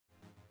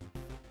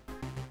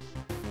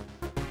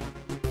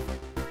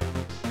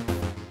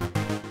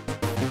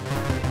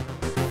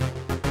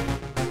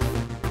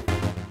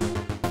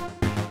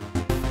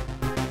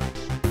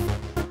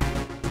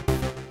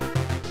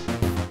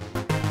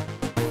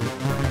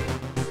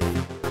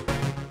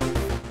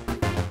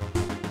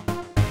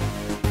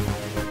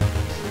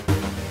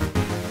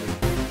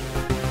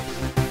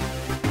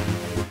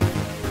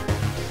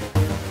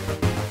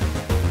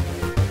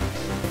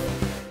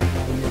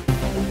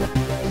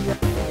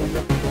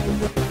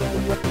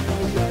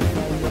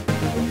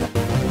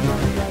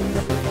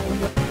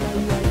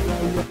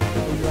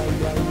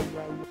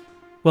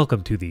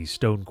Welcome to the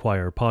Stone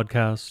Choir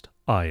Podcast.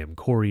 I am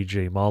Corey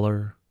J.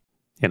 Mahler.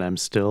 And I'm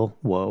still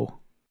woe.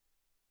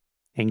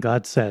 And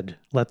God said,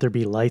 "Let there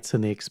be lights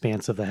in the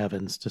expanse of the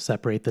heavens to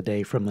separate the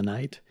day from the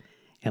night,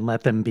 and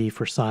let them be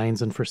for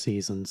signs and for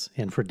seasons,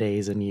 and for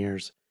days and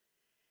years.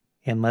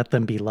 And let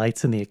them be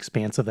lights in the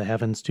expanse of the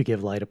heavens to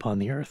give light upon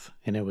the earth."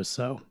 And it was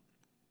so.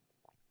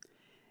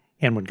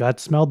 And when God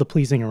smelled the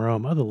pleasing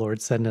aroma, the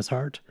Lord said in his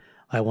heart,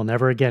 "I will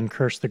never again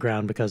curse the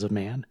ground because of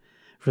man,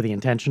 for the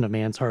intention of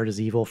man's heart is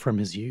evil from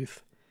his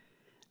youth.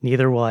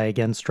 Neither will I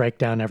again strike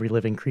down every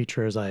living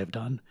creature as I have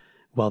done,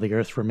 while the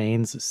earth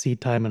remains, seed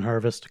time and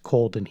harvest,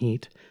 cold and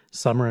heat,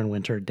 summer and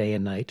winter, day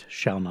and night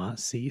shall not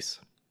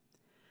cease."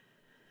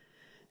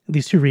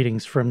 These two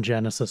readings from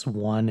Genesis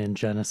 1 and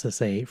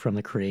Genesis 8 from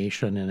the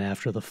creation and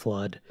after the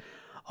flood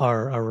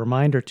are a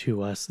reminder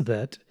to us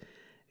that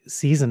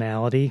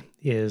seasonality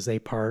is a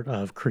part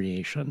of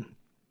creation.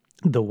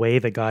 The way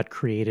that God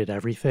created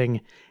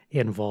everything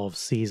involves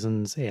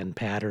seasons and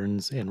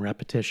patterns and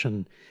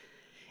repetition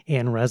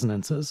and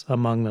resonances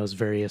among those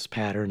various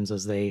patterns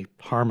as they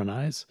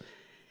harmonize.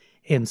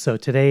 And so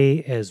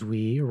today, as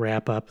we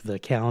wrap up the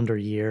calendar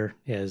year,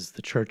 as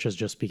the church has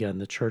just begun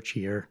the church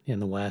year in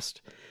the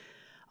West,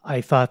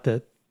 we thought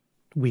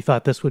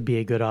this would be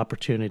a good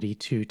opportunity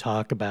to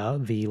talk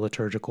about the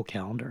liturgical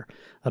calendar,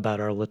 about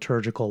our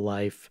liturgical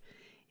life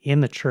in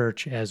the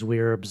church as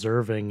we're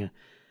observing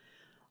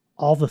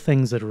all the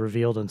things that are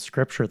revealed in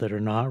Scripture that are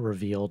not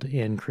revealed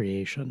in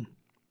creation.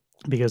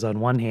 Because on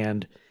one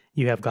hand,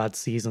 you have God's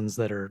seasons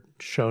that are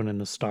shown in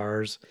the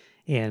stars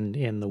and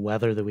in the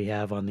weather that we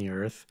have on the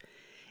earth.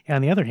 And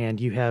on the other hand,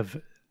 you have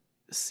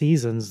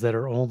seasons that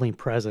are only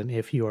present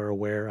if you are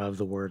aware of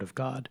the Word of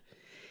God.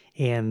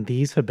 And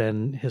these have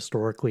been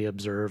historically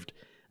observed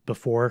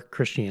before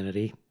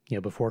Christianity,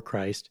 before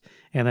Christ,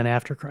 and then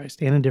after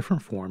Christ, and in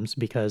different forms,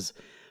 because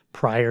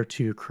prior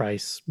to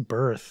Christ's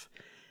birth,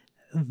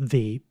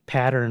 the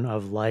pattern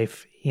of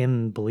life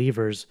in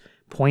believers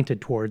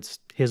pointed towards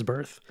his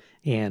birth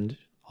and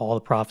all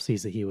the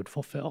prophecies that he would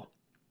fulfill.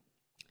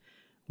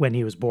 When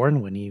he was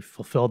born, when he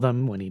fulfilled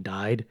them, when he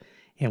died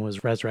and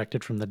was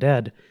resurrected from the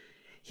dead,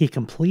 he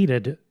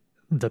completed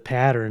the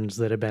patterns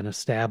that had been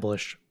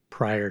established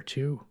prior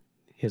to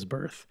his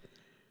birth.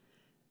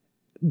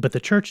 But the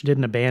church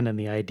didn't abandon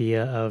the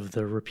idea of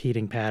the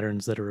repeating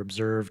patterns that are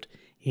observed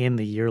in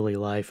the yearly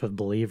life of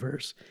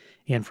believers.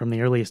 And from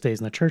the earliest days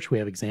in the church, we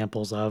have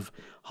examples of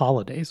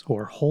holidays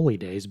or holy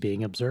days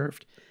being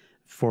observed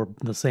for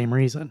the same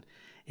reason.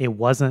 It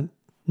wasn't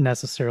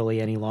necessarily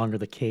any longer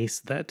the case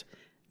that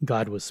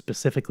God was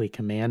specifically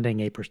commanding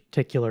a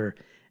particular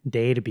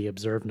day to be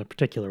observed in a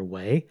particular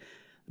way,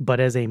 but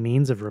as a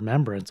means of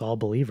remembrance, all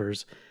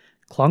believers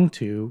clung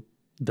to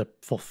the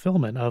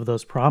fulfillment of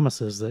those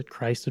promises that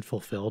Christ had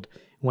fulfilled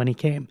when he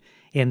came.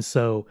 And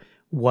so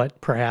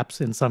what perhaps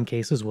in some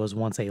cases was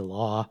once a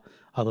law,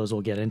 others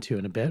we'll get into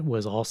in a bit,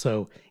 was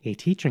also a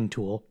teaching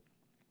tool,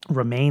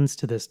 remains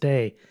to this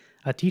day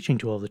a teaching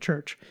tool of the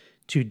church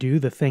to do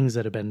the things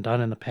that have been done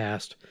in the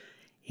past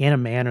in a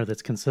manner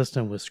that's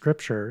consistent with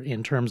Scripture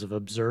in terms of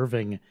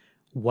observing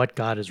what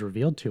God has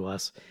revealed to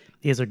us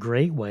is a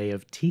great way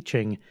of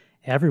teaching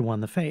everyone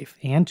the faith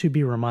and to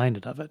be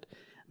reminded of it.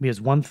 Because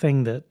one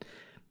thing that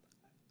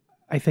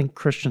I think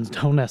Christians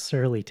don't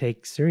necessarily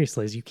take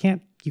seriously is you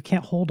can't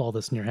hold all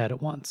this in your head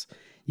at once.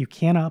 You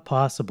cannot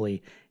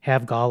possibly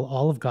have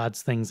all of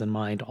God's things in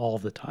mind all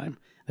the time.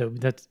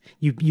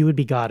 You would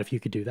be God if you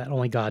could do that.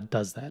 Only God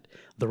does that.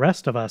 The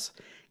rest of us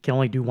can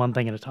only do one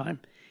thing at a time.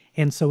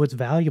 And so it's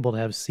valuable to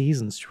have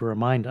seasons to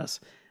remind us.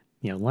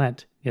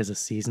 Lent is a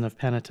season of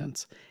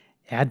penitence.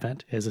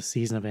 Advent is a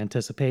season of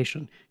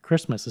anticipation.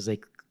 Christmas is a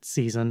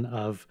season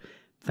of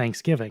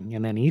Thanksgiving,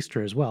 and then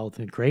Easter as well,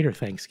 the greater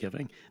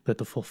Thanksgiving, that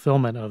the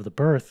fulfillment of the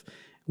birth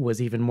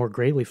was even more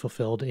greatly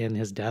fulfilled in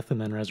his death and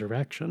then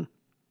resurrection.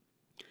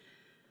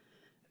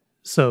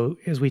 So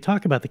as we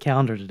talk about the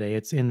calendar today,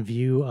 it's in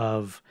view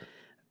of,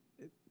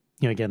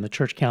 again, the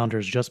church calendar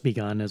has just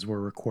begun as we're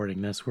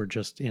recording this. We're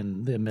just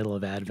in the middle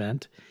of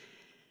Advent.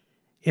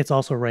 It's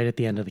also right at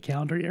the end of the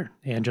calendar year.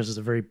 And just as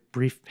a very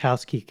brief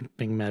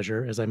housekeeping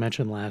measure, as I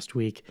mentioned last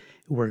week,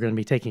 we're going to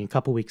be taking a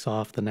couple weeks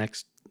off. The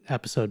next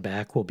episode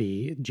back will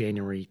be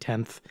January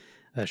 10th.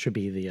 That should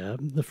be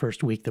the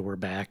first week that we're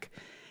back.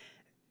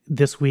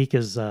 This week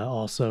is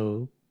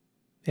also,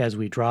 as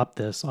we drop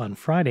this on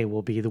Friday,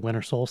 will be the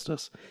winter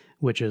solstice,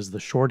 which is the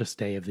shortest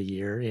day of the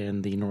year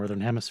in the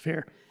northern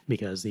hemisphere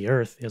because the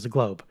Earth is a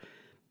globe.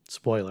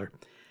 Spoiler.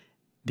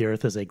 The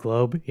Earth is a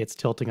globe. It's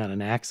tilting on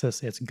an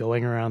axis. It's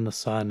going around the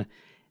sun.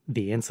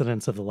 The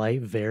incidence of the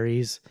light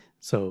varies,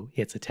 so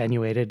it's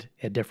attenuated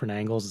at different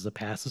angles as it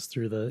passes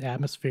through the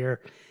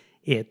atmosphere.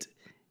 It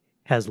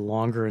has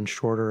longer and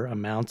shorter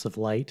amounts of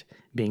light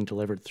being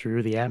delivered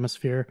through the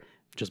atmosphere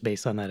just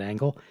based on that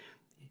angle.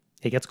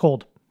 It gets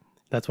cold.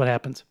 That's what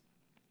happens.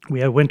 We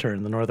have winter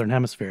in the northern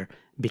hemisphere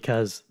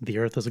because the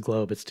Earth is a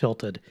globe. It's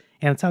tilted,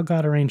 and it's how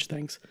God arranged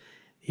things.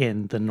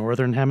 In the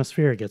northern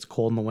hemisphere, it gets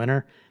cold in the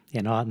winter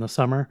and hot in the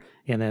summer,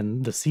 and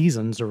then the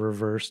seasons are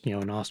reversed,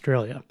 in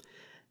Australia.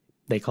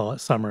 They call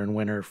it summer and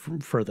winter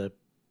for the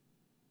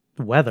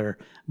weather,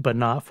 but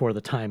not for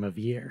the time of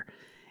year.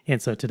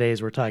 And so today,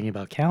 as we're talking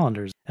about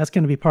calendars, that's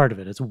going to be part of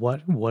it. It's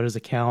what is a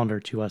calendar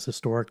to us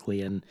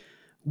historically, and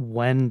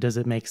when does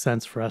it make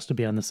sense for us to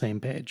be on the same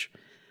page?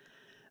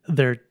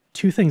 There are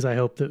two things I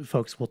hope that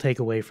folks will take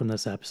away from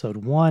this episode.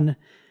 One,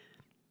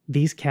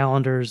 these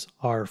calendars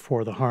are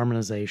for the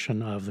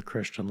harmonization of the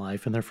Christian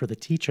life, and they're for the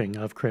teaching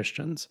of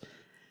Christians.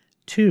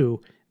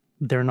 Two,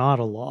 they're not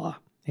a law,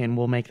 and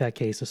we'll make that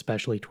case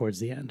especially towards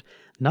the end.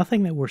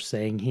 Nothing that we're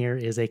saying here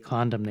is a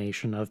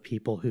condemnation of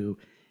people who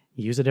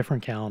use a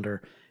different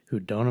calendar, who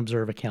don't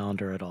observe a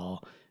calendar at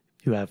all,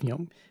 who have,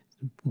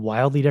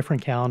 wildly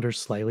different calendars,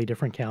 slightly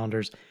different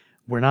calendars.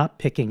 We're not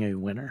picking a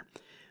winner.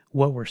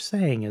 What we're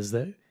saying is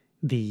that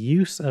the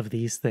use of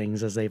these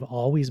things, as they've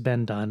always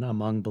been done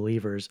among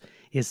believers,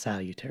 is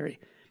salutary.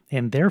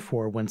 And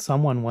therefore, when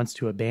someone wants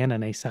to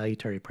abandon a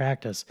salutary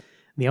practice,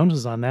 the onus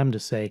is on them to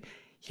say,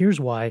 here's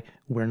why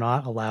we're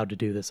not allowed to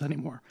do this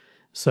anymore.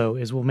 So,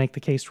 as we'll make the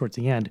case towards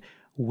the end,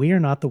 we are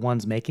not the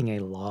ones making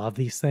a law of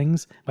these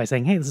things by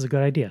saying, hey, this is a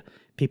good idea.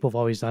 People have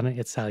always done it.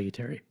 It's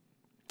salutary.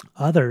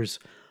 Others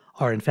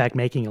are, in fact,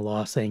 making a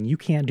law saying, you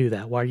can't do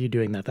that. Why are you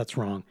doing that? That's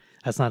wrong.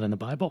 That's not in the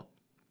Bible.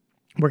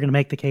 We're going to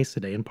make the case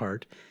today, in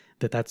part,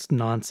 that that's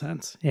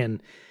nonsense.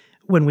 And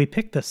when we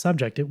picked this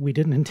subject, we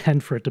didn't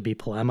intend for it to be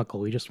polemical.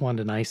 We just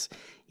wanted a nice,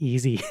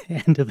 easy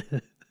end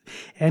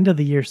of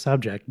the year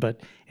subject.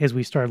 But as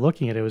we started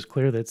looking at it, it was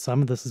clear that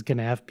some of this is going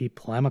to have to be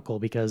polemical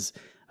because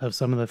of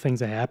some of the things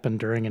that happened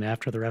during and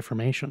after the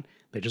Reformation.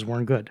 They just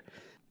weren't good.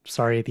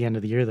 Sorry at the end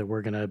of the year that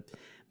we're going to,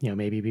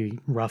 maybe be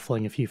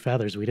ruffling a few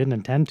feathers. We didn't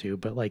intend to,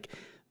 but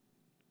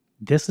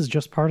this is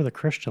just part of the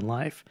Christian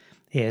life.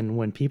 And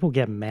when people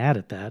get mad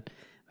at that,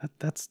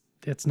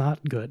 it's not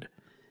good.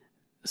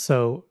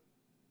 So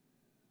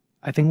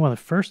I think one of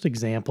the first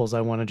examples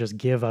I want to just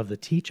give of the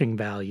teaching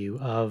value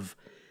of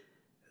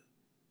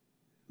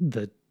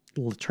the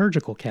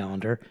liturgical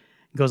calendar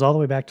goes all the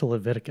way back to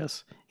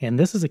Leviticus. And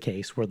this is a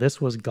case where this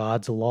was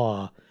God's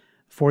law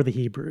for the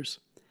Hebrews.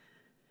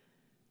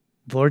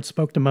 The Lord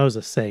spoke to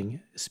Moses,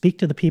 saying, "Speak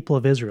to the people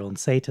of Israel and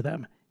say to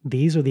them,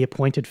 these are the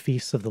appointed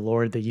feasts of the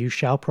Lord that you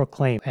shall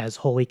proclaim as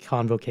holy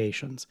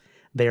convocations.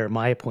 They are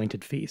my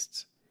appointed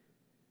feasts.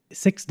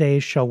 6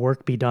 days shall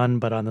work be done,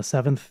 but on the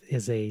seventh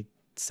is a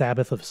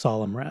Sabbath of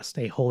solemn rest,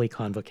 a holy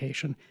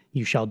convocation.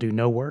 You shall do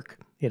no work.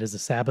 It is a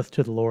Sabbath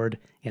to the Lord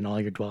in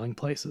all your dwelling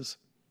places.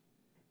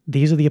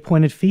 These are the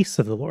appointed feasts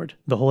of the Lord,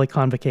 the holy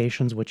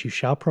convocations which you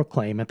shall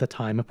proclaim at the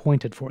time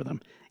appointed for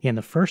them. In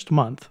the first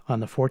month,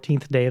 on the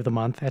 14th day of the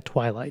month at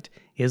twilight,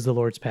 is the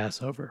Lord's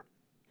Passover.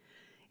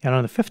 And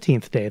on the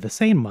 15th day of the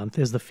same month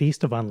is the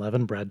feast of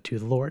unleavened bread to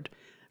the Lord.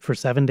 For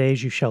 7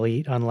 days you shall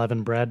eat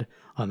unleavened bread.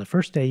 On the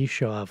first day you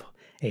shall have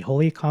a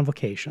holy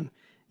convocation.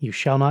 You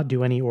shall not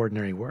do any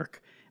ordinary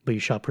work, but you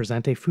shall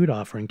present a food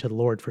offering to the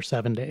Lord for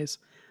 7 days.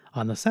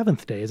 On the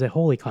seventh day is a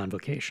holy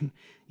convocation.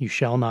 You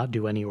shall not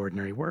do any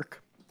ordinary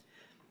work."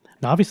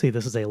 Now, obviously,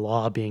 this is a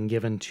law being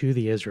given to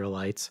the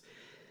Israelites,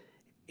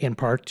 in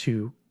part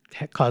to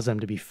cause them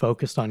to be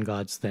focused on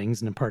God's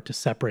things, and in part to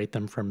separate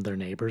them from their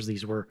neighbors.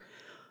 These were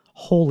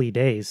holy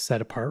days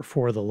set apart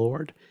for the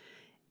Lord.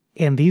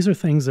 And these are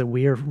things that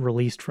we are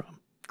released from.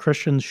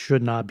 Christians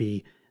should not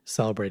be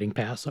celebrating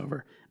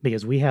Passover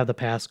because we have the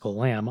Paschal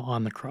Lamb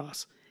on the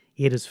cross.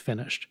 It is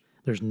finished.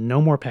 There's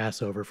no more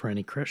Passover for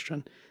any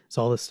Christian.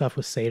 So all this stuff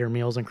with Seder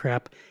meals and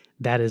crap,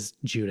 that is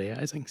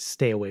Judaizing.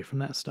 Stay away from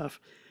that stuff.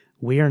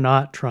 We are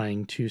not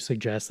trying to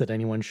suggest that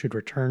anyone should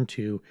return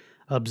to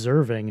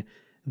observing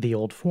the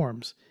old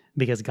forms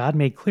because God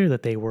made clear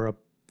that they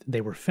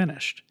were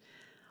finished.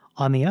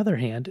 On the other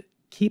hand,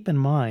 keep in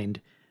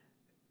mind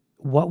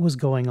what was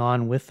going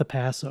on with the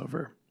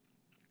Passover.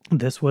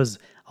 This was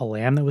a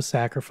lamb that was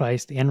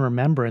sacrificed in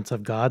remembrance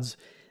of God's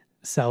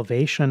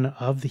salvation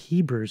of the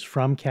Hebrews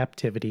from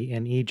captivity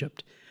in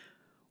Egypt.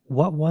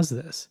 What was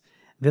this?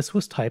 This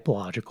was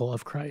typological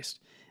of Christ.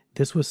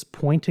 This was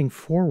pointing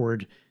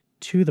forward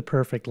to the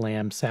perfect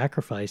lamb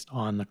sacrificed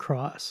on the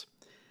cross.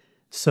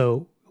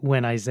 So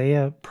when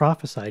Isaiah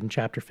prophesied in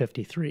chapter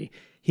 53,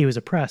 he was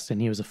oppressed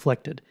and he was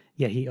afflicted,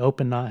 yet he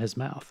opened not his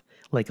mouth,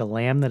 like a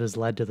lamb that is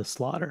led to the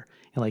slaughter,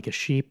 and like a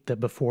sheep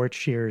that before its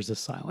shearers is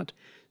silent,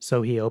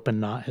 so he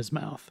opened not his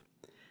mouth.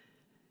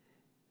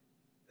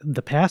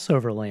 The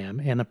Passover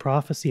lamb and the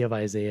prophecy of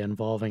Isaiah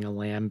involving a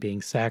lamb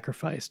being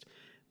sacrificed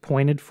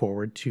pointed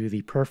forward to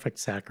the perfect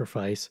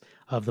sacrifice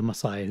of the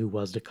Messiah who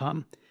was to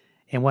come.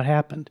 And what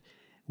happened?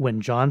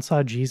 When John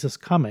saw Jesus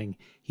coming,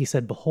 he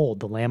said, "Behold,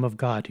 the Lamb of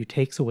God who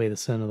takes away the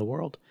sin of the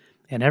world."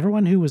 And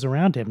everyone who was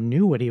around him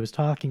knew what he was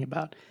talking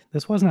about.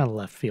 This wasn't out of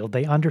left field.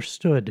 They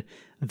understood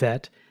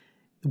that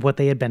what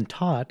they had been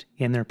taught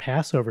in their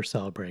Passover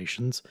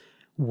celebrations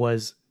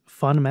was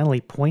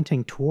fundamentally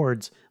pointing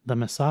towards the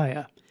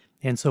Messiah.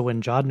 And so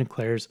when John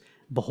declares,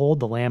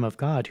 "Behold, the Lamb of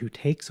God who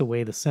takes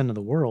away the sin of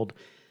the world,"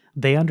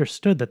 they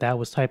understood that that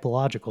was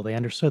typological. They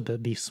understood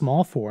that the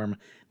small form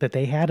that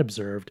they had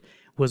observed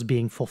was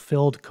being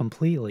fulfilled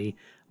completely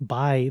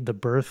by the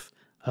birth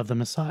of the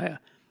Messiah.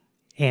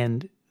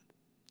 And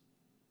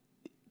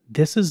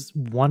This is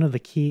one of the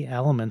key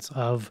elements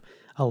of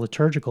a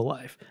liturgical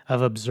life,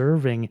 of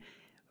observing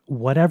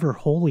whatever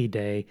holy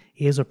day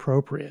is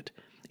appropriate,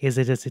 is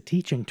it is a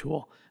teaching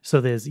tool. So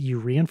that as you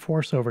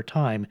reinforce over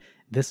time,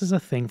 this is a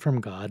thing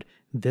from God,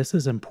 this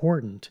is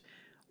important.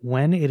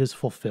 When it is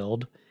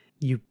fulfilled,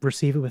 you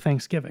receive it with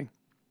thanksgiving.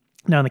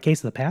 Now, in the case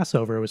of the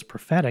Passover, it was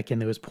prophetic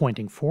and it was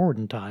pointing forward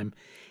in time.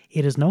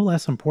 It is no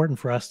less important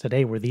for us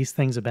today, where these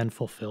things have been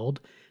fulfilled,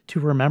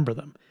 to remember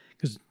them.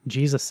 Because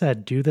Jesus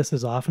said, do this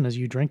as often as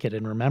you drink it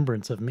in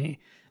remembrance of me.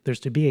 There's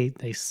to be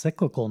a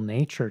cyclical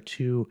nature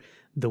to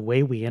the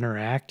way we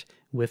interact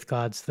with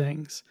God's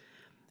things.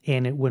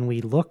 And when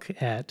we look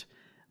at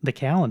the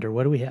calendar,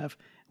 what do we have?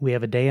 We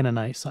have a day and a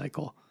night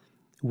cycle.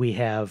 We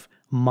have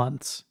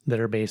months that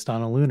are based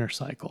on a lunar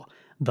cycle.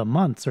 The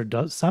months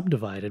are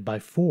subdivided by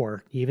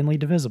 4, evenly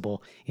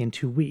divisible,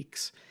 into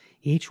weeks.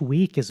 Each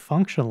week is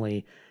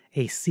functionally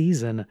a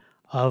season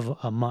of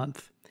a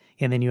month.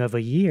 And then you have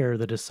a year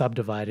that is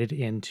subdivided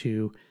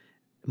into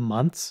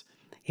months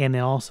and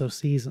then also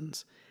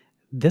seasons.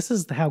 This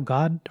is how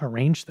God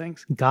arranged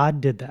things.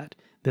 God did that.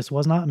 This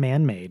was not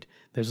man-made.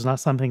 This was not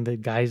something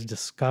that guys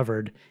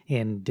discovered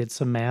and did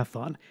some math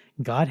on.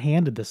 God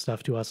handed this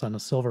stuff to us on a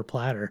silver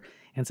platter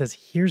and says,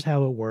 here's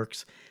how it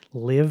works.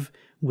 Live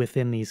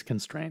within these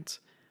constraints.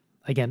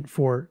 Again,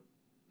 for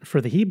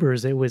the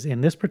Hebrews, it was,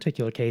 in this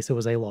particular case, it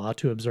was a law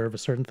to observe a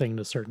certain thing at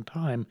a certain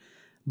time.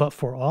 But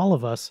for all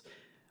of us,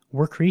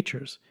 we're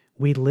creatures.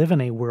 We live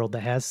in a world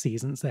that has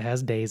seasons, that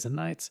has days and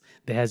nights,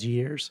 that has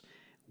years.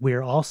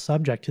 We're all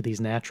subject to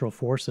these natural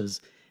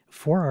forces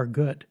for our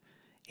good.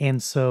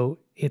 And so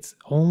it's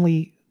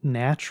only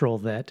natural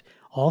that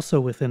also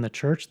within the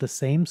church, the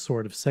same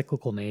sort of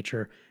cyclical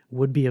nature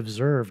would be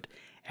observed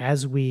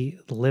as we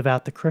live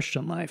out the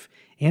Christian life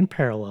in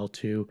parallel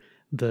to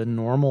the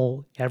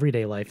normal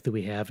everyday life that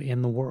we have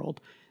in the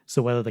world.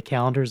 So whether the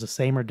calendar is the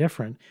same or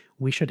different,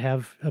 we should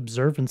have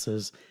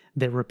observances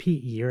that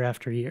repeat year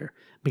after year,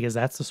 because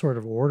that's the sort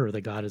of order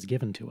that God has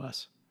given to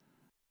us.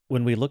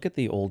 When we look at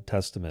the Old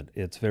Testament,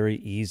 it's very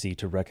easy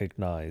to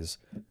recognize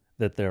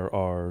that there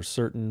are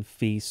certain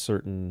feasts,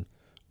 certain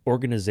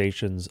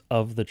organizations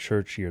of the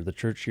church year. The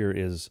church year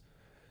is,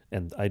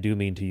 and I do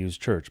mean to use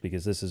church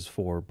because this is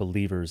for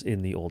believers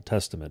in the Old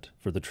Testament,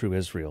 for the true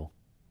Israel.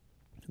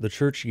 The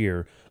church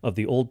year of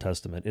the Old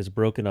Testament is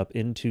broken up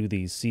into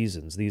these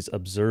seasons, these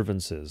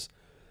observances.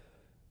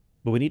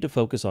 But we need to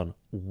focus on,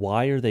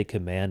 why are they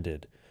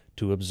commanded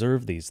to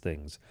observe these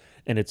things?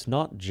 And it's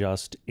not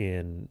just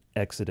in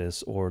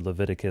Exodus or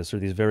Leviticus or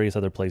these various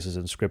other places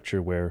in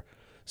Scripture where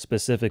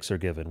specifics are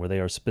given, where they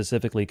are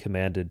specifically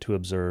commanded to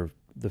observe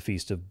the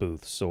Feast of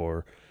Booths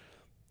or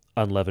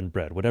unleavened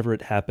bread, whatever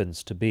it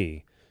happens to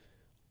be.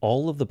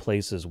 All of the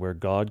places where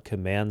God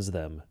commands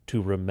them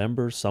to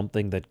remember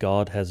something that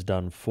God has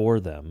done for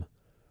them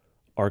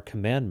are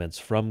commandments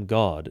from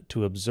God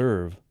to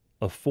observe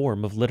a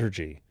form of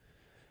liturgy.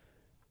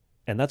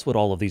 And that's what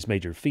all of these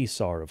major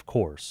feasts are, of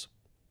course.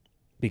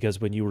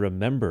 Because when you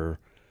remember,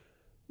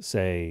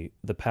 say,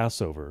 the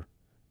Passover,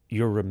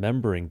 you're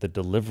remembering the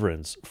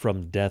deliverance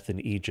from death in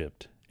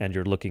Egypt, and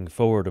you're looking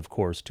forward, of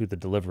course, to the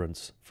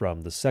deliverance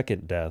from the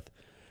second death,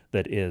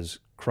 that is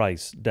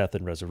Christ's death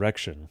and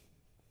resurrection.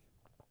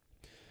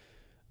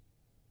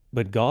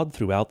 But God,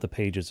 throughout the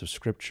pages of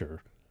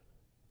Scripture,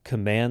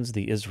 commands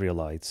the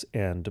Israelites,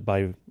 and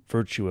by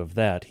virtue of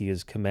that, he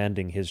is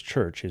commanding his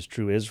church, his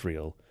true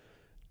Israel,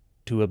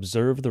 to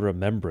observe the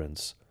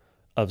remembrance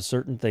of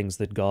certain things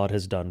that God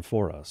has done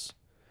for us.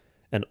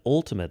 And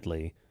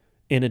ultimately,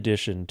 in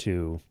addition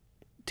to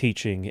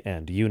teaching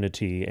and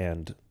unity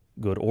and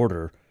good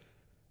order,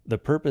 the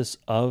purpose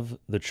of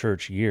the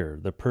church year,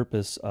 the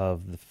purpose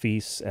of the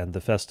feasts and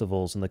the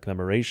festivals and the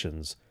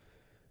commemorations,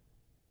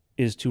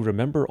 is to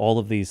remember all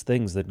of these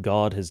things that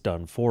God has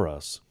done for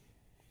us.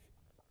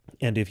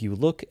 And if you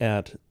look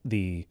at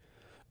the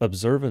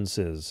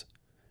observances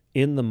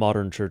in the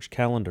modern church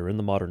calendar, in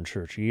the modern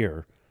church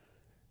year,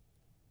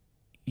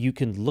 you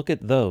can look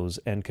at those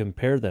and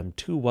compare them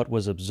to what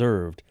was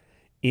observed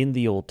in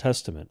the Old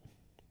Testament,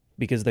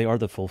 because they are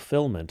the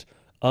fulfillment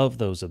of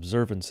those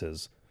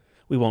observances.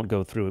 We won't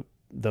go through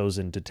those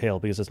in detail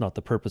because it's not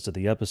the purpose of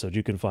the episode.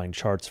 You can find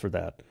charts for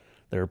that.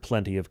 There are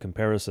plenty of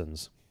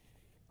comparisons.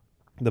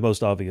 The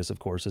most obvious, of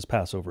course, is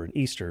Passover and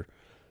Easter.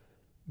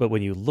 But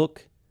when you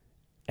look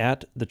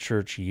at the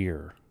church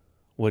year,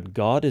 what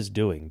God is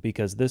doing,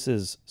 because this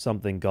is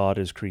something God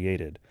has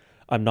created,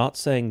 I'm not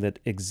saying that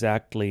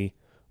exactly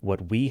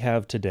what we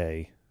have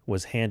today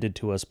was handed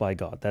to us by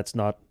God. That's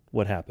not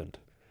what happened.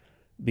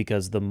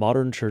 Because the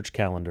modern church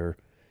calendar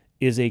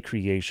is a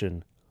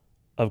creation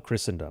of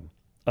Christendom,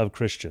 of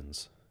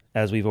Christians.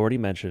 As we've already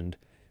mentioned,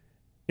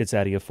 it's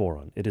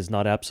adiaphoron. It is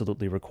not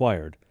absolutely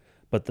required.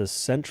 But the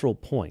central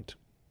point,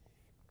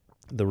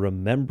 the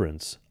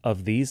remembrance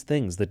of these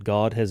things that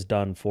God has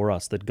done for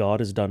us, that God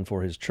has done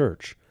for his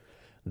church,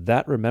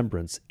 that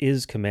remembrance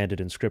is commanded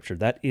in Scripture.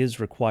 That is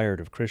required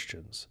of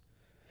Christians.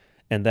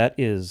 And that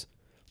is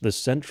the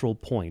central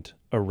point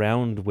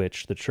around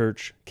which the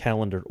church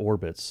calendar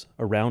orbits,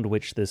 around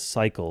which this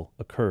cycle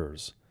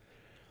occurs.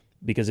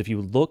 Because if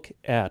you look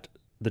at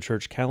the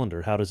church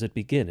calendar, how does it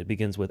begin? It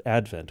begins with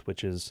Advent,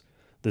 which is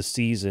the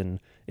season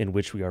in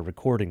which we are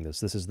recording this.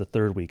 This is the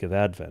third week of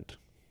Advent.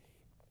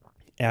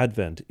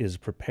 Advent is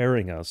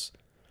preparing us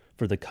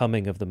for the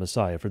coming of the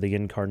Messiah, for the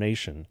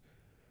incarnation.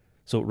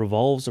 So it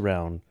revolves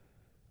around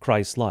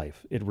Christ's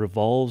life. It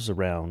revolves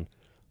around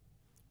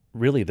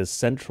really the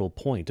central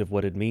point of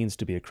what it means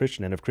to be a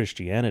Christian and of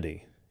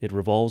Christianity. It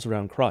revolves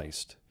around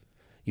Christ.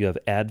 You have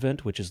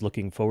Advent, which is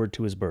looking forward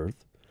to his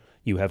birth.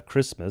 You have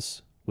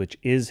Christmas, which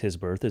is his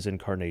birth, his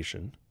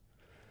incarnation.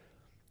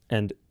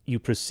 And you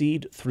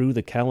proceed through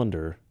the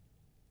calendar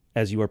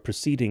as you are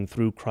proceeding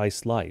through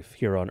Christ's life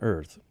here on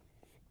earth.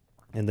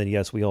 And then,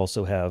 yes, we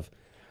also have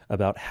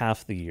about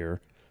half the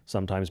year,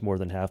 sometimes more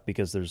than half,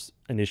 because there's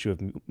an issue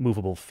of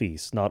movable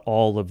feasts. Not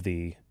all of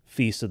the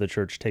feasts of the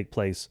church take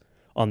place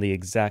on the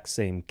exact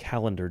same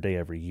calendar day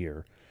every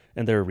year,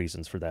 and there are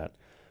reasons for that.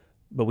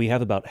 But we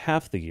have about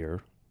half the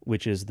year,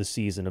 which is the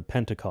season of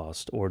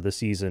Pentecost, or the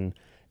season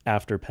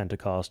after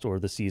Pentecost, or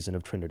the season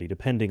of Trinity,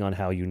 depending on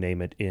how you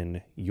name it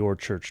in your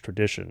church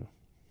tradition.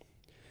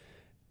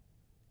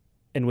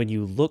 And when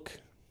you look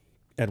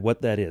at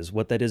what that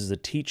is a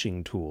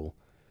teaching tool.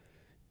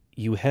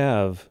 You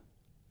have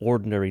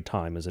ordinary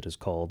time, as it is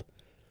called.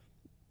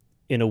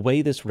 In a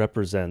way, this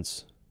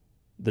represents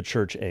the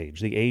church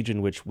age, the age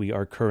in which we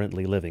are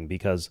currently living,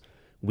 because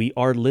we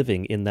are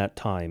living in that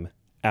time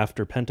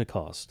after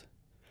Pentecost.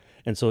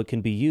 And so it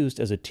can be used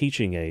as a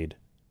teaching aid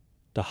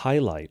to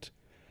highlight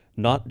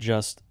not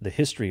just the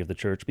history of the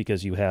church,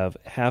 because you have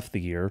half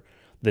the year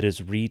that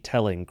is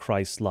retelling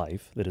Christ's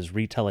life, that is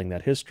retelling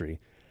that history.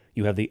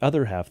 You have the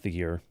other half the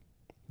year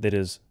that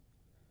is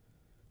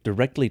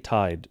directly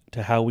tied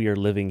to how we are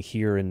living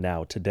here and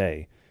now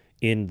today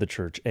in the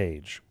church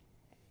age.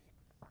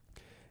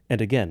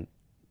 And again,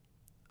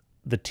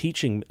 the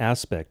teaching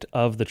aspect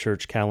of the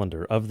church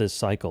calendar, of this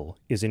cycle,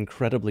 is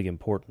incredibly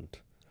important.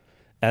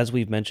 As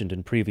we've mentioned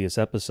in previous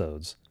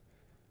episodes,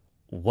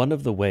 one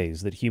of the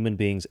ways that human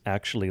beings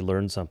actually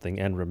learn something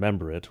and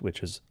remember it,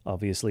 which is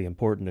obviously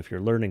important if you're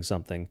learning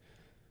something,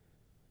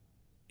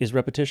 is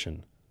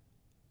repetition.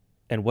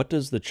 And what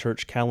does the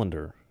church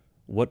calendar,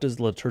 what does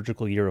the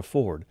liturgical year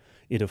afford?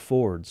 It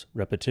affords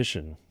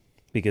repetition,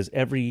 because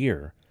every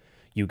year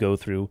you go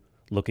through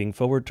looking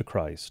forward to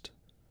Christ,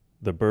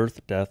 the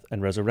birth, death,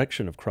 and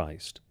resurrection of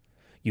Christ.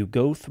 You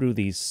go through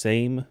these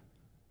same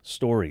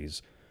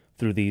stories,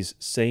 through these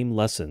same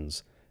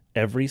lessons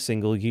every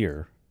single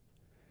year,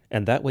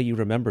 and that way you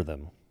remember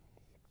them.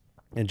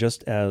 And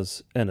just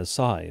as an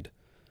aside,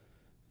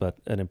 but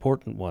an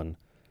important one,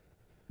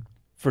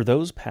 for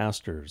those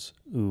pastors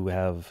who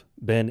have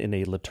been in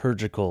a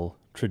liturgical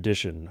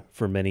tradition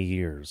for many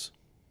years,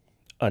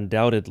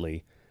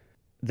 undoubtedly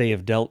they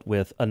have dealt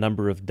with a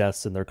number of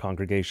deaths in their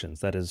congregations.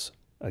 That is,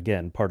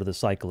 again, part of the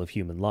cycle of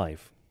human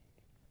life.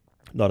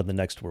 Not in the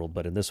next world,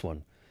 but in this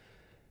one.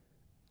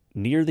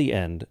 Near the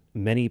end,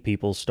 many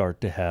people start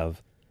to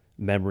have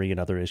memory and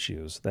other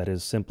issues. That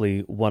is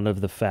simply one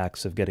of the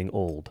facts of getting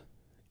old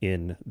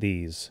in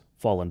these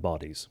fallen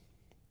bodies.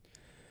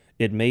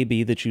 It may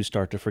be that you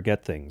start to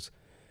forget things.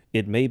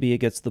 It may be it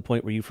gets to the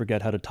point where you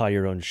forget how to tie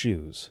your own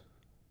shoes.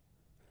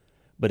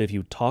 But if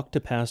you talk to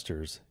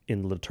pastors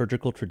in the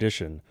liturgical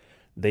tradition,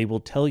 they will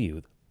tell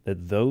you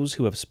that those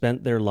who have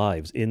spent their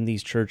lives in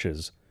these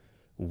churches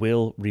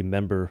will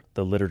remember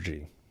the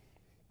liturgy.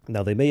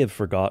 Now, they may have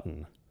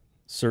forgotten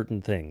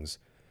certain things.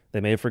 They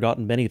may have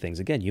forgotten many things.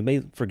 Again, you may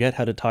forget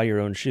how to tie your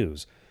own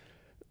shoes.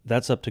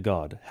 That's up to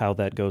God, how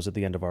that goes at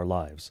the end of our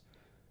lives.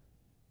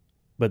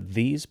 But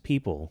these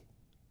people,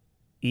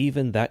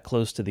 even that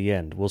close to the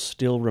end, will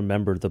still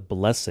remember the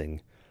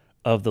blessing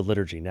of the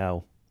liturgy.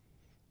 Now,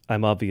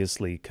 I'm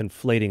obviously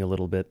conflating a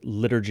little bit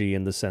liturgy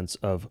in the sense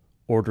of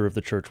order of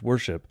the church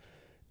worship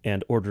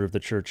and order of the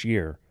church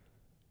year,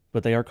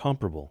 but they are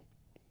comparable,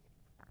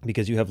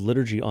 because you have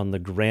liturgy on the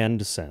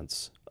grand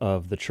sense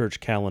of the church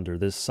calendar,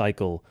 this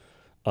cycle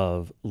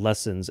of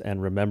lessons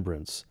and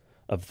remembrance,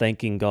 of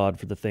thanking God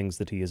for the things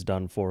that he has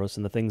done for us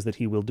and the things that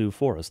he will do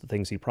for us, the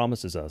things he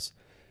promises us.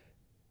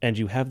 And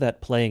you have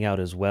that playing out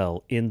as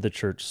well in the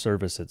church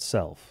service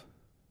itself.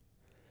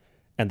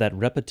 And that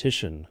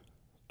repetition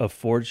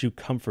affords you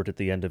comfort at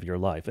the end of your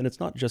life. And it's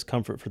not just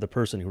comfort for the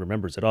person who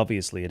remembers it,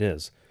 obviously it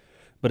is,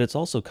 but it's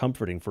also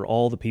comforting for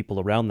all the people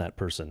around that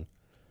person,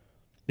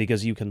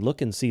 because you can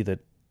look and see that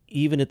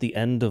even at the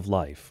end of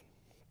life,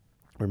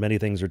 where many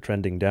things are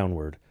trending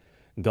downward,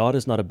 God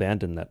has not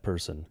abandoned that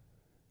person.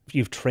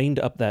 You've trained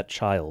up that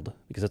child,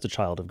 because that's a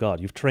child of God.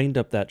 You've trained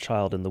up that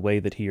child in the way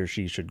that he or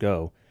she should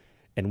go,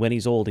 and when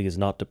he's old, he has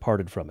not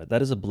departed from it.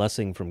 That is a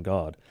blessing from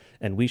God,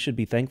 and we should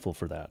be thankful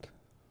for that.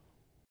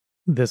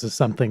 This is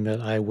something that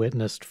I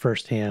witnessed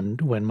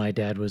firsthand when my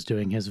dad was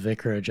doing his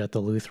vicarage at the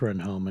Lutheran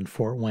home in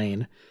Fort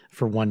Wayne.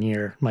 For 1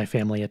 year, my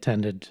family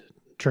attended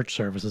church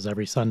services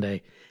every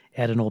Sunday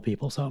at an old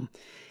people's home.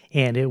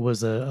 And it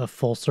was a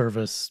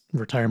full-service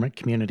retirement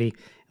community.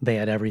 They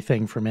had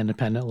everything from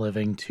independent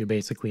living to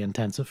basically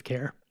intensive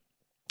care.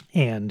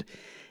 And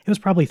it was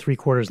probably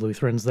 3/4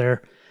 Lutherans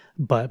there.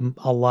 but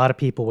a lot of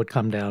people would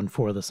come down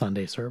for the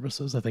Sunday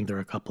services. I think there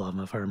were a couple of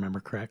them, if I remember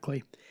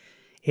correctly.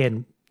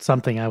 And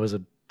something, I was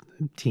a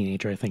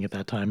teenager, I think, at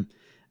that time.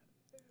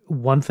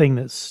 One thing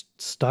that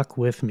stuck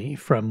with me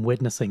from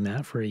witnessing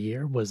that for a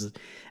year was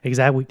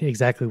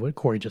exactly what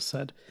Corey just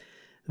said.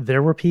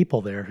 There were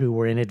people there who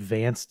were in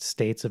advanced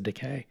states of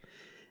decay,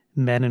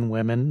 men and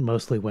women,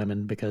 mostly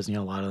women, because a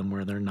lot of them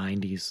were in their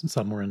 90s,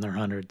 some were in their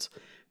hundreds,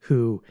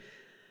 who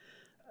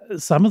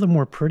some of them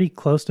were pretty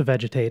close to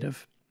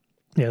vegetative.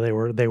 They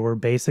were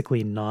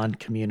basically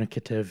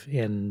non-communicative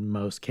in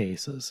most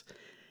cases.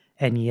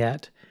 And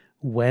yet,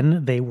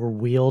 when they were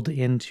wheeled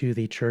into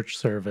the church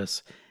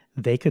service,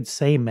 they could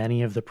say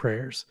many of the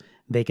prayers.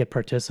 They could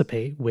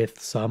participate with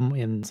some,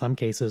 in some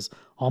cases,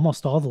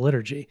 almost all the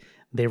liturgy.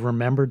 They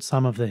remembered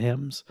some of the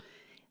hymns.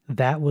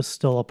 That was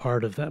still a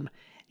part of them,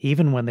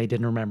 even when they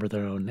didn't remember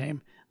their own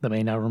name. They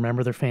may not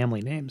remember their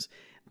family names.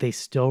 They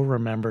still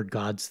remembered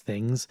God's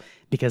things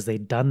because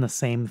they'd done the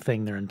same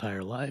thing their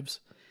entire lives.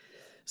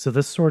 So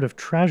this sort of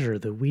treasure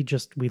that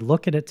we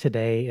look at it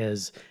today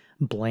as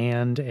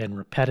bland and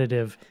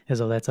repetitive, as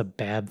though that's a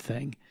bad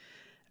thing.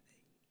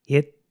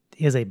 It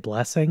is a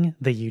blessing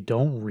that you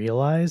don't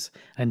realize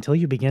until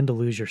you begin to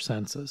lose your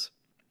senses.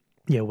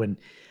 When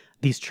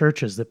these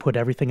churches that put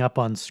everything up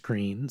on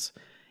screens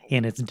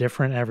and it's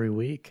different every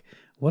week,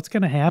 what's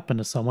going to happen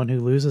to someone who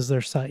loses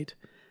their sight?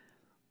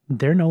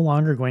 They're no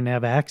longer going to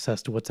have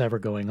access to what's ever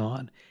going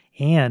on.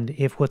 And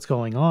if what's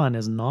going on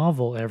is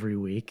novel every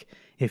week,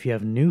 if you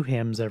have new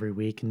hymns every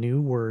week, new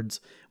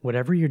words,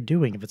 whatever you're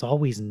doing, if it's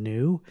always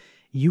new,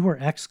 you are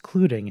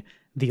excluding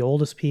the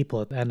oldest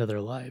people at the end of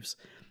their lives.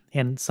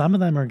 And some of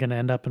them are going to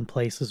end up in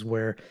places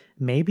where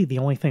maybe the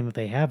only thing that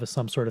they have is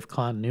some sort of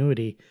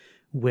continuity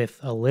with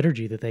a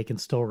liturgy that they can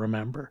still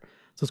remember.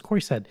 So as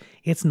Corey said,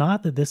 it's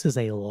not that this is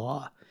a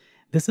law.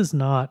 This is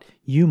not,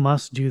 you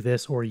must do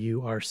this or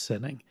you are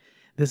sinning.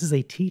 This is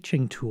a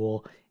teaching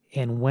tool,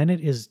 and when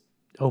it is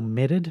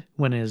omitted,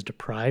 when it is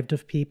deprived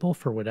of people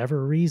for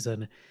whatever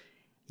reason,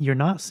 you're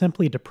not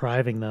simply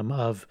depriving them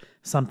of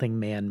something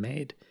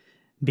man-made.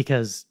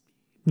 Because,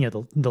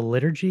 the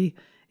liturgy,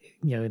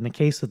 in the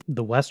case of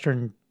the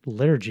Western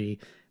liturgy,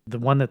 the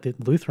one that the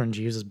Lutherans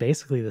use is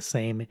basically the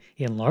same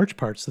in large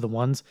parts to the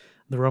ones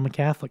the Roman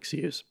Catholics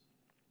use.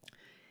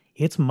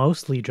 It's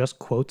mostly just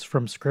quotes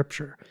from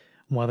Scripture.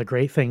 One of the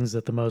great things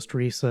that the most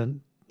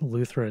recent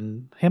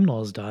Lutheran hymnal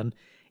has done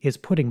is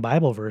putting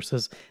Bible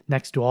verses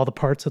next to all the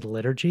parts of the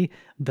liturgy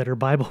that are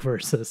Bible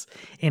verses.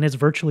 And it's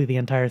virtually the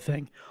entire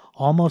thing.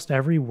 Almost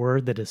every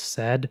word that is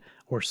said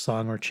or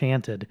sung or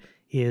chanted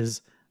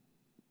is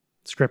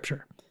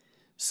Scripture.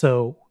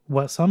 So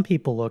what some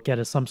people look at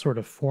as some sort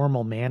of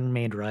formal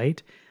man-made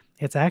rite,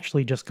 it's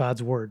actually just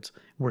God's words.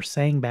 We're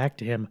saying back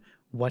to him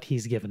what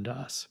he's given to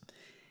us.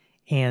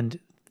 And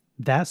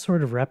that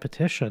sort of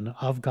repetition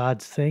of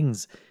God's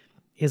things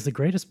is the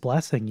greatest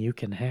blessing you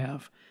can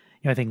have.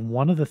 I think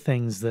one of the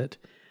things that,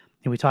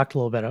 and we talked a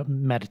little bit about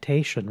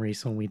meditation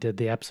recently when we did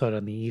the episode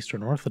on the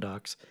Eastern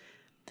Orthodox.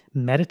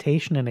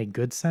 Meditation in a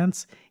good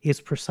sense is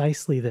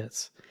precisely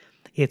this.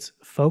 It's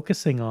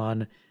focusing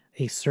on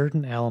a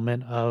certain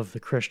element of the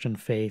Christian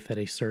faith at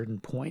a certain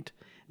point,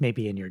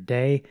 maybe in your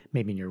day,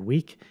 maybe in your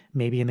week,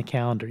 maybe in the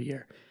calendar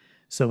year.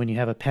 So when you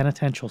have a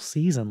penitential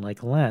season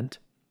like Lent,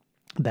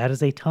 that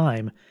is a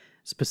time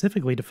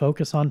specifically to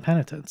focus on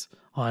penitence,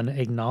 on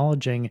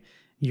acknowledging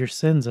your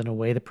sins in a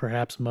way that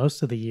perhaps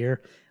most of the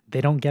year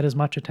they don't get as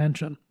much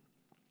attention.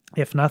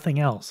 If nothing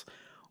else,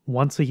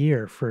 once a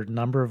year for a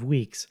number of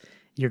weeks,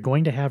 you're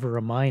going to have a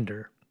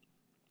reminder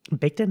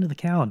baked into the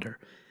calendar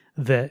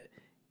that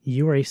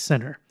you are a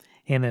sinner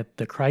and that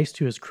the Christ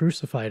who was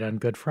crucified on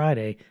Good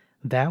Friday,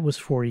 that was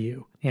for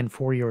you and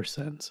for your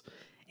sins.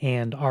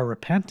 And our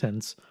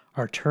repentance,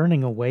 our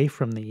turning away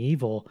from the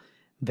evil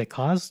that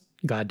caused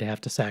God to have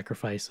to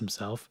sacrifice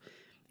himself,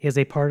 is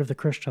a part of the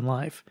Christian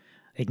life.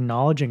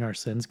 Acknowledging our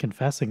sins,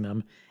 confessing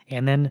them,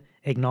 and then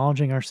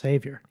acknowledging our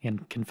Savior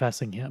and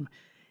confessing him.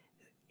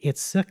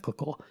 It's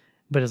cyclical.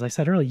 But as I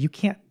said earlier, you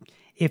can't,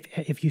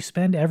 if you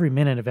spend every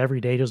minute of every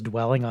day just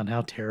dwelling on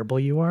how terrible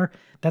you are,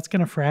 that's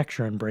going to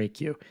fracture and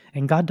break you.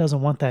 And God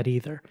doesn't want that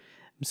either.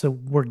 So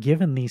we're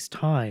given these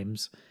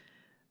times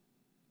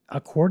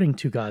according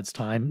to God's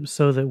time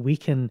so that we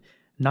can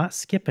not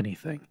skip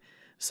anything,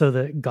 so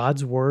that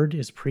God's word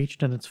is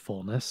preached in its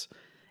fullness,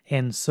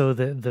 and so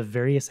that the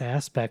various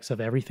aspects of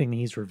everything that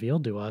he's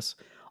revealed to us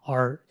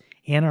are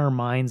in our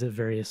minds at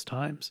various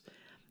times.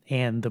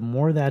 And the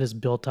more that is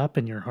built up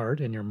in your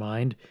heart and your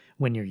mind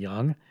when you're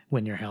young,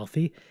 when you're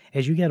healthy,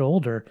 as you get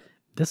older,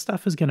 this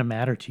stuff is going to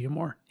matter to you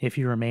more. If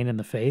you remain in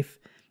the faith,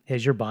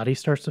 as your body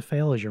starts to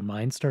fail, as your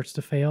mind starts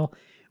to fail,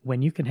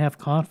 when you can have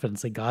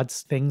confidence that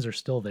God's things are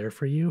still there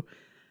for you,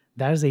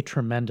 that is a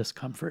tremendous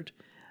comfort,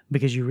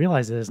 because you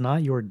realize it is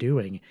not your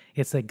doing.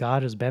 It's that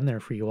God has been there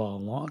for you all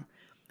along.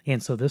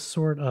 And so this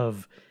sort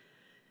of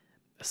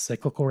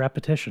cyclical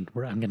repetition,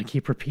 where I'm going to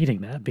keep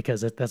repeating that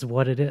because that's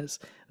what it is,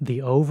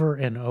 the over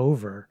and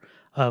over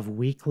of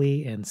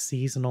weekly and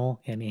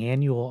seasonal and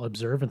annual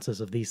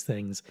observances of these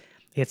things,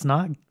 it's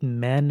not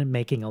men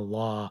making a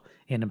law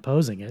and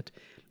imposing it.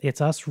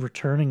 It's us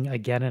returning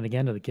again and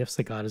again to the gifts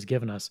that God has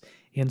given us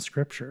in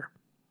Scripture.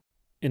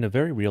 In a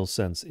very real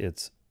sense,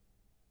 it's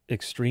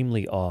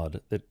extremely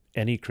odd that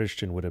any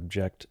Christian would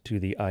object to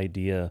the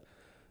idea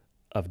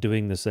of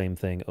doing the same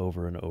thing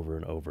over and over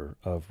and over,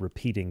 of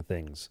repeating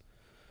things.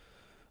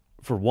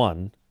 For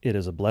one, it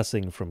is a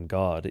blessing from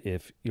God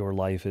if your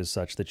life is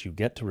such that you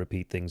get to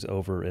repeat things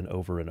over and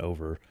over and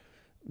over,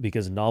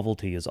 because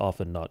novelty is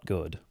often not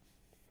good.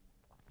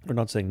 We're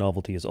not saying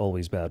novelty is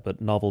always bad,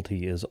 but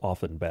novelty is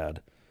often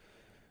bad.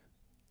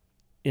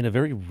 In a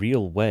very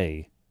real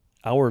way,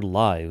 our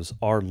lives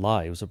are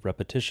lives of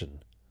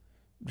repetition.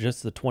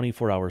 Just the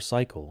 24-hour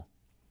cycle.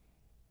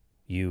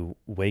 You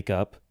wake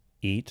up,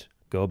 eat,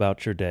 go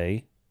about your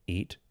day,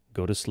 eat,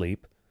 go to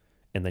sleep,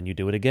 and then you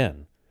do it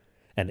again.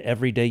 And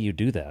every day you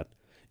do that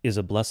is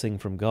a blessing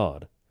from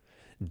God.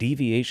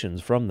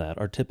 Deviations from that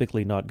are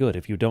typically not good.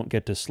 If you don't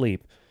get to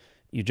sleep,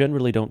 you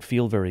generally don't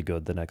feel very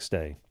good the next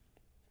day.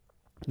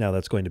 Now,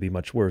 that's going to be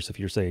much worse if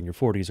you're, say, in your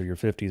 40s or your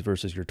 50s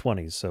versus your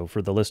 20s. So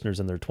for the listeners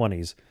in their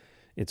 20s,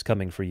 it's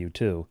coming for you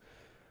too.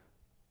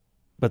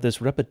 But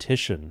this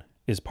repetition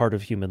is part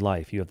of human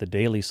life. You have the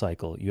daily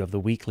cycle, you have the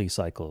weekly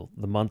cycle,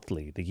 the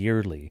monthly, the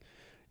yearly.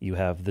 You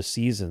have the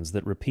seasons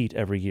that repeat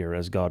every year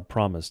as God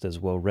promised, as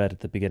well read at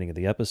the beginning of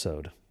the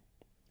episode.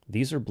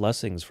 These are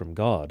blessings from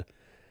God.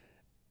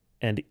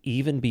 And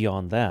even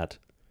beyond that,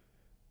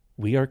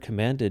 we are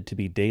commanded to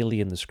be daily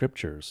in the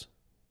Scriptures.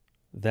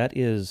 That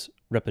is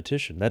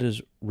repetition. That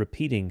is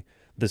repeating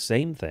the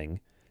same thing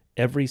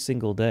every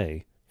single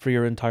day for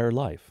your entire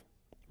life.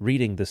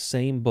 Reading the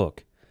same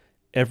book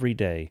every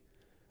day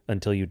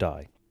until you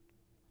die.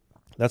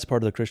 That's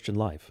part of the Christian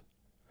life.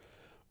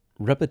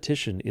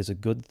 Repetition is a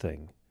good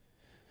thing.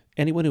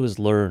 Anyone who has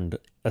learned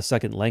a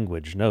second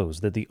language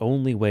knows that the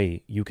only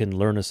way you can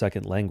learn a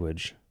second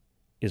language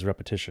is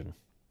repetition.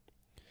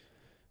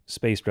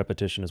 Spaced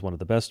repetition is one of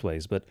the best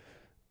ways, but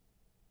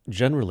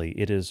generally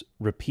it is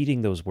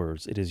repeating those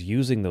words, it is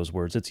using those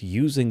words, it's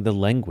using the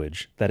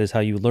language. That is how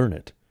you learn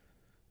it.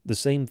 The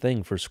same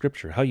thing for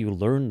Scripture. How you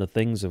learn the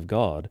things of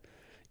God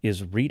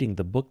is reading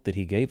the book that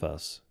He gave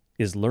us,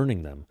 is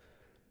learning them.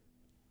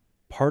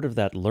 Part of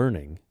that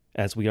learning,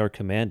 as we are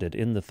commanded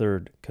in the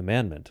third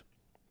commandment,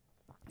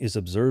 is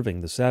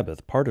observing the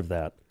Sabbath. Part of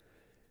that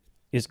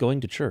is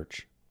going to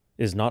church,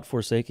 is not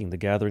forsaking the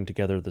gathering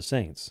together of the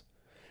saints.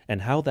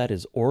 And how that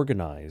is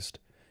organized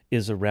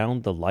is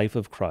around the life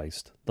of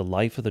Christ, the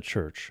life of the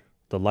church,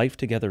 the life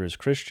together as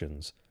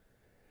Christians.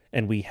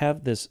 And we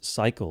have this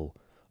cycle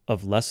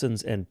of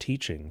lessons and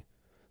teaching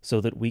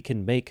so that we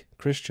can make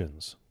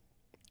Christians,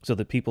 so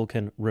that people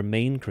can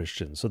remain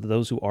Christians, so that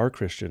those who are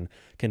Christian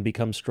can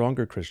become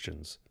stronger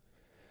Christians.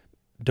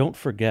 Don't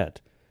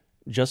forget,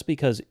 just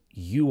because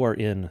you are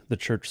in the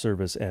church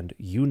service and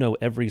you know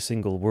every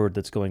single word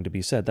that's going to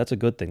be said, that's a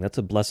good thing. That's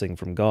a blessing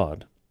from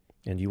God.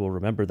 And you will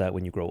remember that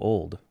when you grow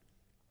old.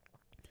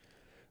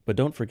 But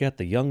don't forget,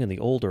 the young and the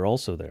old are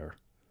also there.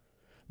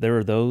 There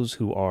are those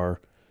who are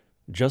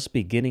just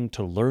beginning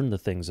to learn the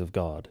things of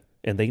God,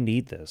 and they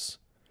need this.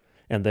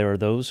 And there are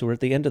those who are at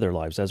the end of their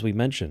lives, as we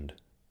mentioned,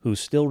 who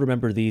still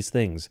remember these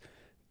things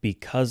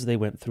because they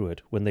went through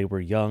it when they were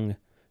young,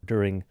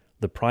 during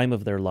the prime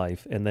of their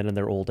life, and then in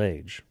their old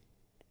age.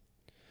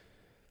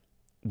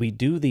 We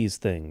do these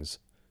things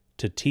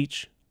to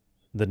teach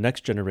the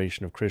next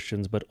generation of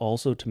Christians, but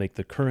also to make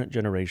the current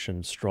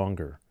generation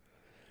stronger.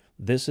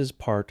 This is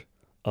part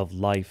of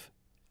life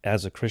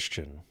as a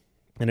Christian,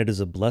 and it is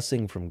a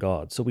blessing from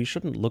God. So we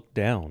shouldn't look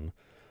down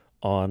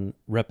on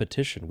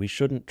repetition. We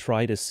shouldn't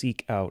try to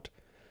seek out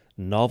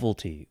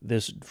novelty.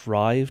 This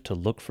drive to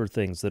look for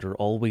things that are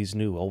always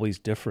new, always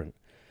different,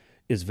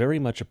 is very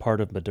much a part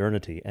of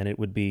modernity, and it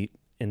would be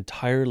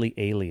entirely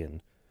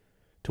alien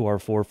to our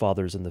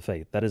forefathers in the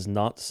faith. That is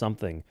not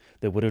something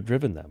that would have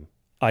driven them,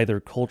 either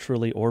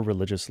culturally or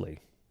religiously.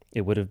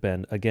 It would have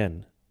been,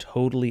 again,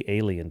 totally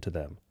alien to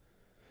them.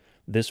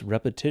 This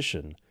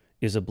repetition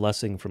is a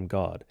blessing from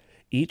God.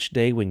 Each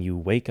day when you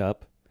wake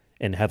up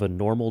and have a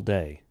normal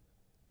day,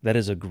 that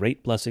is a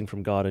great blessing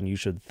from God, and you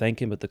should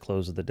thank Him at the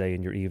close of the day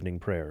in your evening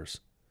prayers.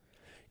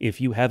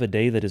 If you have a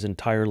day that is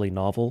entirely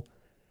novel,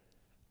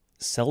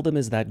 seldom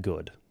is that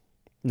good.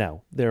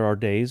 Now, there are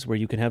days where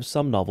you can have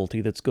some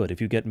novelty that's good.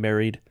 If you get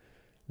married,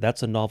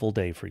 that's a novel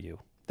day for you.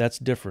 That's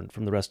different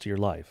from the rest of your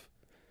life.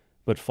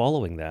 But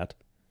following that,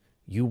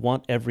 you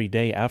want every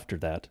day after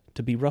that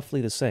to be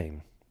roughly the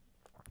same.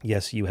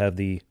 Yes, you have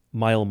the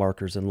mile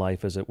markers in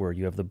life, as it were.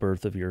 You have the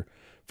birth of your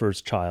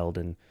first child,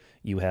 and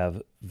you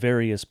have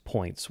various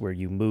points where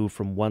you move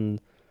from one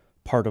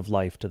part of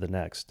life to the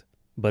next.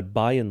 But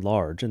by and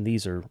large, and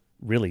these are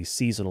really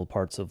seasonal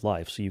parts of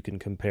life, so you can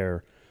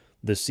compare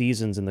the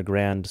seasons in the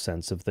grand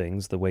sense of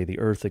things, the way the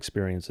earth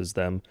experiences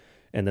them,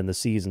 and then the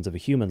seasons of a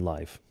human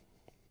life.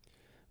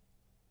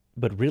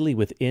 But really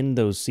within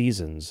those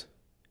seasons,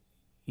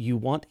 you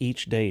want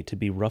each day to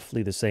be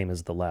roughly the same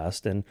as the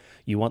last, and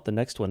you want the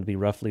next one to be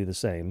roughly the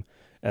same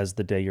as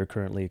the day you're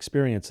currently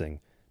experiencing,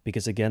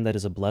 because again, that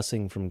is a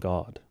blessing from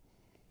God.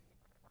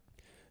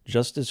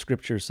 Just as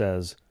Scripture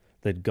says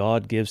that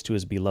God gives to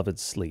his beloved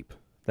sleep,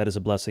 that is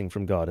a blessing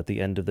from God at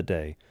the end of the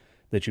day,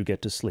 that you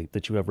get to sleep,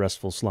 that you have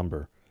restful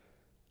slumber.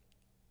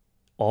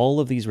 All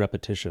of these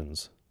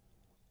repetitions,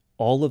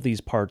 all of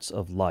these parts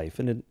of life,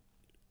 and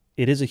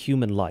it is a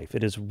human life.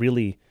 It is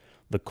really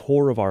the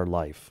core of our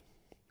life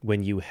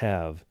when you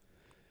have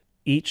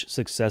each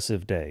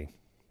successive day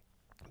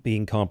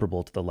being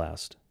comparable to the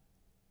last.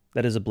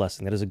 That is a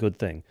blessing. That is a good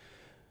thing.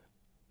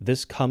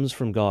 This comes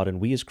from God, and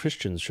we as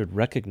Christians should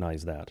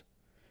recognize that.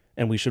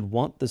 And we should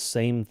want the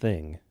same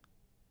thing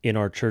in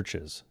our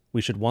churches.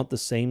 We should want the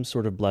same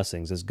sort of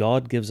blessings as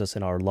God gives us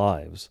in our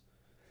lives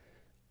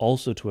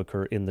also to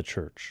occur in the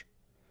church.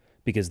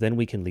 Because then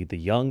we can lead the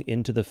young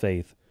into the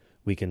faith.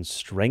 We can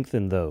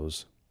strengthen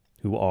those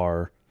who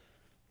are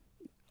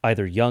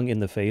either young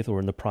in the faith or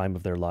in the prime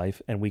of their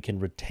life, and we can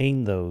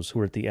retain those who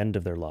are at the end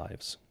of their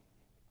lives.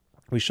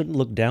 We shouldn't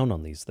look down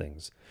on these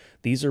things.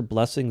 These are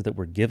blessings that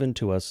were given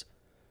to us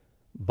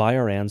by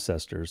our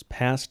ancestors,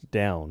 passed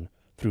down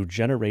through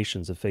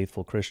generations of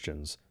faithful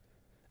Christians,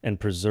 and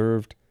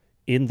preserved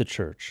in the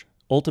church.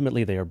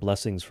 Ultimately, they are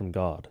blessings from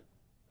God.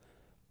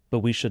 But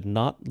we should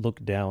not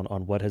look down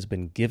on what has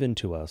been given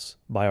to us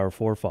by our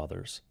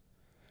forefathers,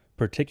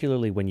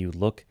 particularly when you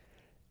look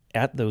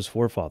at those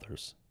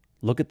forefathers.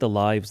 Look at the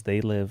lives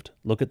they lived.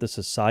 Look at the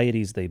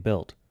societies they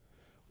built.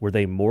 Were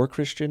they more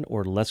Christian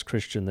or less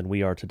Christian than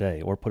we are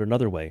today? Or put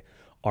another way,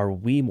 are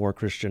we more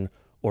Christian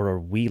or are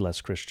we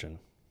less Christian?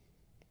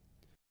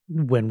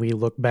 When we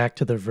look back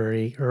to the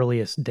very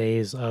earliest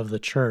days of the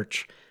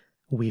church,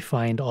 we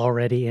find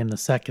already in the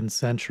 2nd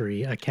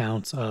century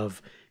accounts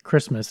of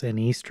Christmas and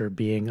Easter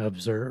being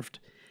observed.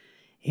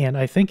 And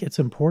I think it's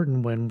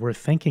important when we're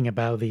thinking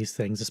about these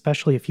things,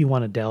 especially if you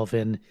want to delve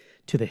into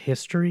the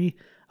history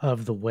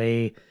of the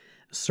way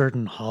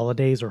certain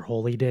holidays or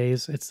holy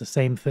days, it's the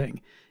same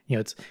thing. You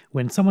know, it's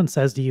when someone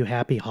says to you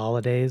happy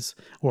holidays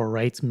or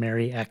writes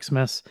Merry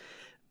Xmas,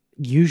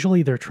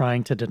 usually they're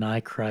trying to deny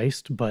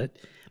Christ, but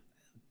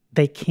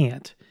they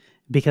can't,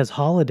 because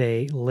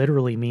holiday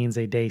literally means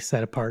a day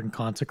set apart and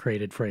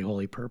consecrated for a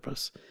holy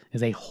purpose,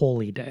 is a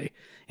holy day.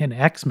 And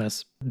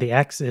Xmas, the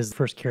X is the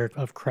first character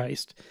of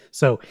Christ.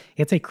 So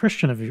it's a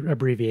Christian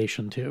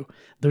abbreviation too.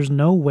 There's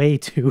no way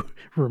to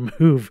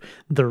remove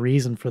the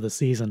reason for the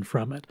season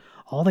from it.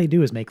 All they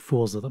do is make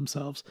fools of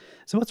themselves.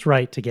 So it's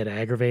right to get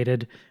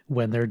aggravated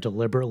when they're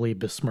deliberately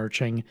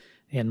besmirching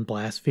and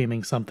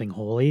blaspheming something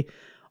holy.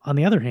 On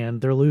the other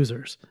hand, they're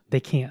losers. They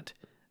can't.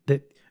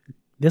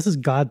 This is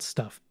God's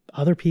stuff.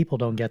 Other people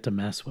don't get to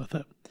mess with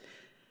it.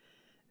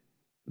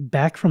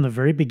 Back from the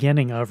very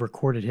beginning of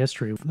recorded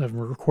history, of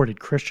recorded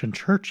Christian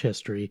church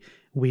history,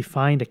 we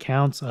find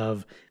accounts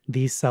of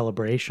these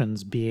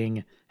celebrations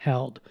being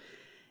held.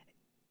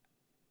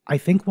 I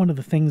think one of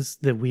the things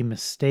that we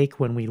mistake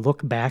when we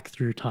look back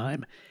through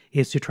time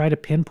is to try to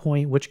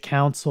pinpoint which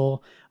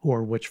council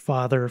or which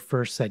father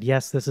first said,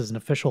 yes, this is an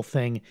official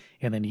thing,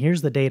 and then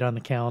here's the date on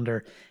the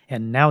calendar,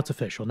 and now it's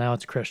official, now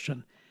it's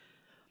Christian.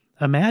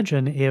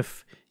 Imagine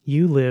if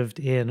you lived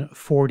in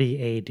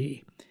 40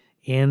 AD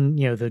in,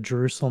 the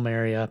Jerusalem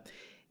area,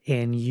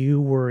 and you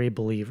were a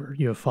believer,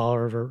 a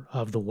follower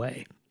of the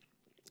way.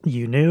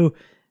 You knew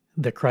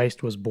that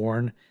Christ was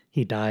born,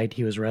 he died,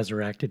 he was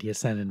resurrected, he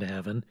ascended into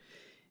heaven.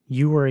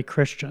 You were a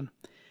Christian.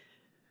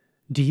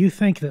 Do you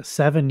think that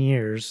 7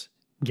 years,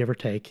 give or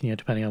take,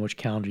 depending on which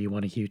calendar you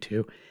want to hew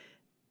to,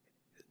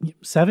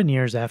 7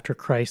 years after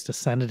Christ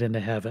ascended into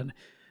heaven,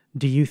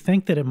 do you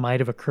think that it might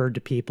have occurred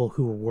to people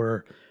who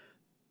were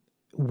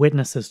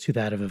witnesses to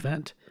that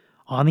event,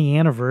 on the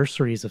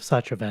anniversaries of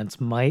such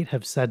events, might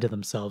have said to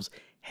themselves,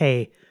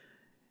 hey,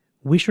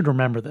 we should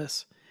remember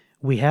this.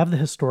 We have the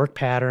historic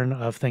pattern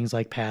of things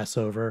like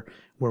Passover,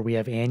 where we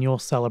have annual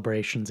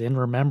celebrations in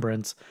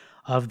remembrance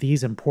of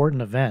these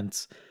important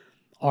events.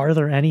 Are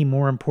there any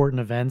more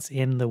important events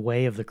in the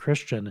way of the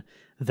Christian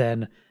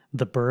than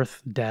the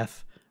birth,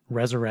 death,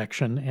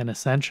 resurrection, and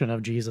ascension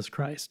of Jesus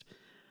Christ?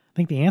 I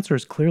think the answer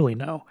is clearly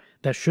no.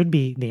 That should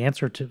be the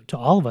answer to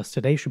all of us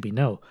today, should be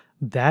no.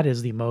 That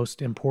is the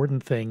most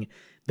important thing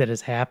that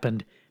has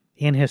happened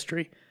in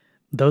history.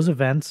 Those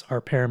events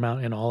are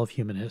paramount in all of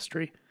human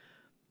history.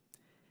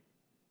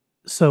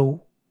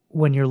 So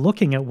when you're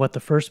looking at what the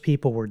first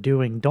people were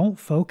doing, don't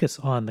focus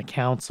on the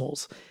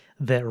councils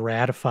that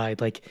ratified,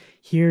 like,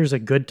 here's a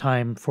good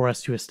time for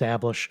us to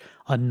establish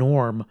a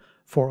norm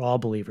for all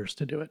believers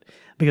to do it.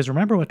 Because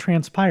remember what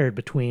transpired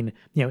between,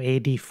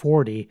 AD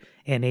 40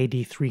 and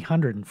AD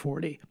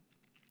 340.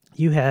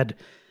 You had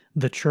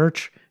the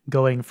church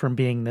going from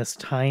being this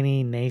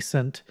tiny,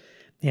 nascent,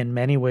 in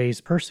many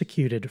ways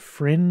persecuted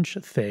fringe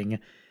thing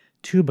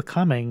to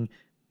becoming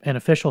an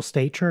official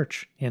state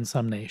church in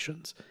some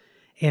nations.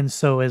 And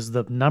so as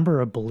the number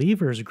of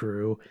believers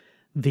grew,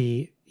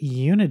 the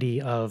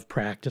unity of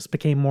practice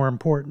became more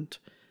important.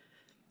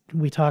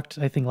 we talked,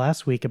 I think,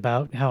 last week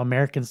about how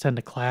Americans tend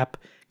to clap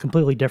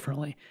completely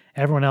differently.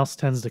 Everyone else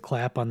tends to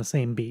clap on the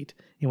same beat.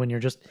 And when you're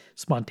just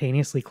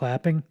spontaneously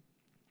clapping,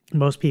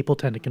 most people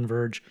tend to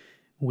converge.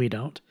 We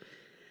don't.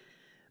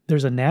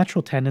 There's a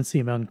natural tendency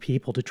among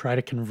people to try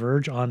to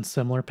converge on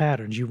similar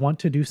patterns. You want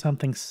to do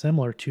something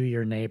similar to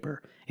your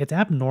neighbor. It's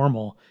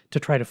abnormal to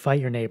try to fight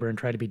your neighbor and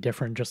try to be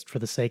different just for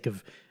the sake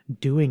of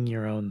doing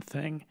your own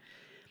thing.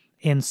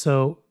 And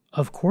so,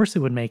 of course, it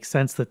would make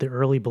sense that the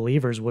early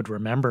believers would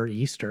remember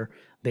Easter.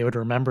 They would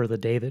remember the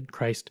day that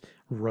Christ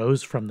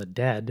rose from the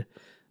dead.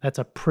 That's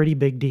a pretty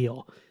big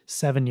deal.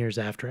 7 years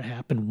after it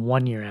happened,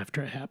 1 year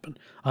after it happened,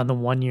 on the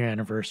 1 year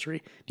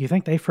anniversary. Do you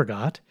think they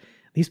forgot?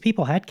 These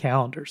people had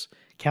calendars.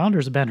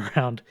 Calendars have been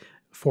around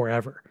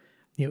forever.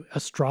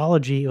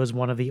 Astrology was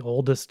one of the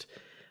oldest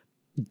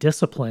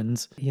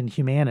disciplines in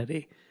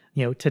humanity.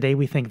 Today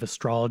we think of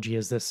astrology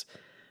as this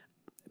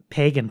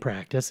pagan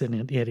practice,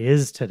 and it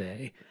is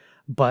today.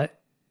 But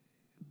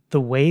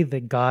the way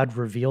that God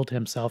revealed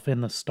himself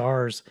in the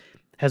stars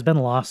has been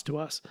lost to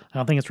us. I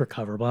don't think it's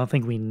recoverable. I don't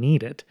think we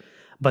need it.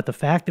 But the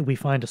fact that we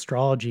find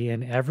astrology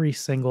in every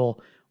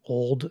single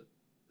old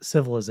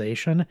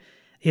civilization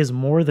is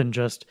more than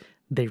just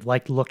they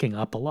liked looking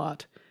up a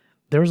lot.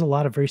 There was a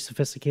lot of very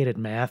sophisticated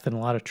math and a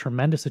lot of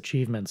tremendous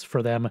achievements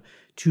for them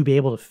to be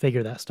able to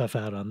figure that stuff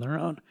out on their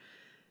own.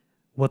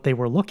 What they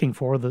were looking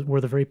for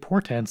were the very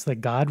portents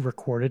that God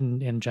recorded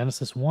in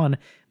Genesis 1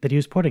 that he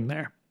was putting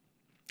there.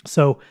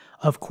 So,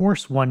 of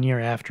course, 1 year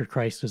after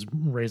Christ is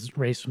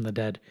raised from the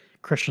dead,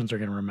 Christians are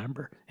going to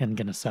remember and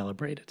going to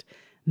celebrate it.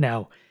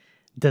 Now,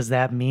 does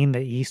that mean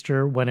that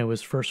Easter, when it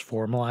was first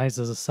formalized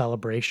as a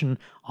celebration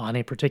on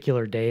a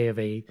particular day of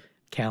a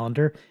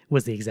calendar,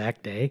 was the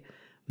exact day?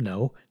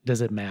 No. Does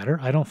it matter?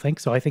 I don't think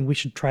so. I think we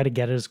should try to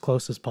get it as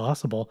close as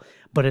possible,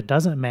 but it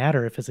doesn't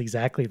matter if it's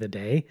exactly the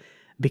day,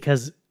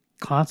 because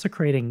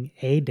consecrating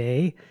a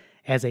day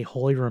as a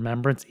holy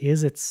remembrance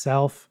is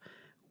itself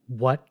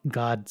what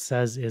God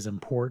says is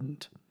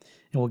important.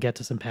 And we'll get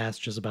to some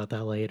passages about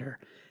that later.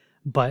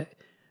 But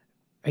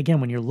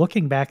again, when you're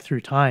looking back through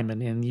time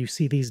and you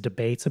see these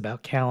debates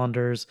about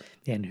calendars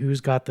and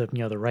who's got the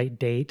right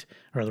date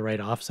or the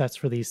right offsets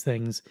for these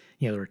things,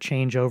 there are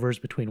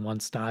changeovers between one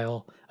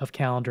style of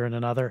calendar and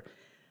another.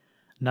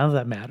 None of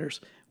that matters.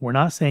 We're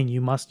not saying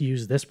you must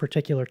use this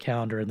particular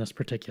calendar in this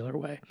particular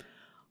way.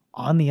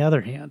 On the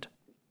other hand,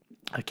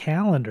 a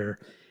calendar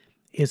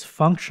is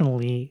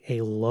functionally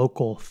a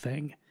local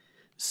thing.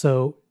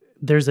 So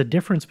there's a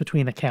difference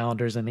between the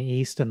calendars in the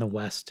East and the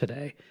West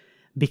today,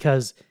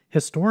 because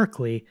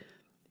historically,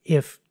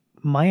 if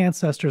my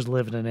ancestors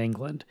lived in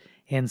England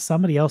and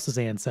somebody else's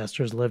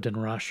ancestors lived in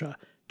Russia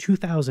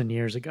 2,000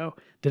 years ago,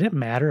 did it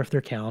matter if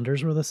their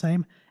calendars were the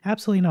same?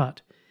 Absolutely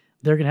not.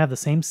 They're going to have the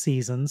same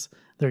seasons,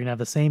 they're going to have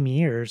the same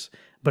years,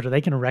 but are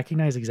they going to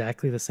recognize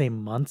exactly the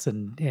same months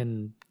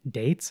and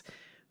dates?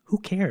 Who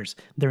cares?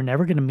 They're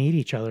never going to meet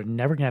each other,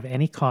 never going to have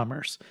any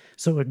commerce.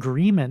 So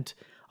agreement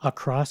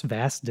across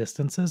vast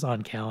distances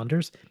on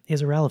calendars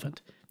is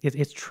irrelevant.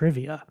 It's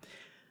trivia.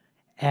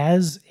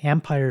 As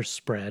empires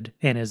spread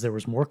and as there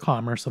was more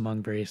commerce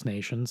among various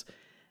nations,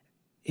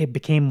 it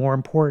became more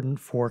important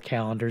for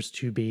calendars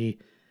to be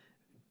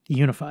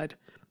unified.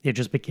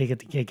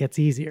 It gets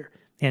easier.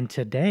 And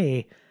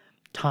today,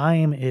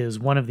 time is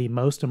one of the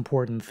most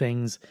important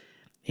things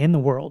in the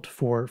world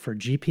for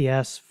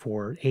GPS,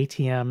 for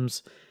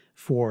ATMs,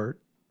 for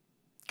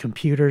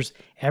computers.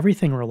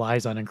 Everything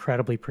relies on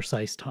incredibly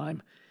precise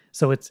time.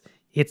 So it's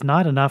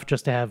not enough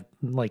just to have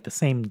like the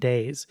same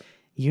days.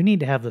 You need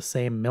to have the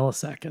same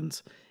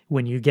milliseconds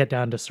when you get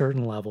down to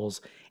certain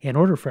levels in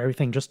order for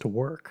everything just to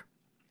work.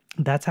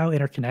 That's how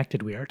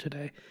interconnected we are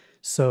today.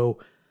 So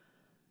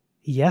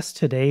yes,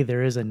 today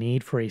there is a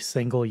need for a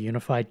single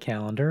unified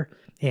calendar,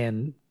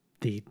 and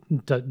the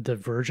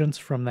divergence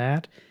from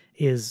that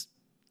is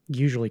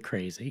usually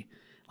crazy.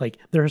 Like,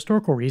 there are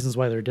historical reasons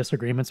why there are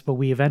disagreements, but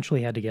we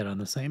eventually had to get on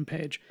the same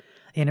page.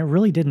 And it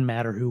really didn't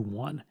matter who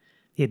won.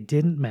 It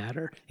didn't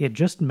matter. It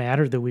just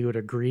mattered that we would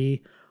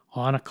agree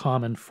on a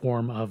common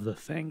form of the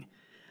thing.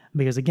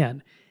 Because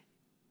again,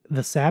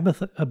 the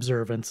Sabbath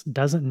observance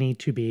doesn't need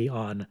to be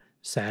on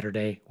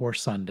Saturday or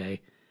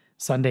Sunday.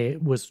 Sunday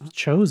was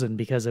chosen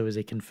because it was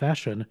a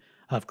confession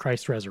of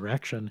Christ's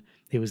resurrection.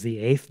 It was the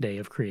 8th day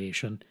of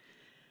creation.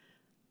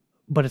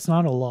 But it's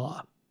not a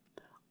law.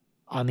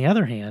 On the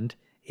other hand,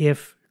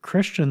 if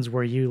Christians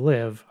where you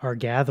live are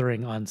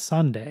gathering on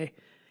Sunday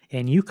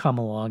and you come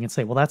along and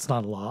say, well, that's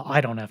not a law, I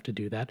don't have to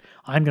do that,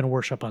 I'm going to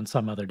worship on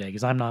some other day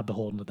because I'm not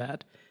beholden to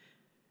that.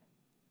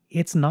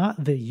 It's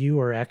not that you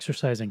are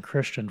exercising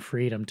Christian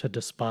freedom to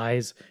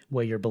despise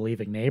what your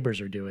believing neighbors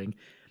are doing.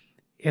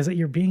 Is that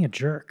you're being a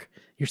jerk.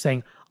 You're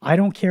saying, I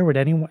don't care what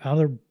any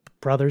other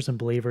brothers and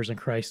believers in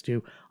Christ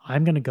do.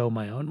 I'm going to go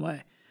my own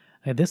way.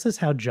 And this is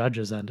how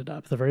Judges ended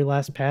up. The very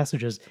last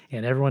passages,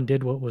 and everyone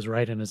did what was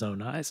right in his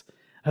own eyes.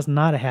 That's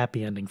not a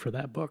happy ending for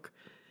that book.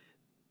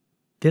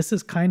 This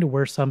is kind of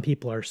where some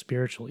people are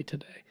spiritually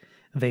today.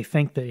 They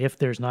think that if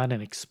there's not an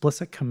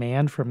explicit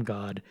command from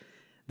God,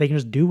 they can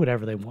just do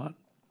whatever they want.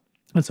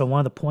 And so one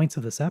of the points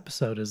of this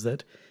episode is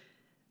that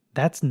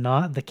that's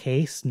not the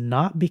case,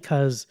 not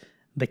because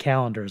the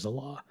calendar is a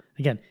law.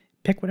 Again,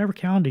 pick whatever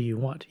calendar you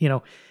want.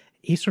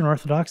 Eastern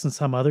Orthodox and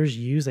some others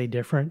use a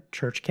different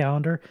church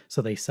calendar,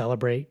 so they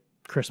celebrate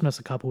Christmas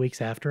a couple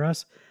weeks after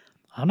us.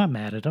 I'm not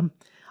mad at them.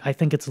 I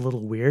think it's a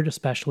little weird,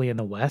 especially in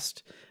the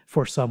West,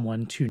 for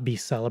someone to be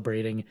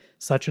celebrating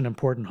such an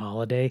important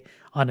holiday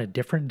on a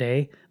different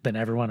day than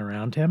everyone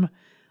around him.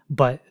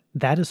 But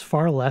that is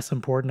far less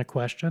important a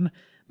question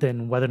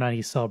than whether or not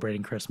he's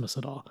celebrating Christmas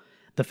at all.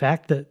 The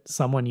fact that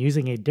someone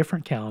using a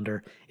different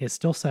calendar is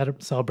still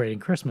celebrating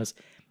Christmas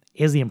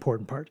is the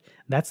important part.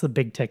 That's the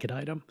big ticket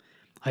item.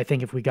 I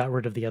think if we got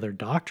rid of the other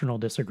doctrinal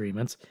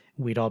disagreements,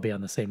 we'd all be on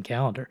the same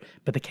calendar.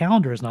 But the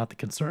calendar is not the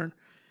concern.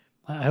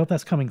 I hope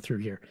that's coming through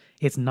here.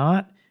 It's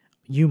not,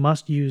 you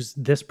must use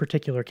this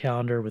particular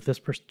calendar with this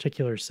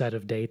particular set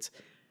of dates.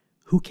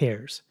 Who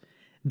cares?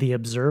 The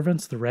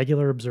observance, the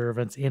regular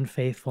observance in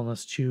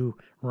faithfulness to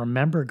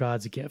remember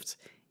God's gifts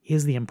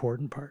is the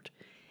important part.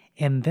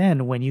 And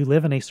then when you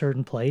live in a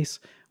certain place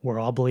where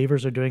all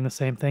believers are doing the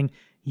same thing,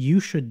 you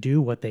should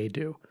do what they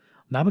do.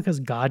 Not because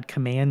God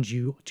commands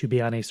you to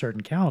be on a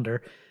certain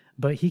calendar,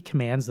 but he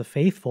commands the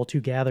faithful to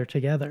gather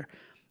together.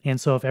 And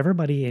so if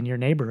everybody in your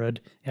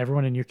neighborhood,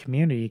 everyone in your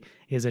community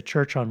is at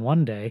church on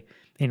one day,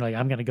 and you're like,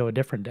 I'm going to go a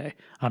different day.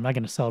 I'm not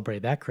going to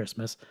celebrate that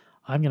Christmas.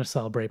 I'm going to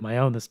celebrate my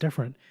own that's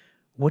different.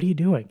 What are you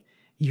doing?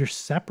 You're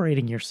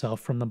separating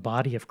yourself from the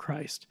body of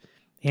Christ.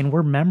 And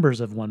we're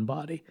members of one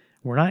body.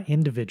 We're not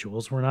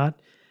individuals. We're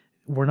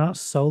not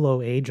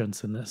solo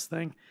agents in this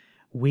thing.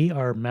 We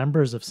are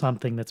members of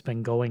something that's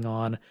been going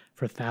on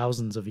for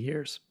thousands of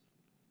years.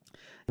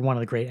 One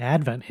of the great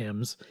Advent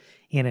hymns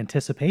in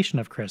anticipation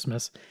of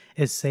Christmas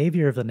is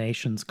Savior of the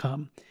Nations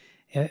Come.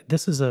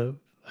 This is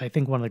I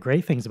think one of the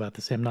great things about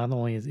this hymn, not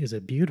only is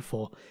it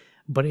beautiful,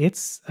 but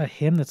it's a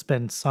hymn that's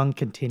been sung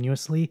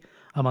continuously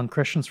among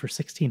Christians for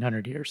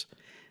 1,600 years.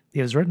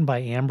 It was written by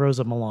Ambrose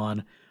of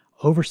Milan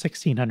over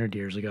 1,600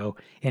 years ago,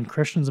 and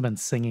Christians have been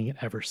singing it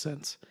ever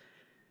since.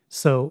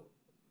 So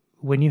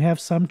when you have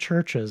some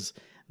churches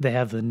that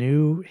have the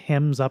new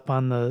hymns up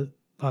on the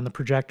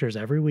projectors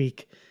every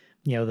week,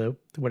 the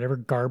whatever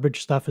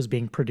garbage stuff is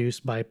being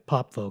produced by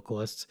pop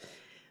vocalists,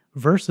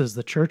 versus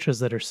the churches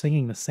that are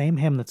singing the same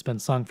hymn that's been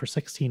sung for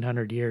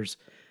 1,600 years,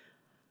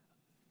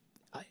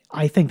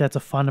 I think that's a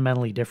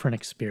fundamentally different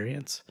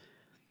experience.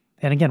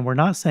 And again, we're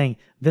not saying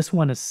this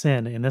one is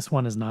sin and this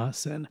one is not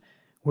sin.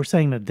 We're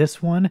saying that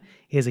this one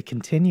is a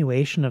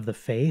continuation of the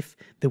faith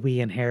that we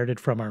inherited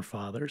from our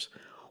fathers.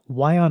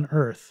 Why on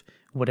earth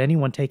would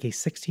anyone take a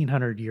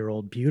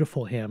 1,600-year-old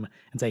beautiful hymn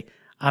and say,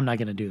 I'm not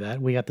going to do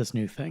that. We got this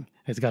new thing.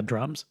 It's got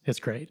drums. It's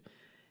great.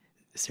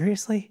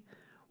 Seriously?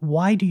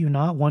 Why do you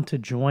not want to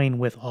join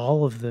with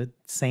all of the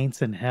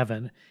saints in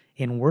heaven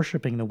in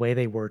worshiping the way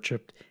they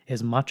worshiped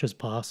as much as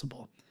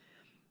possible?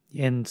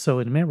 And so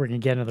in a minute, we're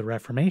going to get into the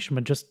Reformation,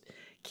 but just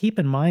keep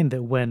in mind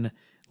that when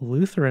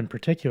Luther in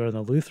particular,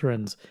 the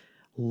Lutherans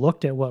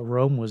looked at what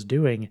Rome was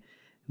doing,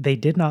 they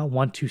did not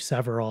want to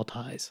sever all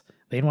ties.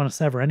 They didn't want to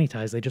sever any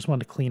ties. They just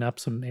wanted to clean up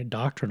some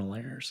doctrinal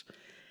errors.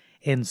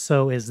 And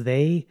so as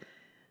they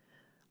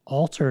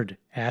altered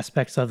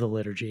aspects of the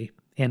liturgy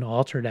and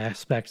altered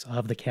aspects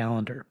of the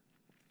calendar,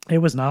 it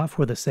was not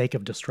for the sake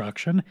of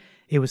destruction.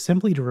 It was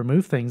simply to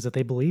remove things that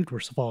they believed were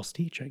false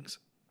teachings.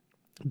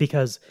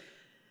 Because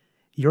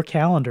your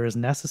calendar is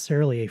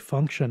necessarily a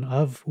function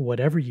of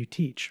whatever you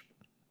teach.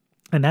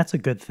 And that's a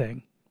good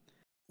thing.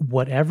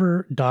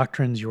 Whatever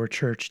doctrines your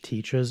church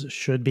teaches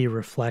should be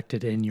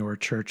reflected in your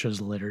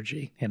church's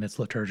liturgy and its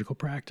liturgical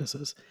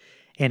practices.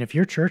 And if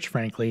your church,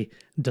 frankly,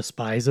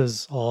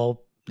 despises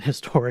all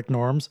historic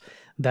norms,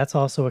 that's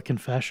also a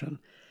confession.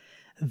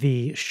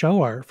 The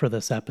show art for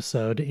this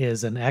episode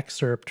is an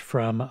excerpt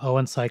from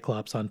Owen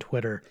Cyclops on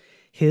Twitter,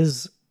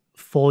 his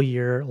full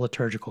year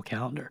liturgical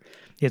calendar.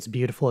 It's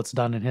beautiful. It's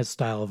done in his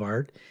style of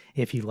art.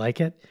 If you like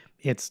it,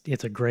 it's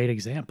a great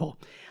example.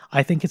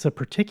 I think it's a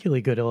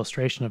particularly good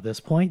illustration of this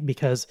point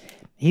because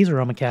he's a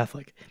Roman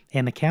Catholic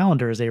and the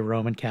calendar is a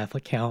Roman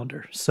Catholic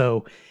calendar.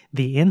 So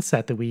the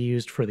inset that we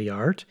used for the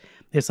art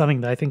is something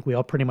that I think we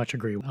all pretty much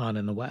agree on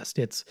in the West.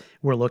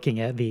 We're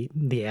looking at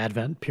the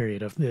Advent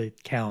period of the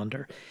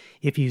calendar.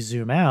 If you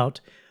zoom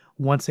out,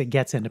 once it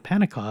gets into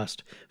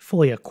Pentecost,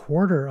 fully a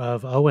quarter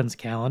of Owen's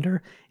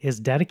calendar is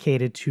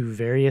dedicated to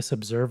various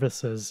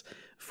observances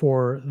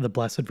for the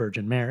Blessed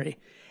Virgin Mary.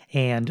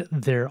 And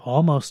they're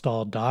almost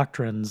all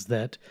doctrines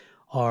that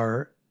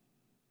are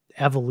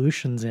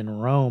evolutions in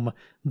Rome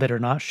that are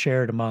not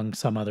shared among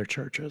some other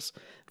churches.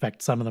 In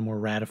fact, some of them were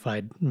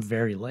ratified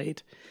very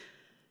late.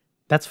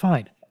 That's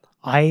fine.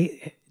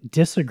 I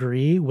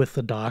disagree with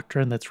the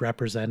doctrine that's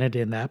represented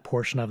in that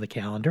portion of the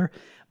calendar,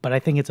 but I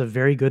think it's a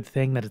very good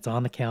thing that it's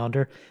on the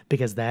calendar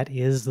because that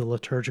is the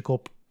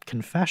liturgical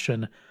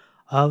confession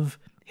of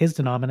his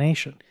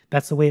denomination.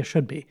 That's the way it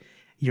should be.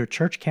 Your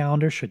church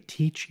calendar should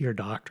teach your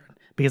doctrine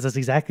because that's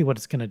exactly what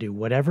it's going to do.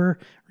 Whatever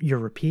you're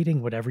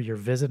repeating, whatever you're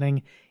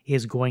visiting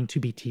is going to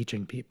be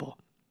teaching people.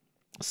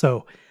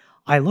 So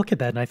I look at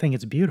that and I think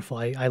it's beautiful.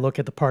 I look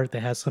at the part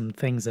that has some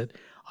things that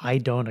I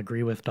don't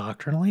agree with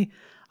doctrinally.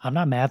 I'm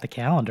not mad at the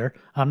calendar.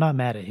 I'm not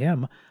mad at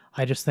him.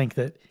 I just think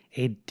that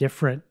a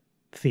different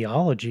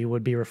theology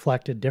would be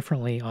reflected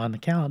differently on the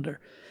calendar.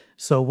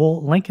 So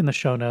we'll link in the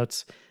show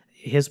notes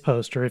his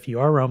poster. If you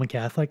are Roman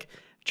Catholic,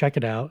 check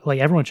it out. Like,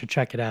 everyone should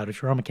check it out.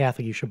 If you're Roman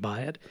Catholic, you should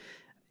buy it.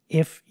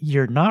 If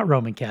you're not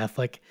Roman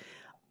Catholic,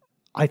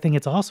 I think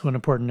it's also an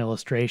important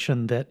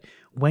illustration that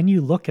when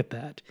you look at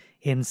that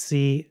and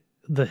see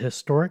the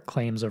historic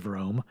claims of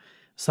Rome,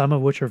 some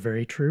of which are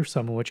very true,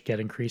 some of which get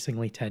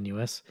increasingly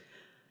tenuous,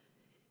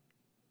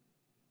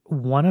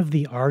 one of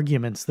the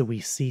arguments that we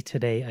see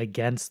today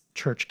against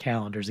church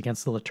calendars,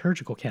 against the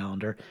liturgical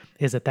calendar,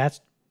 is that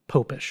that's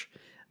popish.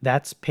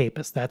 That's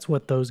papist. That's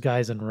what those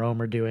guys in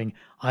Rome are doing.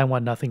 I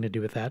want nothing to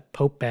do with that.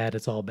 Pope bad,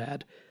 it's all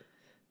bad.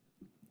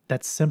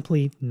 That's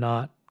simply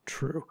not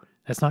true.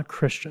 That's not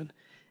Christian,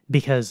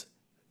 because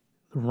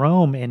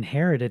Rome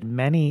inherited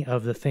many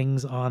of the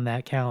things on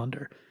that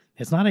calendar.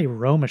 It's not a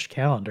Romish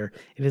calendar.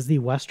 It is the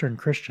Western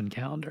Christian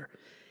calendar.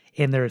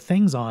 And there are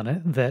things on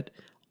it that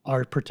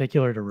are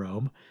particular to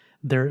Rome.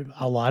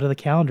 A lot of the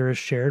calendar is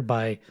shared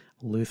by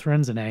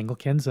Lutherans and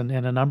Anglicans and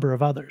a number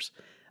of others.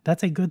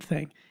 That's a good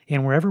thing.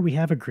 And wherever we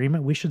have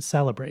agreement, we should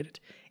celebrate it.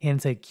 And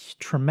it's a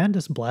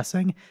tremendous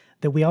blessing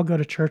that we all go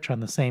to church on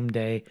the same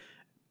day,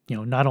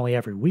 not only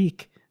every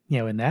week,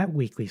 in that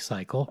weekly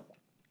cycle,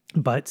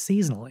 but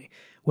seasonally,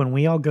 when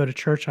we all go to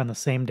church on the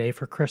same day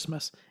for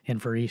Christmas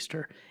and for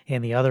Easter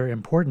and the other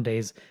important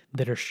days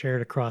that are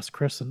shared across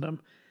Christendom.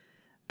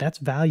 That's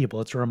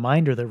valuable. It's a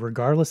reminder that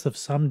regardless of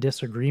some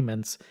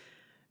disagreements,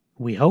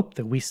 we hope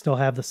that we still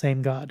have the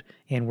same God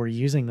and we're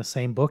using the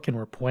same book and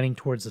we're pointing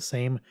towards the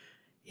same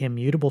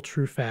immutable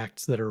true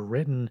facts that are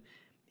written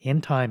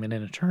in time and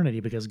in eternity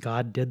because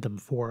God did them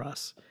for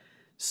us.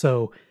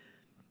 So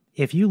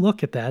if you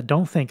look at that,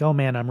 don't think, oh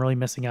man, I'm really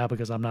missing out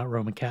because I'm not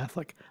Roman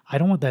Catholic. I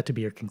don't want that to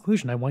be your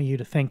conclusion. I want you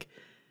to think,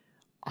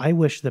 I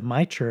wish that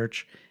my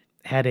church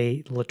had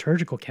a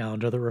liturgical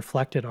calendar that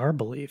reflected our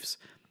beliefs.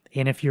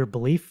 And if your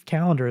belief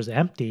calendar is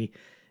empty,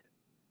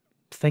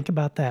 think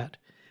about that.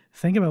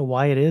 Think about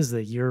why it is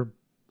that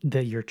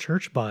your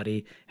church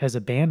body has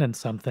abandoned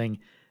something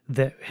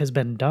that has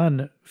been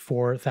done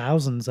for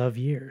thousands of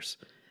years.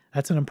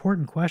 That's an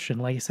important question.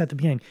 Like I said at the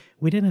beginning,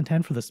 we didn't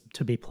intend for this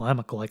to be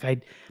polemical. Like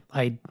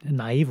I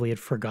naively had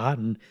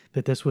forgotten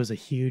that this was a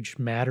huge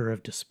matter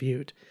of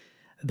dispute.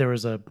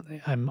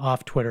 I'm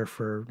off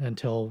Twitter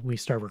until we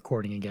start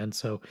recording again.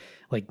 So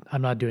like,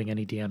 I'm not doing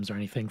any DMs or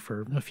anything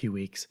for a few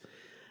weeks.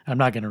 I'm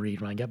not going to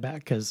read when I get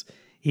back because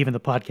even the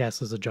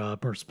podcast is a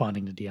job.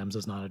 Responding to DMs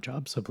is not a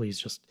job. So please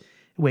just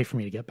wait for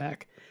me to get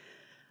back.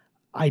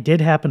 I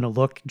did happen to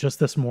look just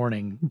this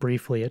morning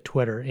briefly at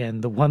Twitter,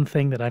 and the one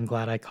thing that I'm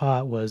glad I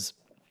caught was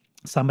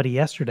somebody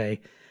yesterday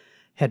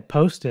had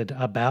posted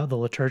about the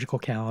liturgical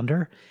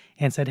calendar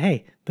and said,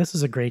 hey, this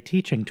is a great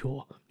teaching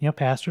tool.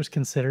 Pastors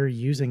consider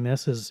using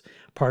this as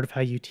part of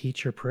how you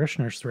teach your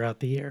parishioners throughout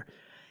the year.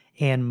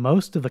 And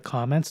most of the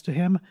comments to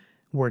him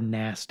were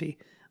nasty.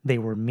 They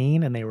were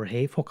mean and they were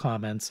hateful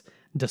comments,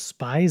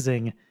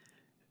 despising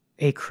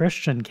a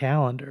Christian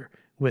calendar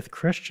with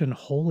Christian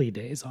holy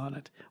days on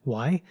it.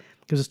 Why?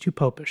 Because it's too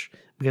popish,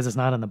 because it's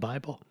not in the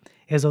Bible.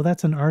 As though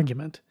that's an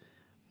argument.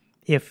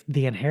 If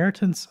the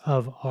inheritance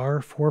of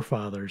our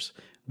forefathers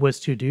was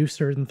to do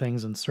certain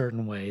things in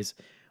certain ways,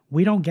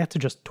 we don't get to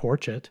just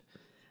torch it.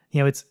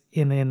 It's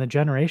in the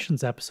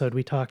Generations episode,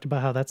 we talked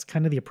about how that's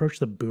kind of the approach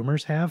the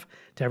boomers have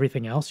to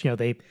everything else.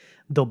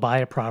 They'll buy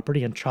a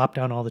property and chop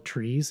down all the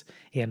trees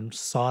and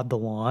sod the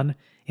lawn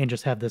and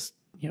just have this,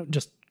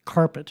 just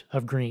carpet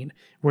of green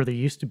where there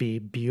used to be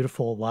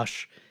beautiful,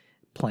 lush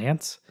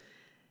plants.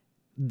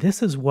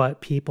 This is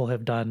what people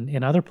have done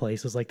in other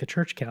places like the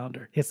church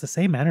calendar. It's the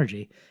same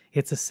energy.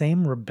 It's the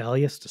same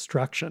rebellious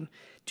destruction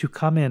to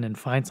come in and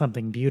find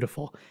something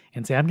beautiful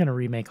and say, I'm going to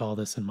remake all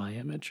this in my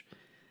image.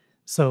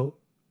 So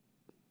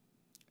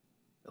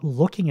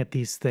looking at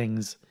these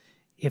things,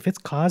 if it's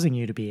causing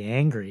you to be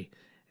angry,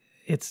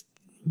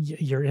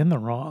 you're in the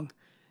wrong.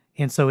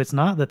 And so it's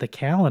not that the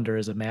calendar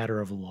is a matter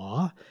of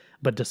law,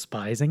 but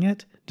despising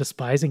it,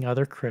 despising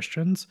other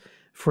Christians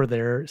for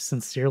their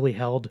sincerely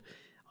held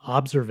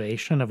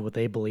observation of what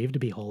they believe to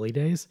be holy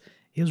days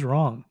is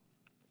wrong.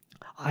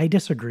 I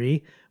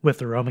disagree with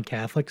the Roman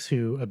Catholics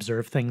who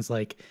observe things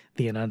like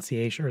the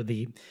Annunciation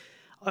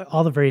or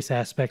all the various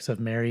aspects of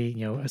Mary,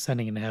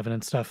 ascending into heaven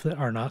and stuff that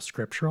are not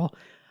scriptural,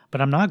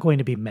 but I'm not going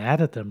to be mad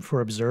at them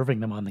for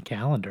observing them on the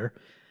calendar.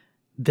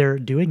 They're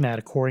doing that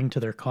according to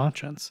their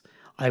conscience.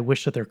 I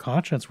wish that their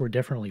conscience were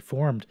differently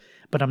formed,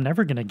 but I'm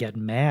never going to get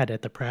mad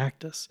at the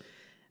practice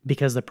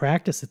because the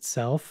practice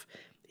itself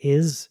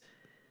is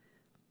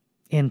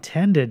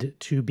intended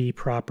to be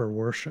proper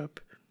worship.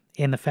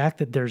 And the fact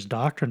that there's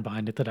doctrine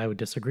behind it that I would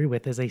disagree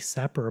with is a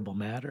separable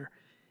matter.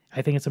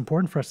 I think it's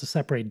important for us to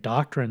separate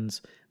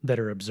doctrines that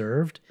are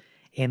observed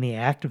and the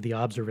act of the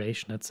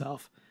observation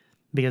itself.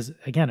 Because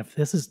again, if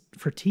this is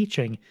for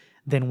teaching,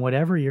 then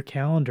whatever your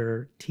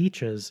calendar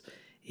teaches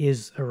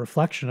is a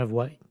reflection of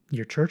what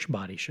your church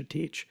body should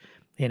teach.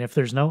 And if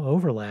there's no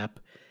overlap,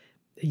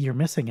 you're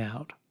missing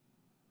out.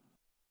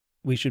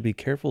 We should be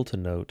careful to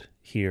note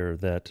here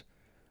that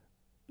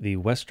the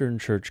Western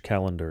Church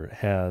calendar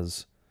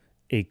has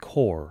a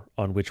core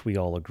on which we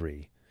all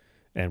agree.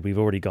 And we've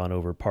already gone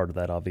over part of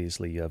that,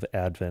 obviously, of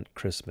Advent,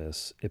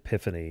 Christmas,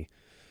 Epiphany,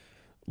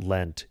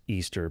 Lent,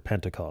 Easter,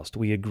 Pentecost.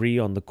 We agree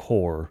on the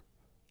core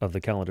of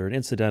the calendar. And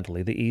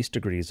incidentally, the East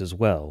agrees as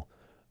well.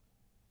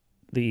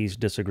 The East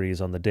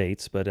disagrees on the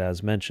dates, but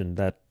as mentioned,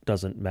 that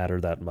doesn't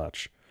matter that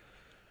much.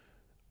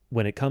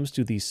 When it comes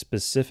to these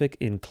specific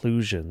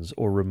inclusions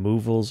or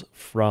removals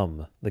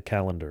from the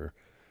calendar,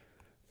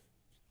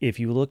 if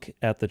you look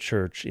at the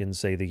church in,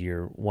 say, the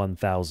year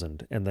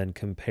 1000, and then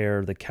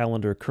compare the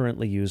calendar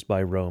currently used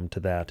by Rome to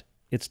that,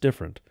 it's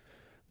different.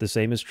 The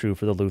same is true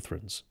for the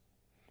Lutherans.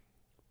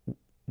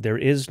 There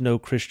is no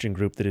Christian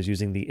group that is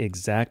using the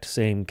exact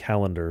same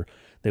calendar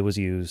that was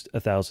used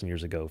 1,000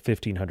 years ago,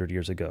 1,500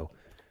 years ago.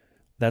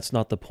 That's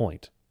not the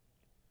point.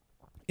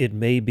 It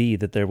may be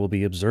that there will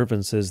be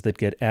observances that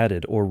get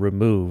added or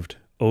removed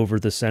over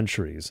the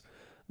centuries.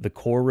 The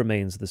core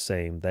remains the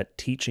same. That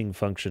teaching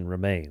function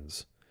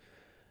remains.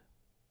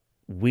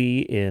 We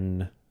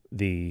in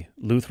the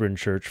Lutheran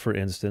Church, for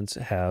instance,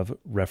 have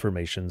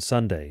Reformation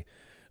Sunday,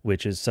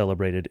 which is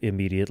celebrated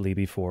immediately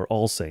before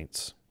All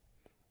Saints.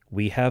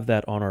 We have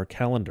that on our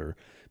calendar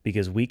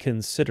because we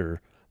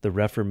consider the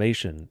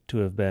Reformation to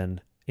have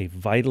been a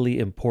vitally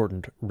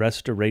important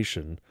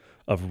restoration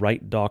of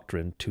right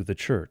doctrine to the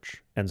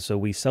Church, and so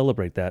we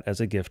celebrate that as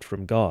a gift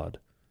from God.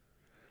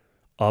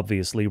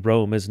 Obviously,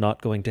 Rome is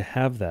not going to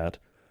have that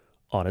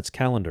on its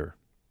calendar.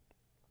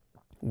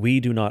 We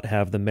do not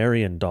have the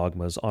Marian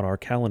dogmas on our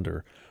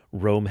calendar.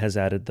 Rome has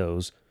added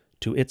those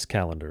to its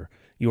calendar.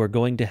 You are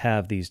going to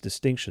have these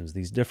distinctions,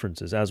 these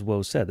differences. As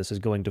Woe said, this is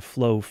going to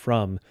flow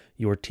from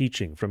your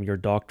teaching, from your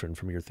doctrine,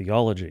 from your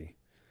theology.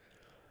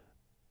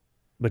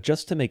 But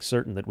just to make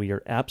certain that we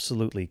are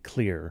absolutely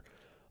clear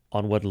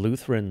on what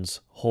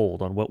Lutherans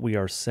hold, on what we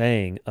are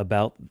saying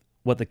about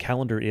what the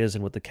calendar is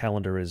and what the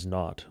calendar is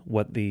not,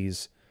 what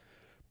these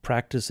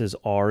practices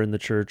are in the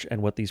church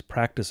and what these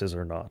practices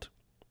are not,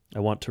 I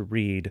want to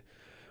read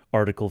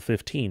Article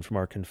 15 from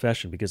our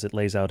confession because it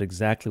lays out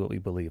exactly what we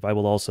believe. I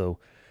will also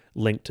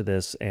link to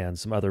this and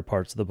some other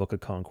parts of the Book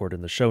of Concord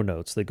in the show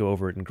notes that go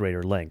over it in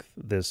greater length.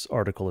 This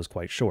article is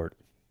quite short.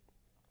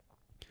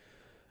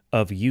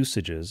 Of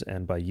usages,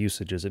 and by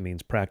usages it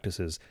means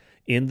practices,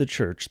 in the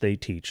church they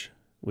teach,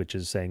 which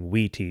is saying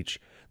we teach,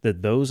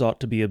 that those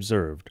ought to be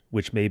observed,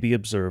 which may be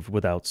observed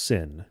without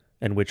sin,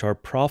 and which are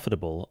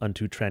profitable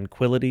unto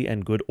tranquility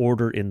and good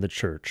order in the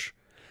church,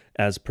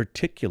 as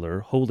particular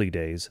holy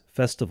days,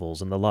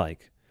 festivals, and the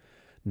like.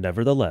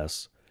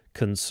 Nevertheless,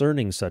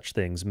 concerning such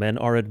things men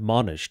are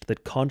admonished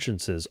that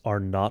consciences are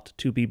not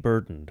to be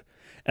burdened,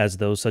 as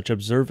though such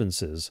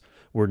observances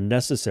were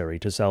necessary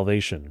to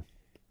salvation.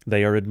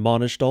 They are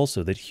admonished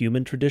also that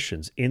human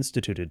traditions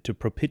instituted to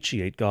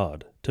propitiate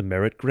God, to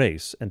merit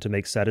grace, and to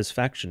make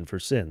satisfaction for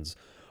sins,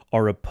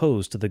 are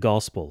opposed to the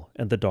gospel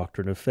and the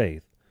doctrine of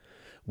faith.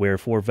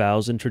 Wherefore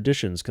vows and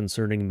traditions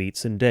concerning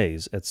meats and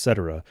days,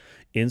 etc.,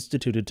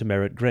 instituted to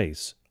merit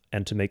grace,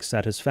 and to make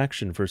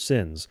satisfaction for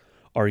sins,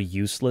 are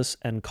useless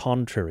and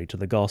contrary to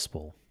the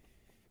gospel.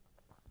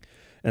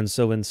 And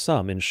so in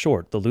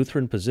short, the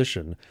Lutheran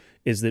position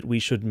is that we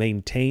should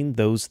maintain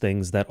those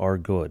things that are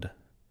good.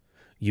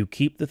 You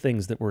keep the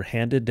things that were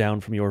handed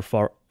down from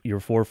your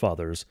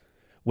forefathers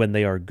when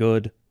they are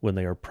good, when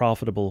they are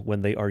profitable,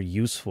 when they are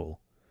useful.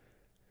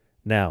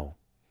 Now,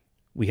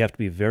 we have to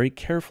be very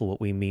careful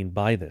what we mean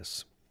by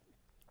this,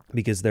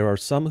 because there are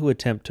some who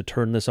attempt to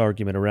turn this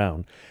argument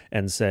around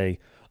and say,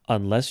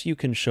 unless you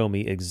can show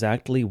me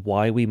exactly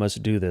why we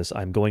must do this,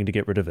 I'm going to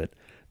get rid of it.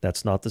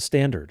 That's not the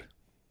standard.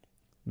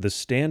 The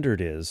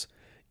standard is,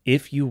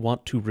 if you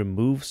want to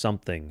remove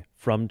something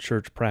from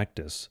church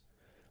practice,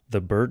 the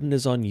burden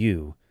is on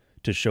you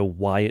to show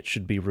why it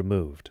should be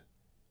removed.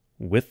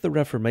 With the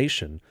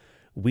Reformation,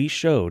 we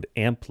showed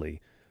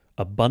amply,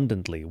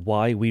 abundantly,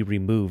 why we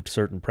removed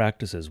certain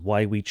practices,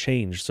 why we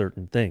changed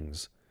certain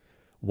things,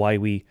 why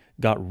we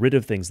got rid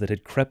of things that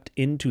had crept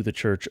into the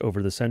church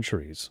over the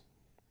centuries.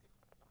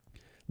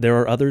 There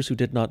are others who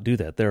did not do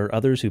that. There are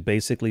others who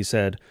basically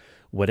said,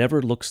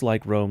 whatever looks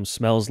like Rome,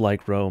 smells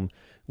like Rome,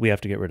 we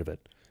have to get rid of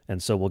it.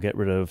 And so we'll get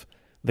rid of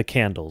the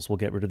candles, we'll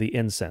get rid of the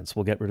incense,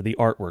 we'll get rid of the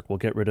artwork, we'll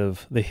get rid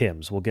of the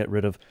hymns, we'll get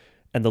rid of,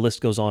 and the list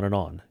goes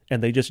on.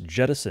 And they just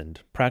jettisoned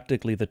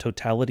practically the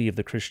totality of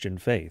the Christian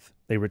faith.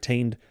 They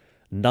retained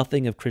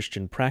nothing of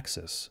Christian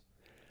praxis.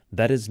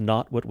 That is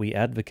not what we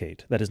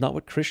advocate. That is not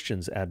what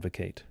Christians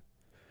advocate.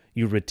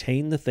 You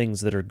retain the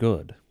things that are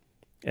good.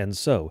 And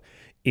so,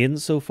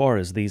 insofar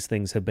as these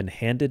things have been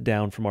handed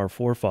down from our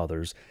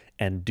forefathers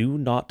and do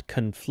not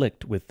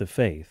conflict with the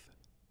faith,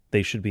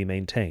 they should be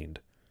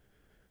maintained.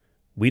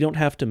 We don't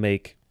have to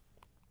make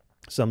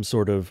some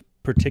sort of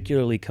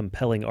particularly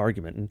compelling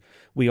argument, and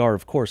we are,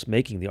 of course,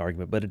 making the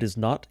argument, but it is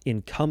not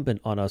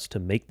incumbent on us to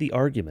make the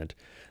argument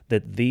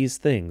that these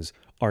things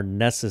are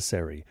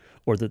necessary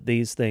or that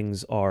these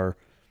things are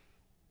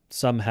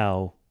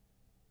somehow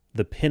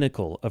the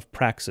pinnacle of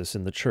praxis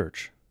in the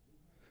church.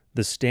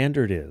 The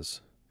standard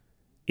is,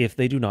 if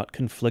they do not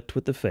conflict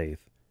with the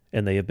faith,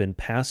 and they have been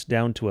passed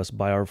down to us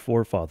by our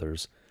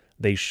forefathers,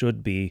 they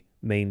should be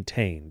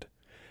maintained.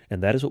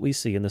 And that is what we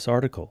see in this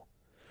article.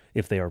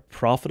 If they are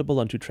profitable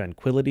unto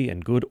tranquility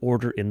and good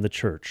order in the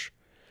church,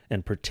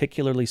 and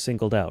particularly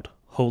singled out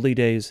holy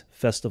days,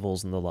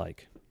 festivals, and the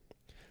like.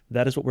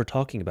 That is what we're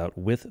talking about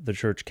with the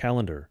church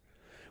calendar.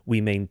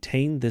 We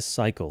maintain this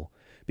cycle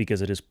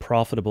because it is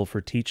profitable for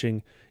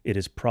teaching, it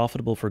is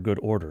profitable for good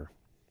order.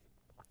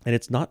 And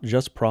it's not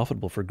just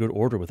profitable for good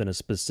order within a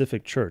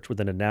specific church,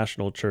 within a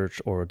national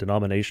church or a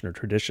denomination or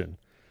tradition.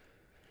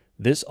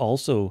 This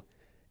also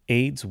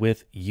aids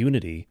with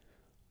unity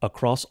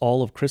across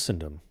all of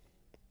Christendom.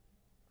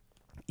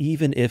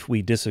 Even if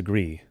we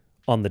disagree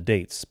on the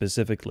dates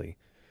specifically,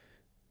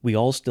 we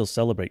all still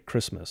celebrate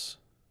Christmas.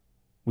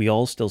 We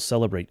all still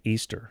celebrate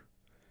Easter.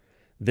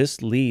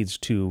 This leads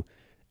to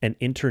an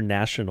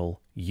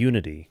international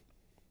unity,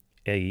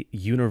 a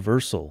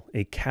universal,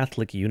 a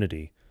Catholic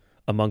unity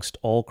amongst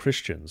all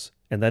Christians,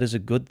 and that is a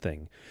good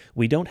thing.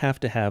 We don't have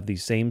to have the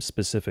same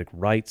specific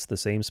rites, the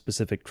same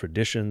specific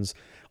traditions,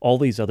 all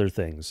these other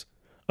things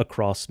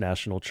across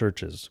national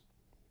churches.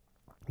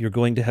 You're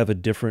going to have a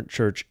different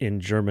church in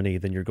Germany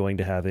than you're going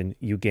to have in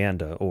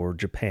Uganda or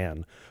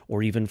Japan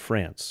or even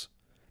France.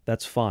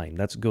 That's fine,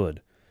 that's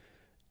good.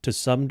 To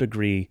some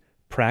degree,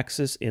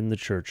 praxis in the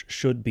church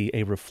should be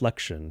a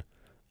reflection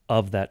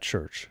of that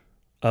church,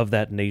 of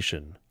that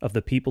nation, of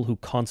the people who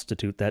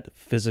constitute that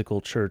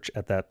physical church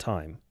at that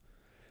time.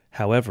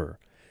 However,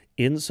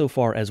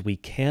 insofar as we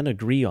can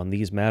agree on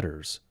these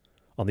matters,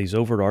 on these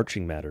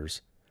overarching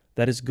matters,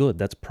 that is good,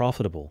 that's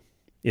profitable.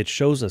 It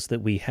shows us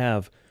that we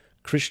have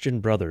Christian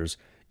brothers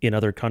in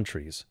other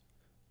countries,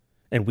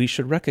 and we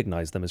should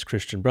recognize them as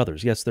Christian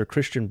brothers. Yes, they're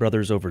Christian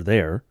brothers over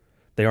there.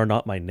 They are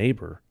not my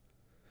neighbor,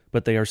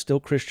 but they are still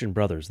Christian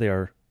brothers. They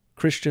are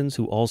Christians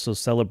who also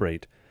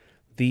celebrate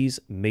these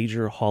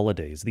major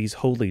holidays, these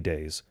holy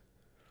days,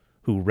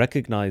 who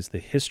recognize the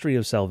history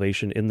of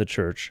salvation in the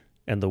church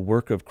and the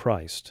work of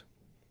Christ.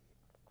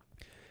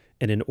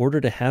 And in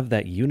order to have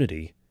that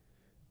unity,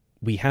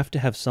 we have to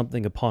have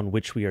something upon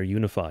which we are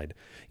unified.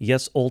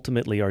 Yes,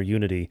 ultimately our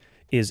unity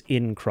is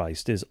in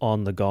Christ, is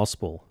on the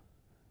gospel.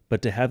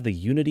 But to have the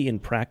unity in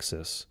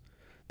praxis,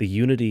 the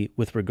unity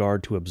with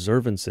regard to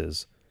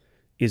observances,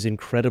 is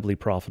incredibly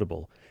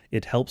profitable.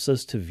 It helps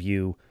us to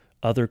view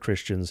other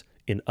Christians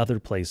in other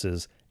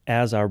places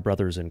as our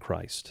brothers in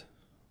Christ.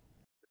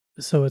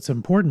 So it's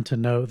important to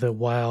note that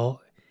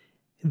while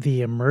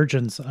the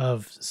emergence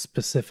of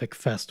specific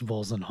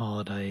festivals and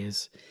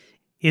holidays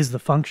is the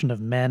function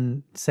of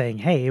men saying,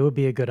 hey, it would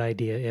be a good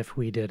idea if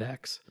we did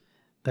X.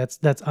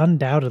 That's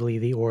undoubtedly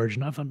the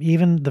origin of them.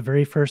 Even the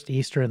very first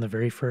Easter and the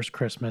very first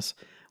Christmas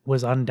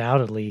was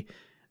undoubtedly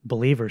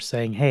believers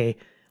saying, hey,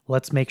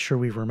 let's make sure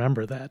we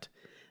remember that.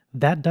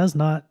 That does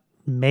not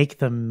make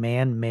them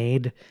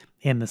man-made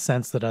in the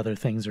sense that other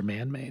things are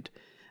man-made.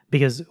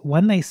 Because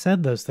when they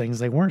said those things,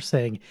 they weren't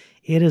saying,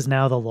 it is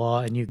now the law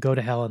and you go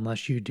to hell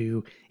unless you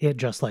do it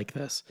just like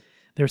this.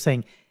 They're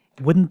saying,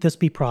 wouldn't this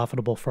be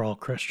profitable for all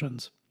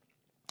Christians?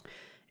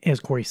 As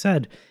Corey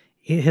said,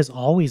 it has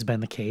always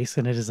been the case,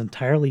 and it is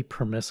entirely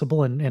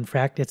permissible, and in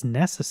fact, it's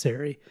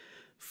necessary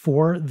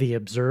for the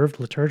observed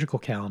liturgical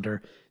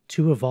calendar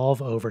to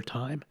evolve over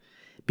time,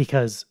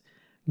 because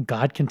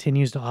God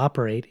continues to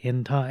operate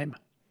in time.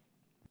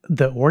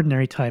 The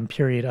ordinary time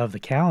period of the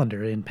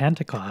calendar in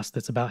Pentecost,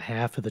 that's about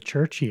half of the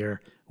church year,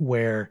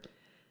 where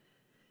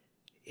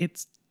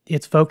it's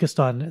focused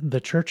on the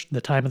church,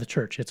 the time of the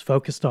church. It's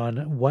focused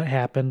on what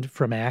happened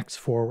from Acts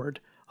forward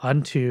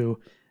unto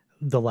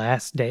the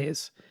last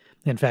days.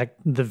 In fact,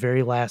 the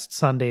very last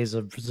Sundays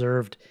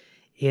observed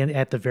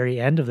at the very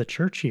end of the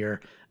church year,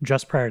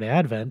 just prior to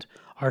Advent,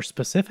 are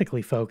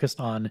specifically focused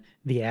on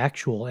the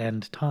actual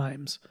end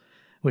times,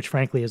 which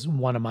frankly is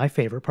one of my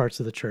favorite parts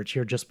of the church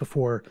year, just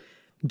before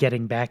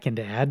getting back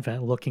into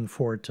Advent, looking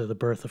forward to the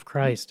birth of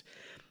Christ,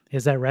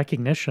 is that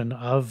recognition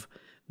of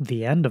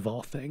the end of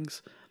all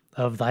things,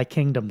 of thy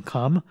kingdom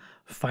come,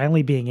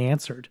 finally being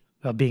answered,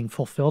 being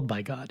fulfilled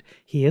by God.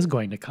 He is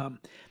going to come.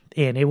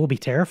 And it will be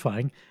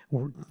terrifying.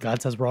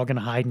 God says we're all going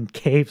to hide in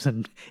caves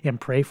and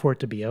pray for it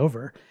to be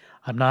over.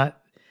 I'm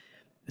not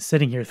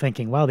sitting here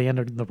thinking, wow, the end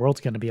of the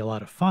world's going to be a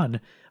lot of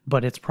fun,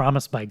 but it's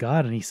promised by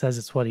God and he says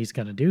it's what he's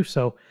going to do.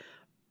 So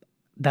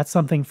that's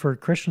something for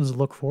Christians to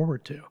look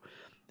forward to.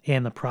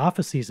 And the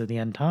prophecies of the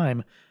end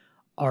time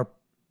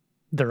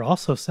they're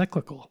also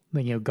cyclical.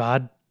 You know,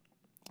 God,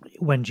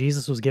 when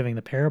Jesus was giving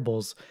the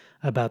parables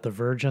about the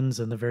virgins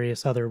and the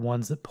various other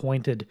ones that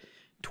pointed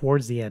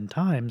towards the end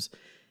times,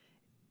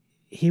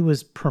 he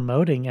was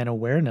promoting an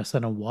awareness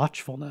and a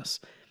watchfulness.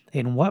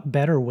 And what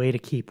better way to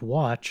keep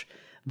watch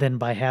than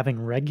by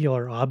having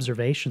regular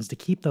observations to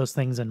keep those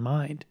things in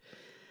mind?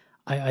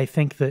 I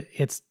think that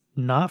it's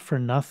not for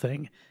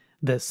nothing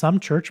that some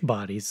church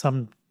bodies,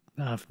 some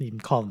even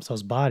call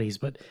themselves bodies,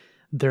 but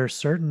there are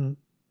certain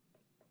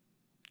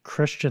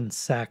Christian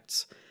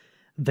sects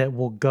that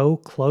will go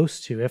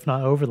close to, if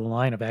not over the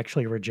line, of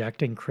actually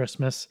rejecting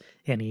Christmas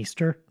and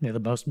Easter, the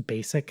most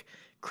basic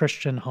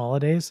Christian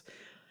holidays.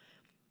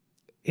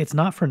 It's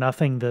not for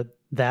nothing that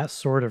that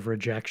sort of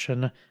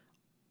rejection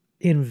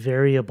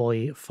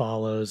invariably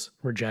follows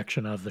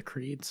rejection of the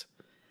creeds,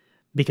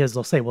 because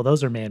they'll say, well,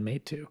 those are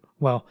man-made too.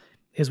 Well,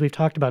 as we've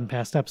talked about in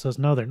past episodes,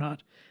 no, they're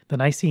not. The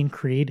Nicene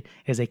Creed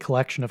is a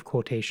collection of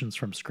quotations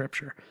from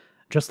Scripture,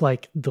 just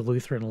like the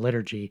Lutheran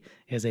liturgy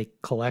is a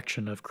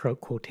collection of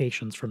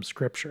quotations from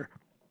Scripture.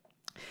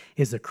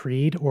 Is the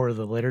creed or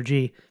the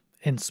liturgy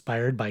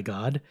inspired by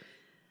God?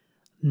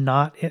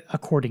 Not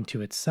according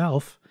to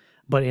itself,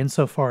 but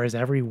insofar as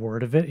every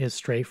word of it is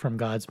straight from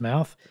God's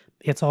mouth,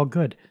 it's all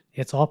good.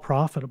 It's all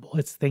profitable.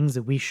 It's things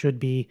that we should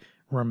be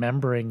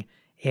remembering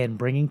and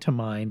bringing to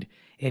mind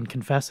and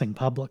confessing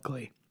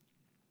publicly.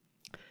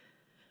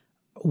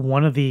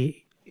 One of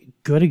the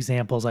good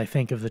examples, I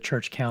think, of the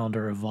church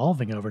calendar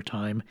evolving over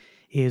time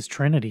is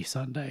Trinity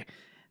Sunday.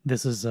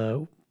 This is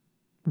a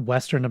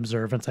Western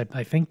observance.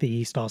 I think the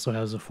East also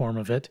has a form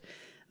of it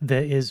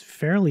that is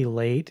fairly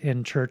late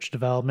in church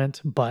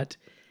development, but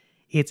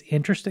it's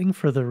interesting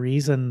for the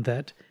reason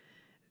that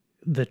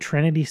the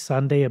Trinity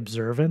Sunday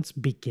observance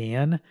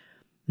began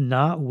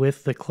not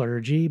with the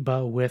clergy,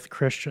 but with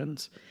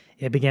Christians.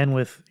 It began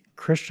with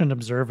Christian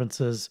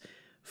observances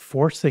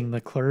forcing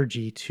the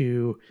clergy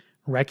to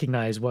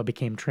recognize what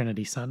became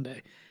Trinity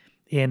Sunday.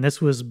 And this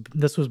was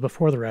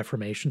before the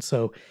Reformation,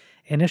 so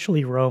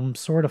initially Rome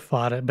sort of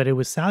fought it, but it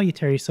was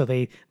salutary, so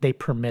they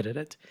permitted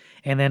it.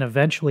 And then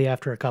eventually,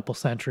 after a couple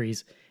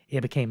centuries,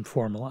 it became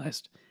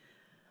formalized.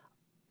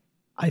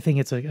 I think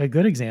it's a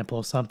good example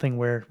of something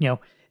where,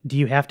 do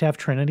you have to have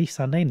Trinity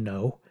Sunday?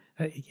 No.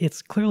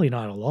 It's clearly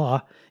not a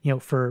law.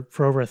 For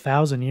over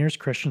 1,000 years,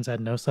 Christians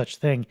had no such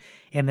thing.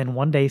 And then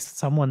one day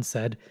someone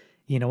said,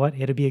 you know what,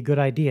 it'd be a good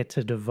idea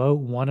to devote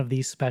one of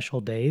these special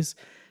days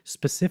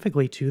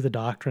specifically to the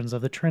doctrines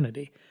of the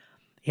Trinity.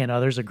 And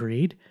others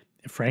agreed.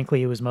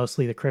 Frankly, it was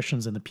mostly the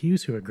Christians in the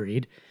pews who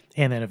agreed,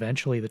 and then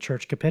eventually the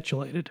church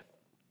capitulated.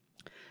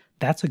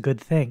 That's a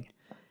good thing.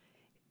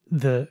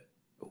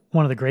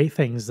 One of the great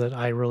things that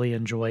I really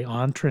enjoy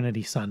on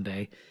Trinity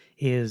Sunday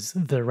is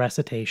the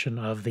recitation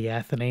of the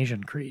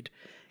Athanasian Creed,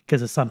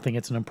 because it's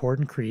an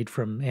important creed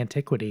from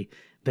antiquity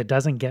that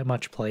doesn't get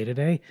much play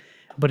today,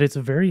 but it's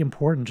very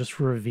important just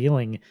for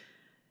revealing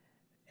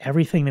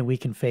everything that we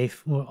can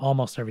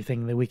almost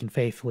everything that we can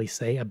faithfully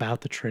say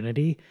about the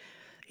Trinity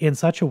in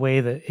such a way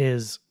that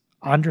is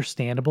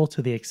understandable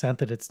to the extent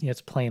that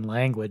it's plain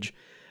language,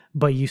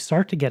 but you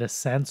start to get a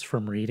sense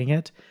from reading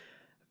it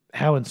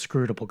how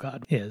inscrutable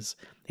God is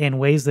in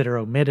ways that are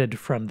omitted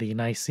from the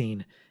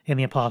Nicene and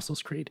the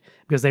Apostles' Creed,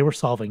 because they were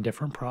solving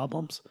different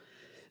problems.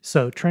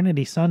 So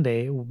Trinity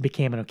Sunday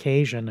became an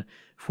occasion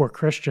for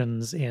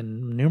Christians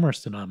in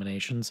numerous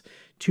denominations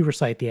to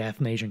recite the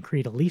Athanasian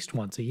Creed at least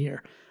once a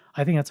year.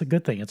 I think that's a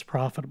good thing. It's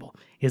profitable.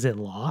 Is it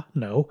law?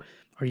 No.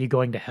 Are you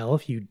going to hell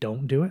if you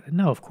don't do it?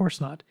 No, of course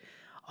not.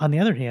 On the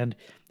other hand,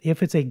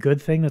 if it's a good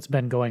thing that's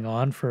been going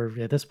on for,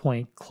 at this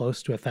point,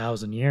 close to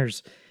 1,000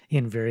 years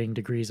in varying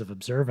degrees of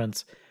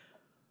observance,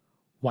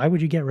 why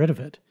would you get rid of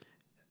it?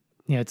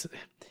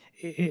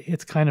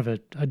 It's kind of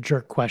a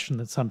jerk question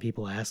that some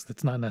people ask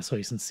that's not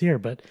necessarily sincere,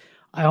 but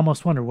I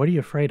almost wonder, what are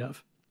you afraid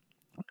of?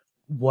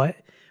 What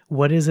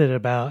is it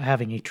about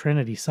having a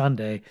Trinity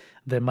Sunday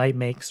that might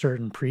make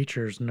certain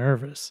preachers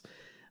nervous?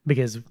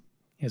 Because,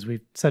 as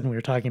we've said when we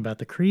were talking about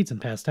the creeds in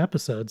past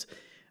episodes,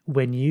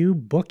 when you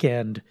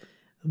bookend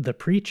the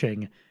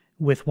preaching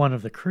with one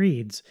of the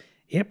creeds,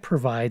 it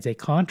provides a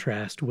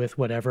contrast with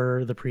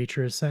whatever the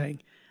preacher is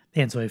saying.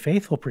 And so a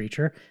faithful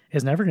preacher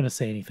is never going to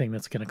say anything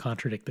that's going to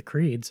contradict the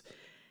creeds.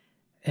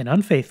 An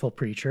unfaithful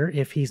preacher,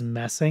 if he's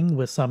messing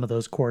with some of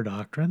those core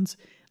doctrines,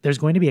 there's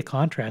going to be a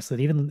contrast that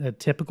even a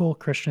typical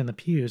Christian in the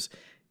pews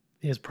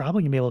is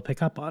probably going to be able to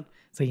pick up on.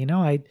 Say,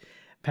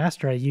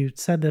 Pastor, you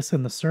said this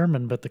in the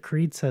sermon, but the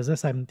creed says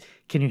this.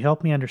 Can you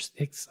help me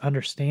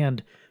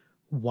understand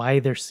why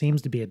there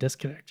seems to be a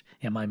disconnect?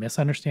 Am I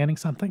misunderstanding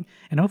something?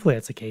 And hopefully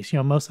that's the case.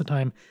 Most of the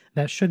time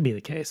that should be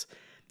the case.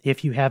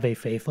 If you have a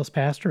faithless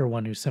pastor or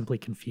one who's simply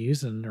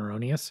confused and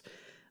erroneous,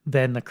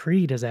 then the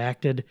creed has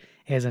acted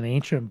as an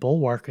ancient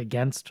bulwark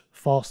against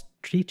false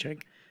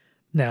teaching.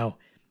 Now,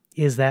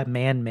 is that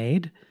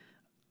man-made?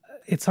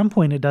 At some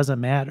point, it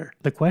doesn't matter.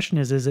 The question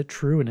is it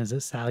true and is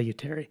it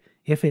salutary?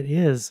 If it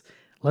is,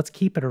 let's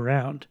keep it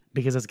around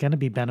because it's going to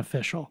be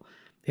beneficial.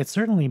 It's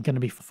certainly going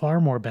to be far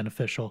more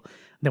beneficial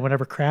than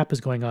whatever crap is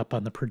going up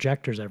on the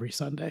projectors every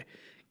Sunday,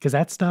 because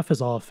that stuff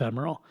is all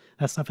ephemeral.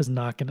 That stuff is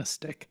not going to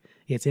stick.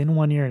 It's in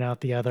one ear and out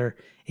the other,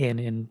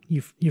 and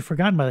you've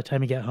forgotten by the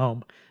time you get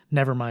home,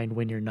 never mind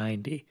when you're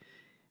 90.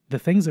 The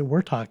things that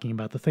we're talking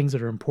about, the things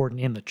that are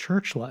important in the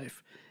church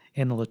life,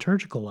 in the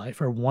liturgical life,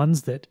 are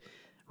ones that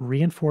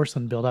reinforce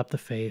and build up the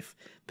faith,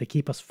 that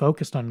keep us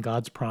focused on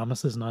God's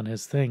promises and on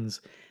his things,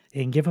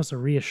 and give us a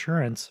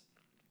reassurance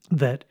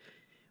that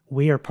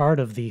we are part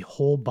of the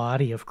whole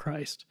body of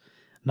Christ,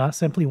 not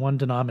simply one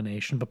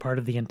denomination, but part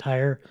of the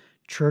entire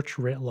church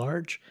writ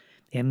large.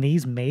 And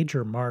these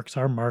major marks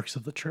are marks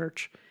of the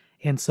church.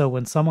 And so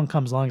when someone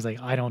comes along and is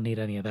like, I don't need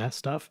any of that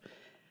stuff,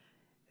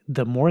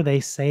 the more they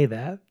say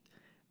that,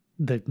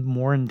 the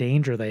more in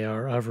danger they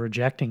are of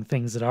rejecting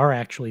things that are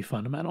actually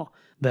fundamental,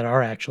 that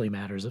are actually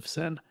matters of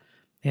sin.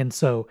 And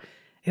so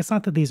it's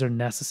not that these are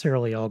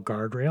necessarily all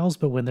guardrails,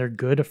 but when they're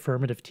good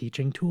affirmative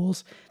teaching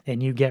tools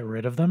and you get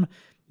rid of them,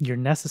 you're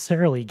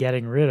necessarily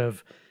getting rid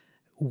of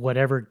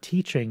whatever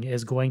teaching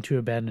is going to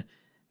have been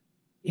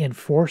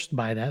enforced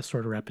by that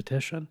sort of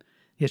repetition.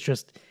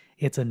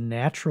 It's a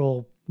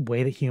natural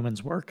way that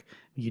humans work.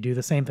 You do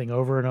the same thing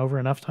over and over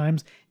enough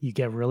times, you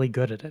get really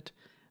good at it.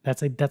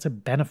 That's a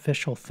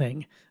beneficial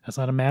thing. That's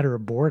not a matter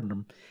of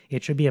boredom.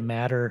 It should be a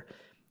matter,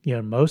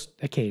 in most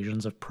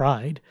occasions, of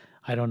pride.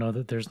 I don't know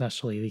that there's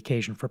necessarily the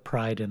occasion for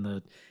pride in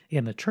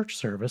the church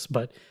service,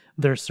 but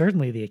there's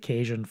certainly the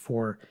occasion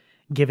for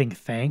giving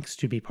thanks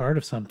to be part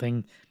of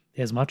something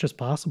as much as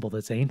possible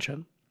that's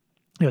ancient.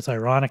 It's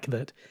ironic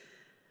that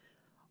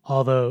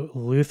although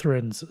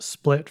Lutherans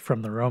split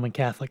from the Roman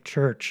Catholic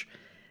Church,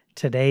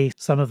 today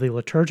some of the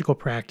liturgical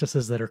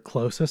practices that are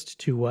closest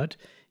to what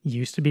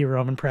used to be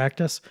Roman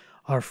practice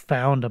are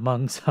found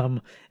among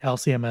some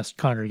LCMS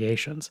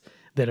congregations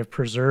that have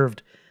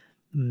preserved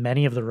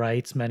many of the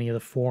rites, many of the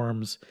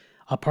forms,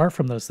 apart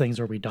from those things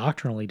where we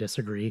doctrinally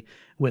disagree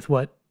with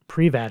what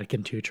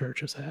pre-Vatican II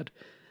churches had.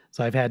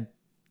 So I've had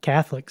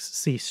Catholics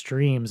see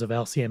streams of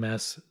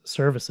LCMS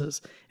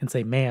services and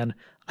say, man,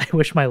 I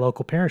wish my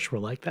local parish were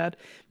like that,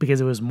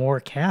 because it was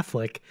more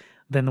Catholic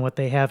than what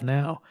they have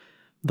now.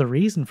 The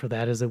reason for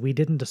that is that we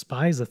didn't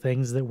despise the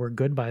things that were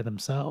good by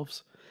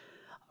themselves.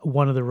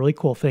 One of the really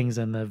cool things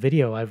in the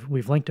video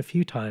we've linked a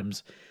few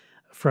times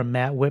from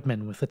Matt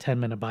Whitman with the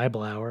 10-Minute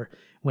Bible Hour,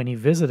 when he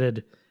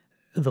visited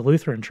the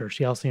Lutheran church,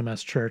 the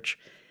LCMS church,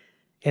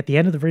 at the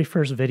end of the very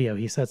first video,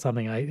 he said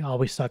something I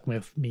always stuck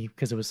with me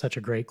because it was such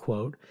a great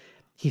quote.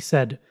 He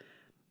said,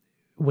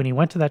 when he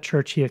went to that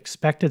church, he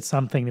expected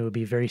something that would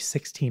be very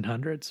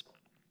 1600s.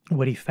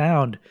 What he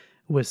found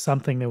was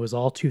something that was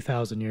all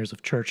 2,000 years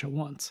of church at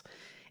once.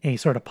 And he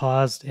sort of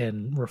paused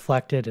and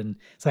reflected, and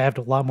so I have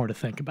a lot more to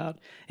think about.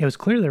 It was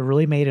clear that it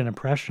really made an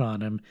impression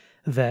on him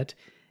that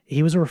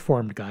he was a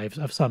Reformed guy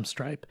of some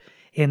stripe.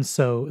 And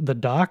so the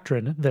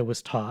doctrine that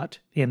was taught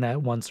in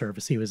that one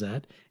service he was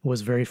at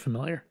was very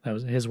familiar. That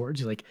was his words.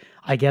 He's like,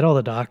 I get all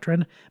the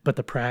doctrine, but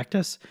the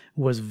practice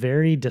was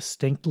very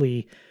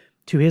distinctly,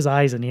 to his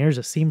eyes and ears,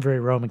 it seemed very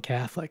Roman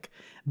Catholic.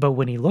 But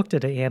when he looked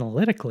at it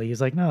analytically,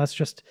 he's like, no, that's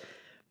just,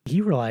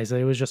 he realized that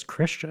it was just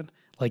Christian.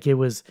 Like it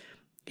was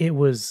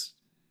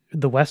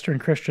the Western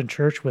Christian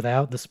church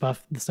without the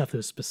stuff that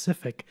was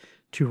specific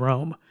to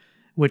Rome,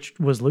 which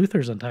was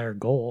Luther's entire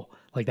goal.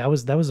 Like that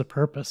was the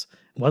purpose.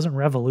 It wasn't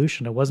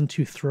revolution. It wasn't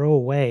to throw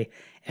away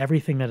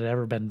everything that had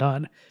ever been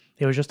done.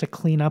 It was just to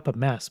clean up a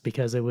mess,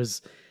 because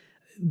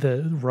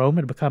the Rome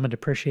had become a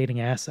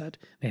depreciating asset.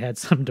 They had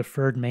some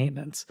deferred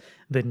maintenance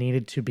that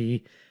needed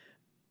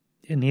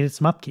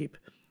some upkeep,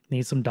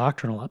 needed some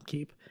doctrinal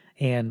upkeep.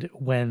 And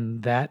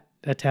when that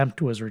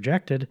attempt was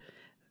rejected,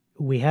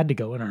 we had to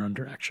go in our own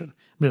direction.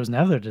 But it was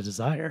never the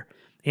desire.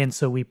 And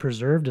so we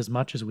preserved as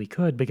much as we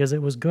could because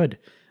it was good.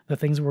 The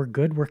things that were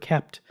good were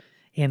kept.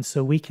 And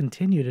so we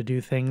continue to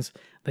do things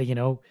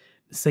that,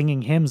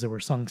 singing hymns that were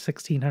sung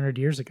 1,600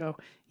 years ago,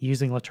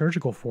 using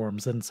liturgical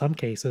forms that in some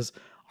cases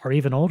are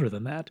even older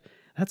than that.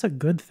 That's a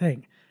good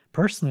thing.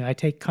 Personally, I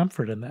take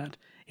comfort in that,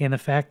 in the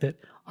fact that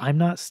I'm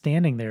not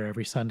standing there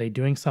every Sunday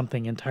doing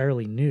something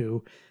entirely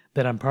new,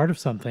 that I'm part of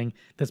something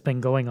that's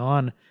been going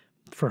on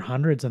for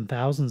hundreds and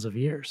thousands of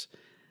years.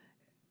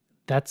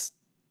 That's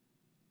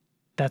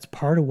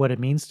part of what it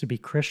means to be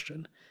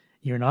Christian.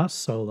 You're not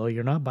solo.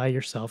 You're not by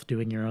yourself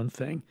doing your own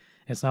thing.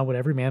 It's not what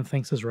every man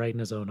thinks is right in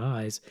his own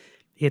eyes.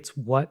 It's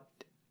what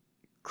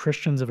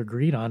Christians have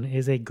agreed on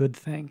is a good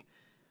thing.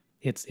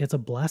 It's a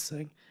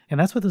blessing. And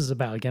that's what this is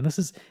about. Again,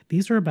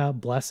 these are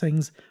about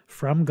blessings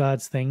from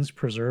God's things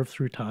preserved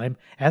through time.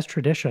 As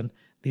tradition,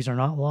 these are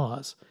not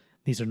laws.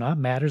 These are not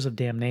matters of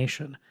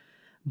damnation.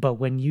 But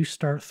when you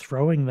start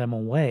throwing them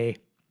away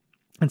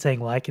and saying,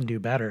 well, I can do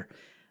better,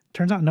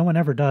 turns out no one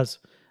ever does.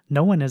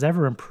 No one has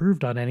ever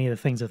improved on any of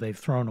the things that they've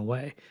thrown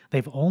away.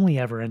 They've only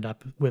ever ended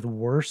up with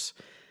worse,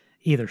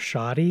 either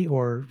shoddy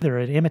or they're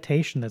an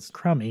imitation that's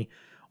crummy,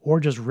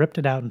 or just ripped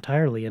it out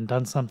entirely and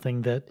done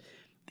something that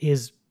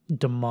is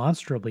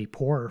demonstrably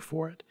poorer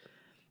for it.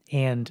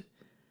 And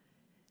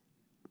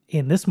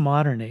in this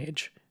modern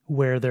age,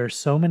 where there are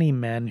so many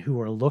men who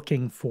are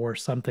looking for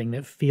something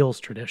that feels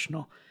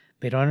traditional,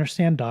 they don't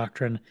understand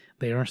doctrine,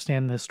 they don't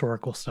understand the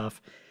historical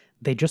stuff,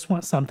 they just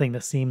want something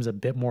that seems a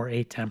bit more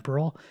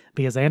atemporal,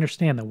 because I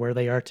understand that where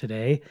they are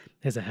today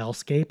is a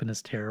hellscape and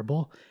is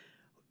terrible.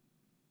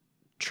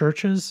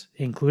 Churches,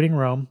 including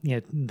Rome,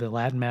 the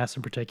Latin Mass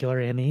in particular,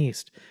 and the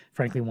East,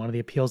 frankly, one of the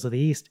appeals of the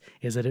East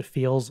is that it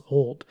feels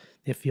old.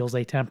 It feels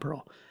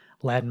atemporal.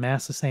 Latin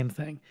Mass, the same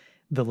thing.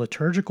 The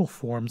liturgical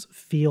forms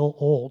feel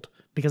old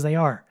because they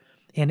are.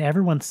 And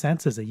everyone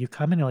senses it. You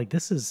come in and you're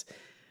like,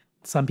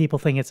 some people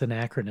think it's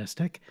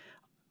anachronistic.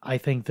 I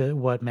think that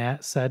what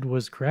Matt said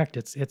was correct.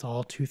 It's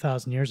all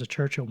 2,000 years of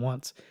church at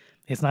once.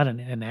 It's not an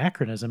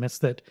anachronism. It's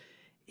that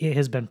it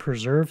has been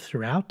preserved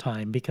throughout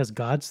time because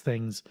God's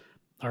things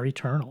are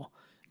eternal.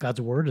 God's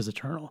word is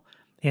eternal.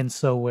 And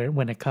so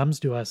when it comes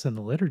to us in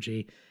the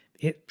liturgy,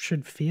 it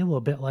should feel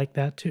a bit like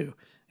that too.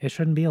 It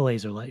shouldn't be a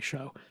laser light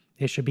show.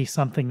 It should be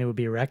something that would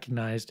be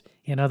recognized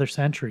in other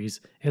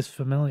centuries as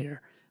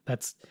familiar.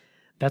 That's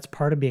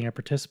part of being a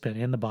participant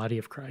in the body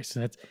of Christ.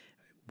 And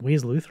we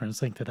as Lutherans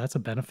think that that's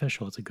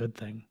it's a good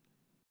thing.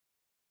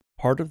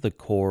 Part of the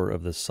core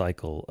of the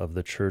cycle of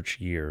the church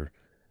year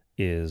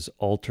is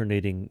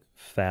alternating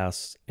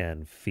fasts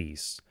and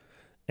feasts.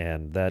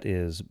 And that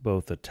is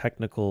both a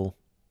technical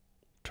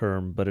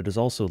term, but it is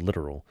also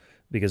literal,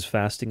 because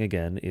fasting,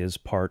 again, is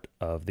part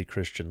of the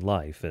Christian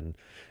life. And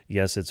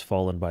yes, it's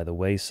fallen by the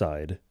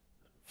wayside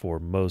for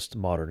most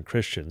modern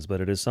Christians, but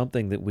it is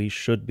something that we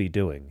should be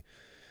doing,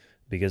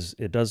 because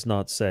it does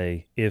not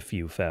say if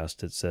you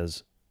fast, it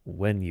says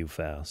when you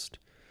fast.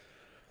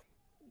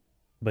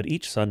 But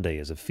each Sunday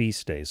is a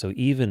feast day, so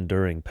even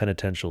during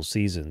penitential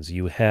seasons,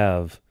 you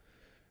have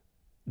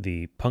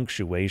the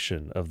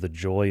punctuation of the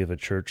joy of a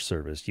church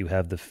service. You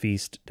have the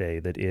feast day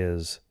that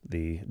is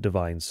the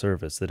divine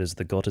service, that is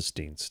the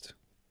Gottesdienst.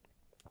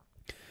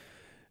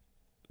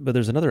 But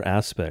there's another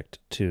aspect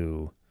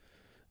to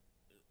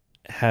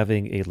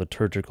having a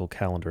liturgical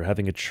calendar,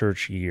 having a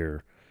church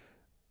year,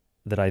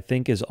 that I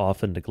think is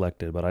often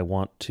neglected, but I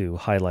want to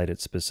highlight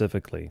it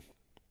specifically.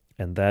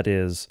 And that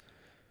is,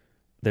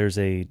 there's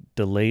a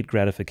delayed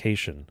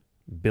gratification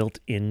built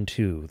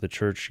into the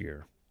church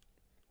year.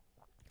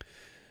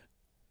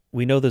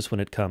 We know this when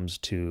it comes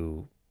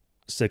to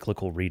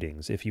cyclical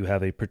readings. If you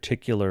have a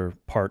particular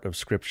part of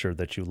Scripture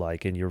that you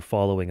like and you're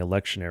following a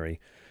lectionary,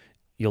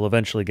 you'll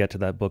eventually get to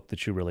that book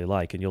that you really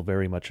like, and you'll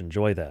very much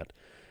enjoy that.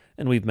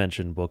 And we've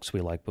mentioned books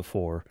we like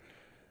before.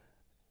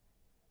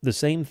 The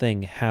same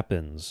thing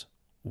happens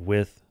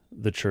with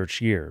the church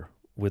year,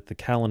 with the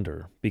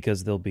calendar,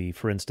 because there'll be,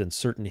 for instance,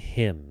 certain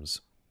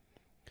hymns.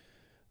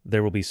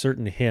 There will be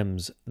certain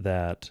hymns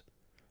that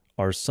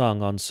are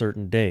sung on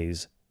certain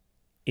days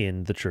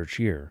in the church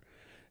year.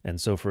 And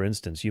so, for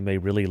instance, you may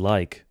really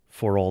like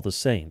For All the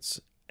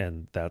Saints,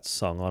 and that's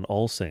sung on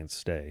All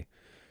Saints' Day.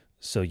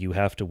 So you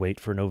have to wait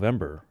for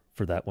November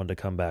for that one to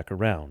come back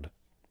around.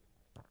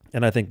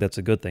 And I think that's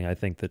a good thing. I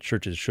think that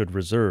churches should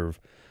reserve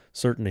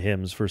certain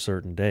hymns for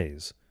certain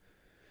days.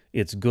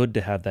 It's good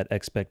to have that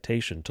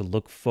expectation, to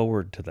look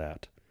forward to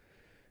that.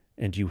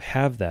 And you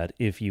have that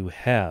if you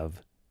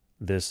have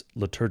this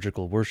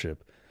liturgical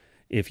worship.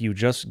 If you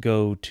just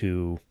go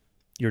to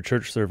your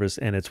church service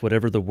and it's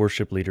whatever the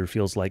worship leader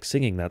feels like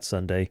singing that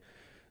Sunday,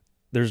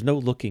 there's no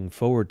looking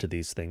forward to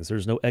these things.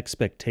 There's no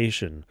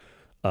expectation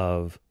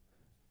of,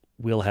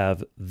 we'll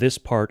have this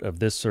part of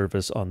this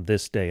service on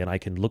this day, and I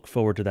can look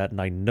forward to that, and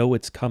I know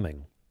it's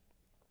coming.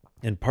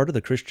 And part of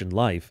the Christian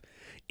life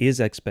is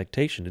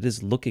expectation. It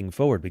is looking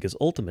forward, because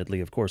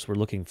ultimately, of course, we're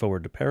looking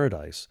forward to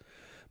paradise.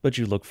 But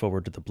you look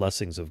forward to the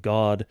blessings of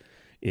God.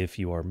 If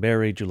you are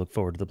married, you look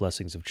forward to the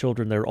blessings of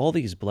children. There are all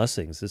these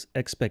blessings, this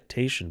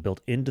expectation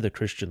built into the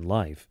Christian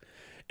life.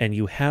 And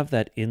you have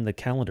that in the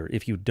calendar.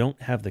 If you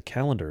don't have the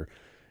calendar,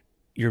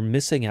 you're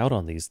missing out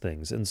on these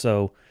things. And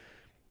so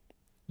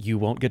you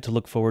won't get to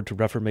look forward to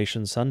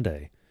Reformation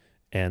Sunday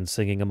and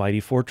singing A Mighty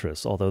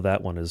Fortress, although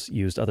that one is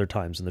used other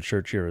times in the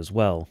church year as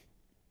well.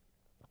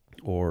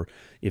 Or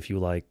if you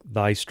like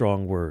Thy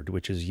Strong Word,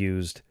 which is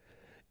used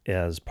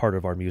as part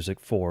of our music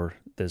for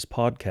this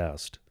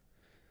podcast.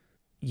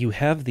 You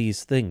have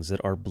these things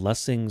that are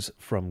blessings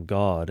from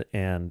God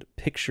and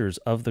pictures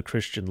of the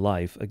Christian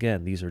life.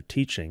 Again, these are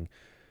teaching,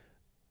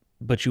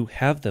 but you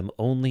have them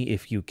only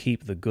if you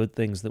keep the good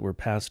things that were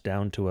passed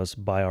down to us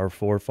by our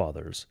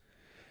forefathers,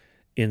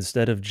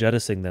 instead of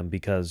jettisoning them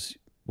because,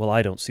 well,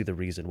 I don't see the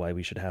reason why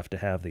we should have to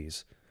have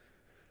these.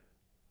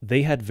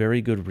 They had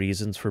very good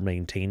reasons for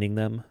maintaining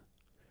them,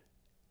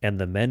 and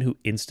the men who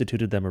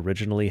instituted them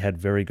originally had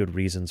very good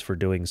reasons for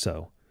doing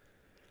so.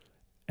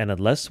 And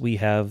unless we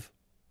have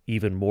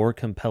even more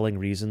compelling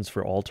reasons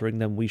for altering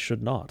them, we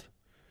should not.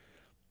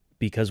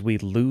 Because we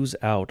lose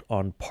out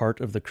on part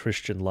of the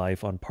Christian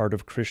life, on part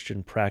of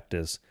Christian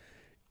practice,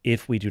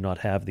 if we do not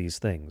have these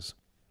things.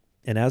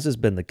 And as has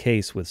been the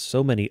case with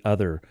so many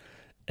other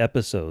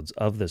episodes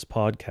of this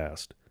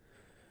podcast,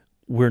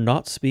 we're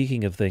not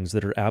speaking of things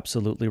that are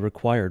absolutely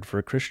required for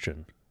a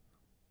Christian.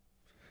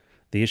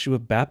 The issue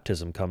of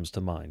baptism comes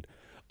to mind.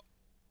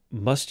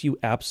 Must you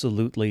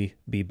absolutely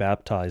be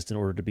baptized in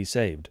order to be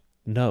saved?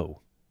 No.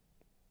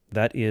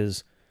 That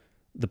is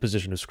the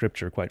position of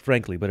Scripture, quite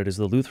frankly, but it is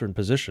the Lutheran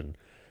position.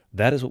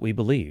 That is what we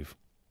believe.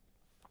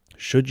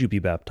 Should you be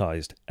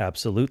baptized?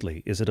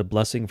 Absolutely. Is it a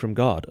blessing from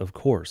God? Of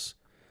course.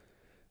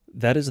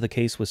 That is the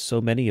case with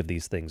so many of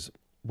these things.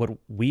 What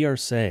we are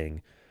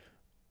saying,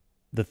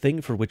 the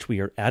thing for which we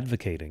are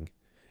advocating,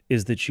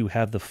 is that you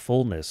have the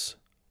fullness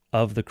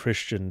of the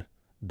Christian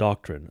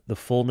doctrine, the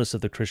fullness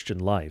of the Christian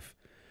life,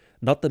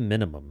 not the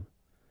minimum.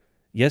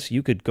 Yes,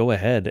 you could go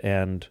ahead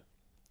and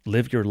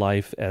live your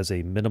life as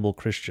a minimal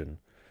Christian,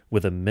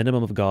 with a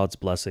minimum of God's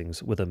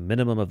blessings, with a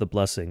minimum of the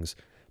blessings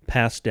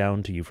passed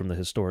down to you from the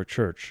historic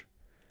church.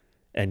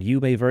 And you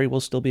may very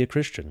well still be a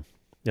Christian.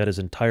 That is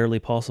entirely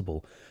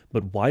possible.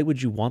 But why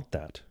would you want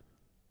that?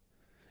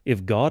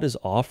 If God is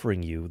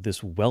offering you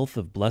this wealth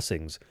of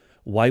blessings,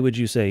 why would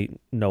you say,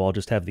 no, I'll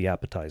just have the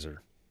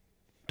appetizer?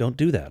 Don't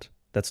do that.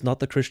 That's not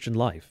the Christian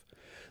life.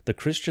 The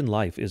Christian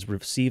life is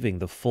receiving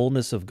the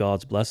fullness of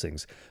God's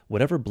blessings.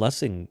 Whatever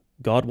blessing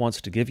God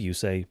wants to give you,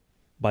 say,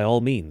 by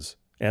all means,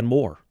 and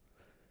more.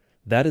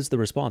 That is the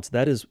response.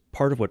 That is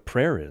part of what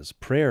prayer is.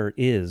 Prayer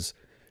is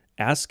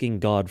asking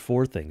God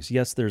for things.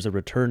 Yes, there's a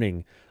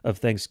returning of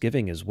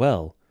thanksgiving as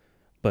well,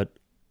 but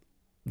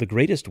the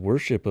greatest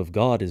worship of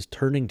God is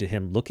turning to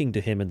Him, looking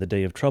to Him in the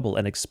day of trouble,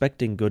 and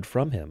expecting good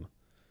from Him.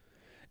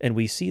 And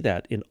we see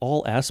that in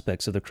all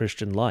aspects of the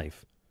Christian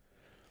life.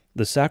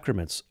 The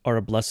sacraments are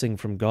a blessing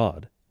from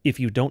God. If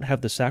you don't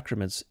have the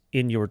sacraments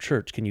in your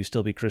church, can you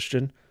still be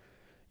Christian?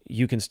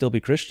 You can still be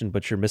Christian,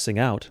 but you're missing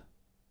out.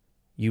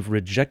 You've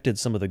rejected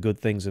some of the good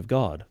things of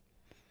God.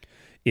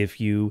 If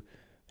you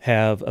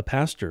have a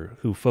pastor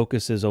who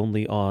focuses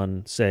only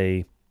on,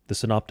 say, the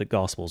Synoptic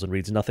Gospels and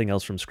reads nothing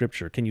else from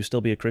Scripture, can you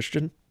still be a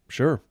Christian?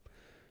 Sure.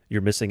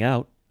 You're missing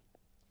out.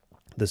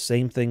 The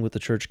same thing with the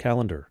church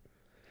calendar.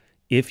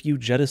 If you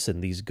jettison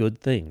these good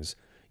things,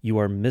 you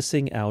are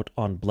missing out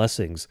on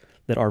blessings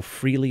that are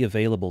freely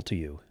available to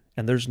you.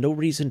 And there's no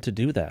reason to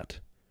do that.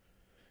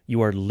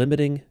 You are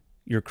limiting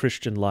your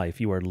Christian life.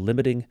 You are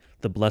limiting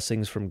the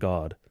blessings from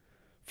God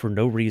for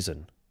no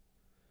reason.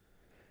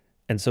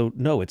 And so,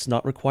 no, it's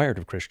not required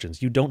of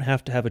Christians. You don't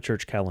have to have a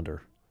church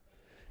calendar.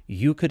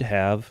 You could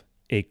have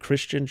a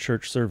Christian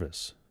church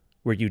service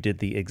where you did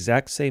the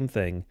exact same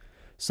thing,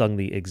 sung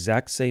the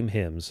exact same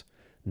hymns,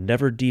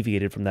 never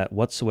deviated from that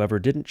whatsoever,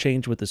 didn't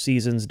change with the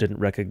seasons, didn't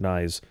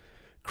recognize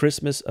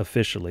Christmas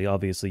officially.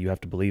 Obviously, you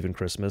have to believe in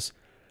Christmas,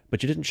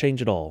 but you didn't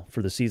change at all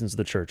for the seasons of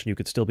the church, and you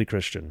could still be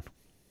Christian.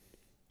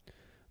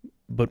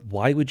 But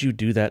why would you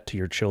do that to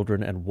your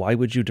children, and why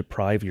would you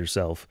deprive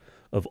yourself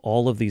of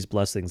all of these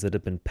blessings that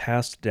have been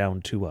passed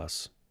down to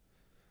us?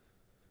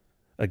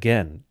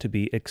 Again, to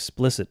be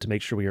explicit, to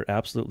make sure we are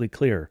absolutely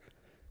clear,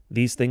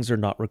 these things are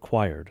not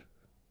required,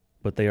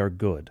 but they are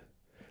good.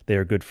 They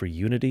are good for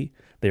unity,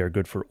 they are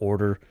good for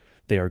order,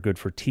 they are good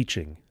for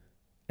teaching,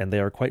 and they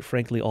are quite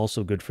frankly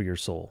also good for your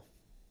soul.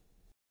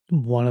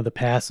 One of the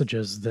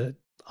passages that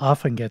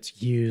often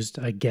gets used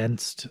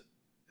against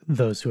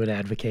those who would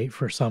advocate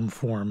for some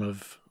form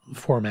of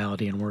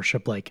formality in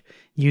worship, like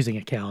using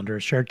a calendar,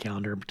 a shared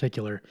calendar in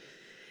particular,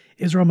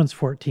 is Romans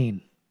 14.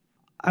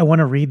 I want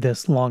to read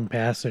this long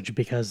passage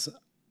because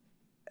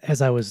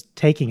as I was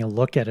taking a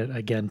look at it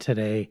again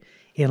today,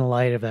 in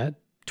light of that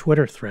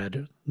Twitter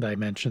thread that I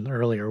mentioned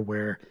earlier,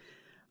 where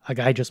a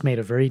guy just made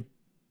a very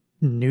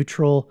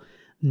neutral,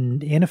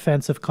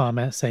 inoffensive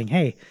comment saying,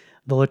 hey,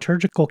 the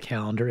liturgical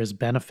calendar is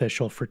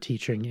beneficial for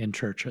teaching in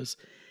churches.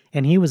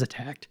 And he was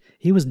attacked.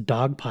 He was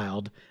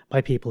dogpiled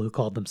by people who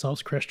called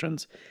themselves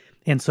Christians.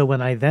 And so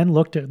when I then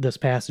looked at this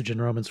passage in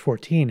Romans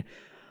 14,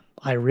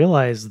 I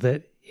realized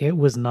that it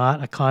was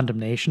not a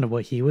condemnation of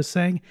what he was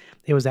saying.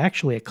 It was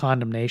actually a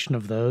condemnation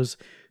of those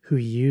who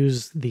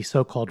use the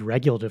so-called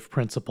regulative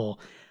principle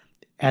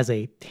as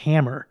a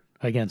hammer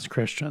against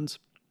Christians.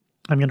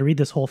 I'm going to read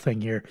this whole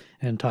thing here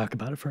and talk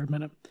about it for a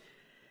minute.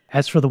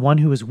 As for the one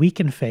who is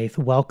weak in faith,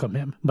 welcome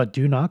him, but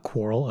do not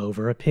quarrel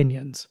over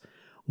opinions.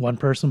 One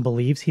person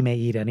believes he may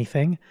eat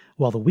anything,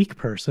 while the weak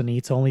person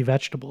eats only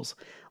vegetables.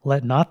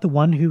 Let not the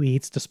one who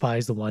eats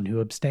despise the one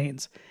who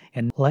abstains,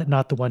 and let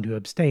not the one who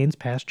abstains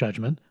pass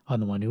judgment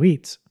on the one who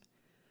eats.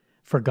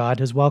 For God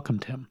has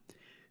welcomed him.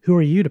 Who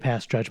are you to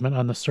pass judgment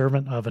on the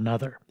servant of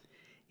another?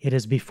 It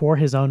is before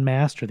his own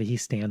master that he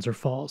stands or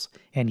falls,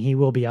 and he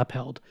will be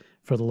upheld,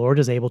 for the Lord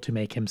is able to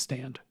make him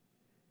stand.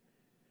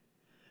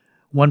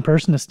 One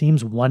person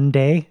esteems one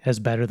day as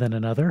better than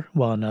another,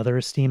 while another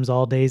esteems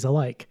all days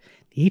alike.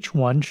 Each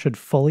one should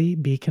fully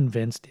be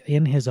convinced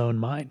in his own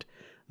mind.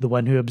 The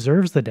one who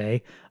observes the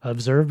day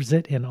observes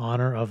it in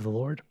honor of the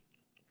Lord.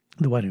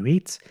 The one who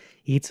eats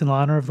in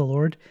honor of the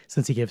Lord,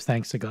 since he gives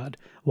thanks to God,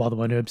 while the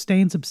one who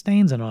abstains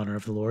in honor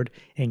of the Lord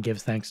and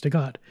gives thanks to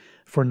God.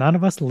 For none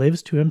of us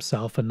lives to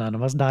himself, and none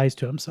of us dies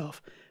to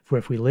himself. For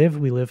if we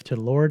live to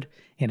the Lord,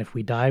 and if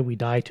we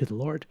die to the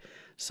Lord.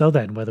 So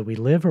then, whether we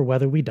live or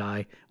whether we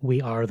die,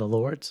 we are the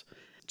Lord's.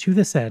 To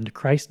this end,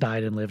 Christ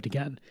died and lived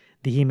again,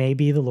 that he may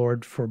be the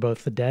Lord for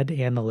both the dead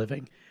and the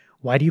living.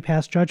 Why do you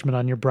pass judgment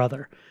on your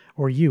brother?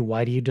 Or you,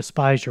 why do you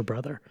despise your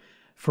brother?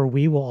 For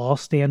we will all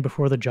stand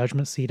before the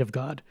judgment seat of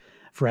God.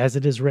 For as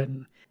it is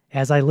written,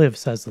 As I live,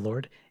 says the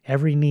Lord,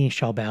 every knee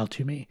shall bow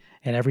to me,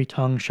 and every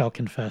tongue shall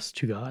confess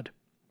to God.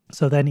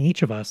 So then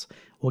each of us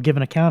will give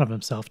an account of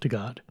himself to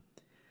God.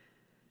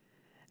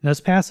 Now, this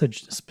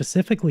passage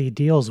specifically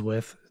deals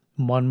with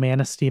one man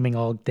esteeming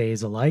all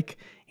days alike,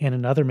 and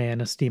another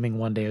man esteeming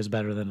one day as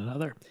better than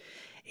another.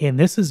 And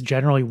this is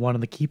generally one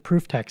of the key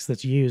proof texts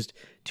that's used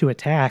to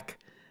attack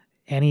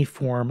any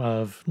form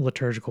of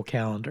liturgical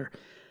calendar.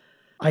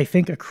 I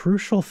think a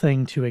crucial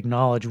thing to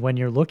acknowledge when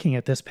you're looking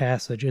at this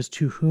passage is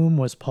to whom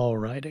was Paul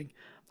writing.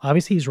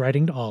 Obviously, he's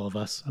writing to all of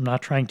us. I'm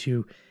not trying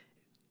to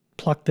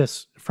pluck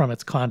this from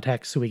its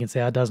context so we can say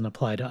that doesn't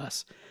apply to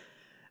us.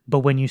 But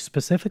when you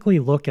specifically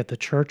look at the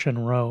church in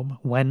Rome,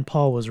 when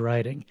Paul was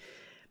writing,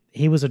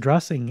 he was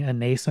addressing a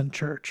nascent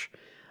church.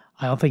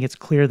 I don't think it's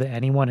clear that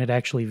anyone had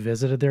actually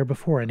visited there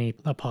before, any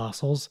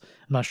apostles.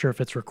 I'm not sure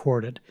if it's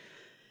recorded.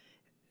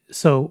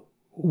 So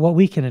what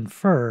we can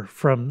infer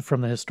from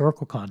the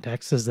historical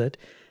context is that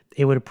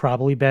it would have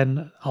probably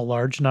been a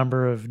large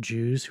number of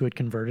Jews who had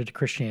converted to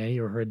Christianity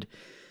or had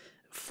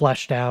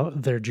fleshed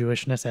out their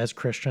Jewishness as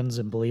Christians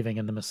and believing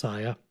in the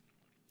Messiah,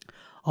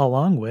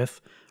 along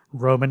with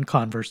Roman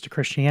converts to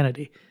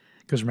Christianity.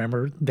 Because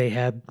remember, they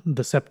had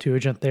the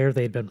Septuagint there,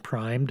 they'd been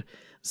primed.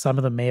 Some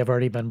of them may have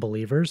already been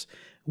believers.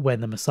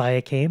 When the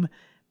Messiah came,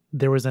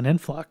 there was an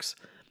influx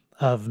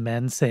of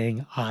men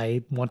saying,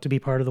 I want to be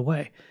part of the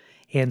way.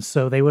 And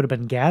so they would have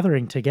been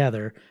gathering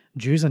together,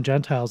 Jews and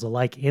Gentiles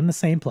alike, in the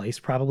same place,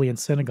 probably in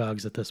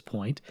synagogues at this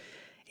point.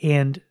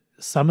 And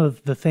some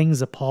of the things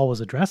that Paul was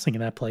addressing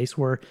in that place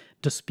were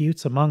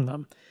disputes among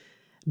them,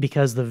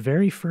 because the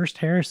very first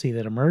heresy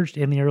that emerged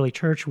in the early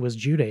church was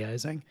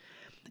Judaizing.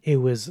 It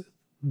was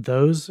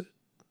those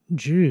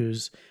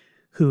Jews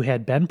who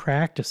had been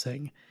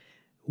practicing.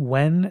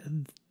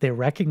 When they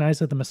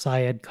recognized that the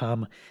Messiah had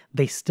come,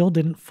 they still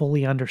didn't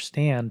fully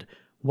understand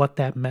what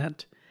that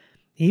meant.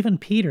 Even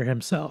Peter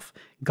himself,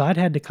 God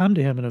had to come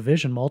to him in a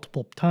vision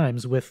multiple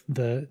times with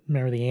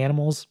remember the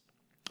animals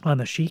on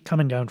the sheet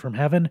coming down from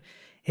heaven,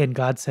 and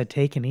God said,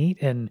 take and eat.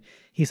 And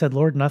he said,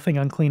 Lord, nothing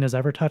unclean has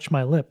ever touched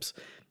my lips.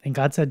 And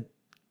God said,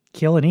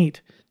 kill and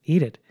eat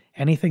it.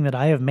 Anything that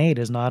I have made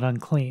is not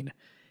unclean.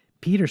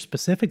 Peter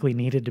specifically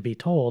needed to be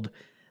told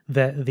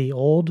that the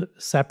old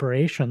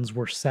separations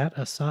were set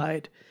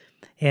aside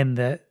and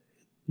that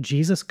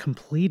Jesus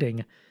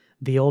completing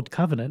the old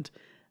covenant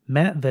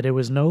meant that it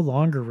was no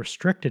longer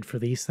restricted for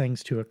these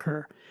things to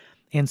occur.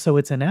 And so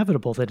it's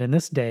inevitable that in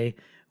this day,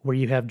 where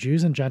you have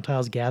Jews and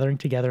Gentiles gathering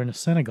together in a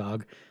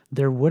synagogue,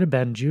 there would have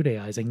been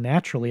Judaizing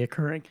naturally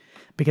occurring.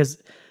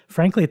 Because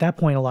frankly, at that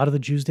point, a lot of the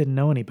Jews didn't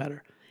know any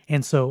better.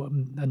 And so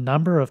a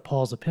number of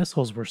Paul's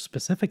epistles were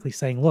specifically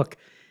saying, look,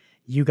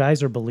 you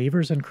guys are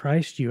believers in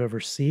Christ. You have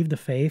received the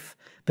faith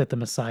that the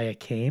Messiah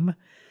came.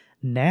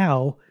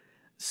 Now,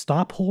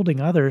 stop holding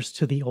others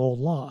to the old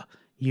law.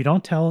 You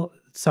don't tell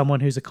someone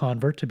who's a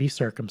convert to be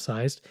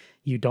circumcised.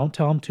 You don't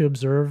tell them to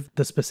observe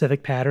the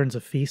specific patterns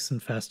of feasts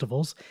and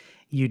festivals.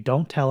 You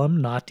don't tell them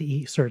not to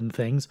eat certain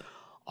things.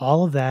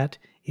 All of that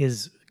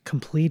is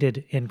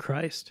completed in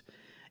Christ.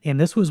 And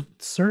this was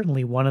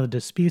certainly one of the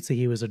disputes that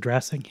he was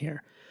addressing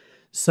here.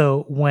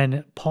 So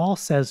when Paul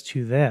says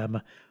to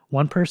them,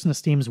 one person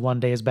esteems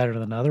one day as better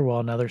than another, while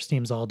another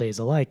esteems all days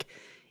alike,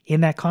 in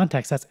that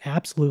context, that's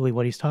absolutely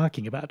what he's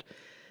talking about.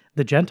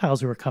 The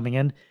Gentiles who were coming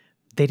in,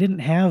 they didn't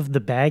have the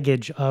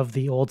baggage of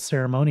the old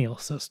ceremonial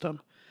system.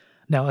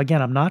 Now,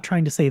 again, I'm not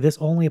trying to say this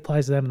only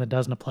applies to them and that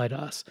doesn't apply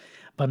to us.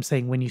 But I'm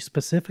saying when you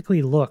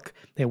specifically look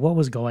at what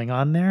was going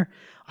on there,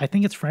 I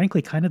think it's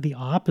frankly kind of the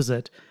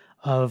opposite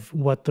of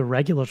what the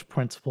regular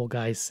principle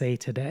guys say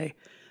today.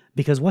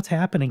 Because what's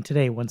happening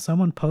today, when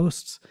someone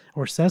posts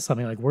or says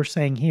something like we're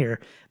saying here,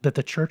 that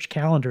the church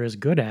calendar is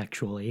good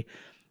actually,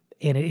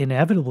 and it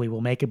inevitably will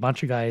make a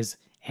bunch of guys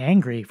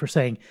angry for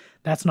saying,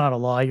 that's not a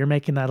law, you're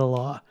making that a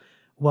law.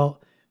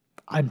 Well,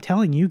 I'm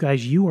telling you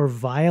guys, you are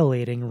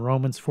violating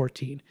Romans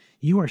 14.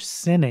 You are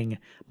sinning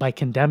by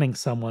condemning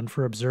someone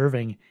for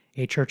observing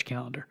a church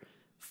calendar.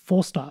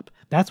 Full stop.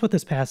 That's what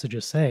this passage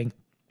is saying.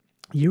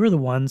 You are the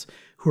ones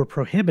who are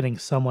prohibiting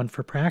someone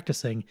for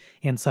practicing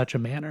in such a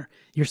manner.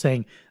 You're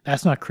saying,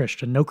 that's not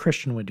Christian. No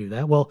Christian would do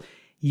that. Well,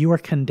 you are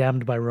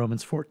condemned by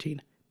Romans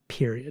 14,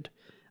 period.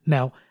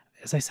 Now,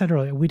 as I said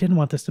earlier, we didn't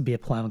want this to be a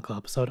polemical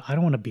episode. I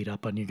don't want to beat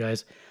up on you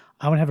guys.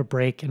 I want to have a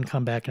break and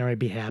come back and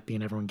everybody be happy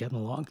and everyone getting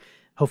along.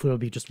 Hopefully it'll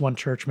be just one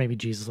church. Maybe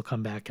Jesus will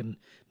come back and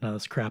none of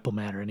this crap will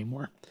matter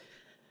anymore.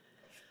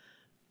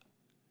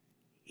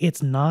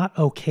 It's not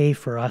okay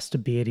for us to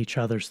be at each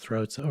other's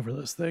throats over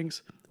those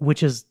things,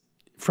 which is,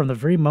 from the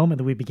very moment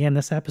that we began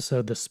this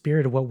episode, the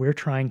spirit of what we're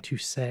trying to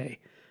say.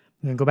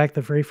 I'm going to go back to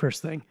the very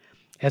first thing.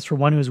 As for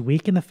one who is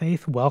weak in the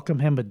faith, welcome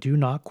him, but do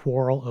not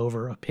quarrel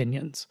over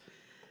opinions.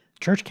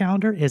 Church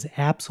calendar is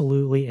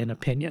absolutely an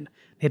opinion.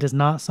 It is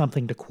not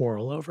something to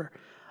quarrel over.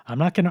 I'm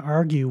not going to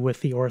argue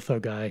with the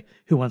ortho guy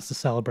who wants to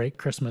celebrate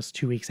Christmas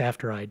 2 weeks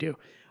after I do.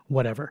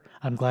 Whatever.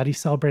 I'm glad he's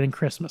celebrating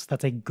Christmas.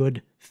 That's a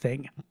good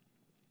thing.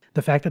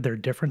 The fact that there are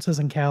differences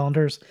in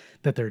calendars,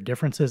 that there are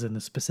differences in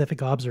the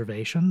specific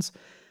observations,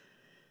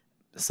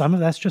 some of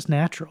that's just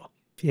natural.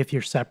 If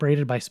you're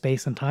separated by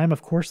space and time,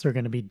 of course there are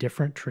going to be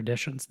different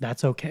traditions.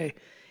 That's okay.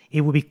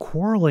 It would be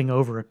quarreling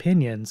over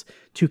opinions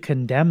to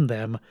condemn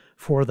them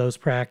for those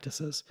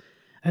practices.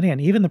 And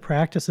again, even the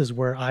practices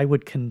where I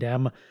would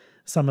condemn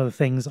some of the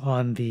things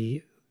on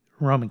the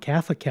Roman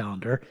Catholic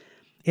calendar,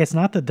 it's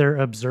not that they're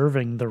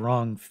observing the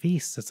wrong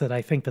feasts. It's that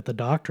I think that the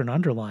doctrine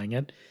underlying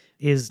it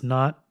is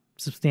not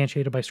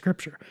substantiated by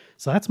Scripture.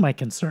 So that's my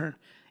concern.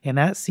 And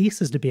that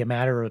ceases to be a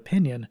matter of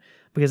opinion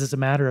because it's a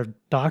matter of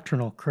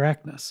doctrinal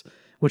correctness.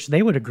 which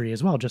they would agree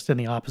as well, just in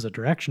the opposite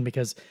direction,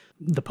 because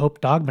the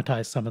Pope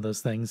dogmatized some of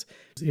those things.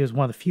 It was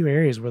one of the few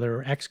areas where there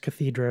were ex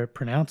cathedra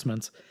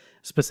pronouncements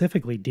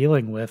specifically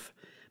dealing with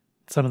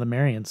some of the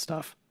Marian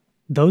stuff.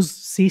 Those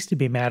cease to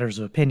be matters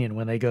of opinion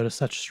when they go to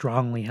such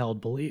strongly held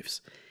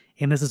beliefs.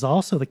 And this is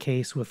also the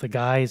case with the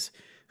guys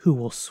who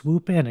will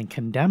swoop in and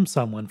condemn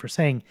someone for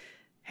saying,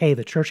 hey,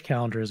 the church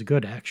calendar is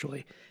good,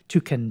 actually.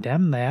 To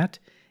condemn that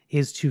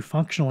is to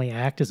functionally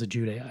act as a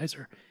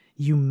Judaizer.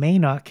 You may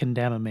not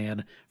condemn a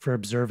man for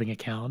observing a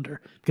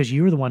calendar because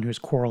you are the one who's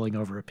quarreling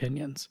over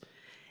opinions.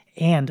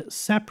 And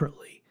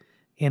separately,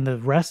 and the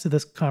rest of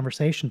this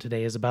conversation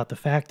today is about the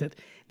fact that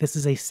this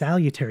is a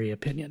salutary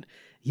opinion.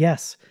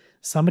 Yes,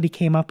 somebody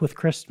came up with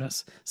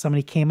Christmas.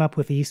 Somebody came up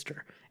with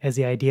Easter as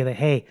the idea that,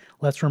 hey,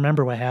 let's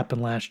remember what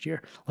happened last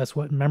year. Let's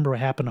remember what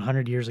happened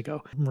 100 years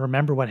ago.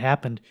 Remember what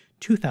happened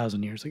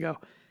 2,000 years ago.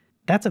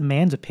 That's a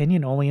man's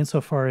opinion only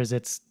insofar as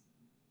it's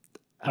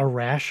a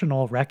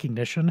rational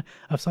recognition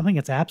of something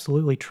that's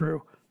absolutely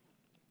true.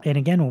 And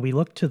again, when we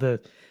look to the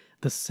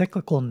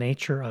cyclical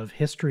nature of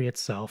history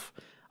itself,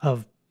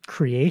 of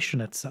creation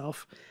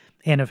itself,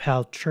 and of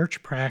how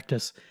church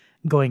practice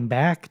going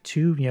back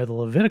to the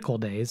Levitical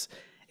days,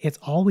 it's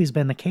always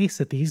been the case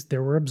that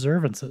there were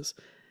observances.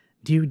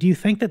 Do you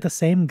think that the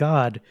same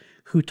God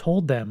who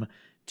told them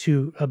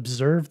to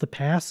observe the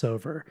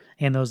Passover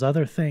and those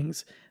other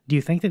things, do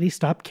you think that he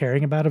stopped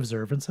caring about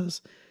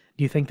observances?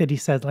 Do you think that he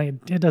said, like,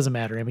 it doesn't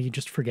matter, I mean, you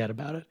just forget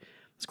about it?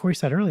 As Corey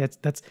said earlier,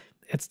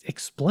 it's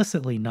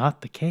explicitly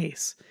not the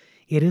case.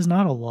 It is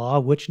not a law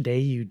which day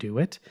you do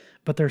it,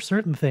 but there are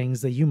certain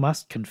things that you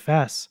must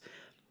confess.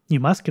 You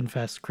must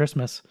confess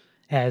Christmas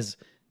as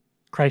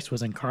Christ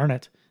was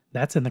incarnate.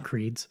 That's in the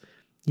creeds.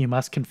 You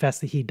must confess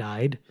that he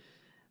died.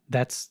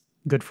 That's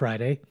Good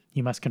Friday.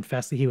 You must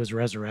confess that he was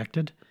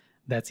resurrected.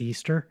 That's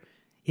Easter.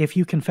 If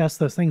you confess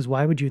those things,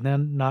 why would you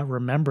then not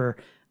remember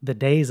the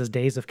days as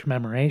days of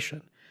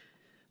commemoration?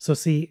 So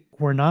see,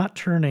 we're not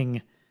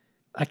turning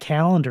a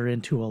calendar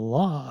into a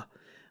law,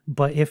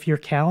 but if your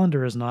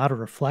calendar is not a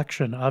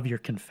reflection of your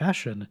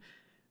confession,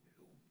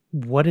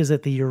 what is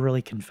it that you're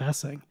really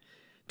confessing?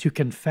 To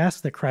confess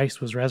that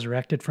Christ was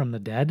resurrected from the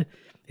dead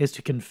is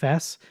to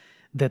confess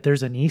that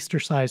there's an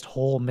Easter-sized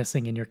hole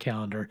missing in your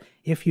calendar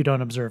if you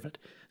don't observe it.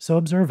 So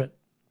observe it.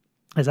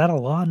 Is that a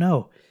law?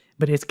 No,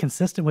 but it's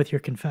consistent with your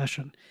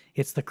confession.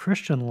 It's the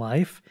Christian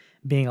life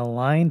being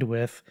aligned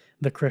with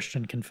the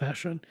Christian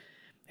confession.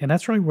 And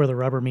that's really where the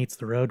rubber meets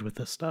the road with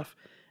this stuff.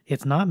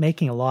 It's not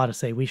making a law to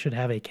say we should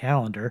have a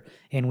calendar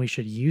and we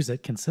should use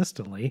it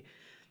consistently.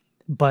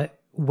 But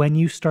when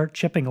you start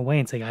chipping away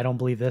and saying, I don't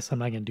believe this, I'm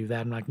not going to do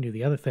that, I'm not going to do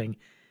the other thing,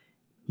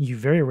 you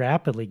very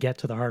rapidly get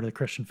to the heart of the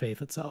Christian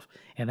faith itself.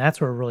 And that's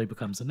where it really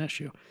becomes an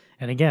issue.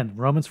 And again,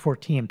 Romans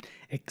 14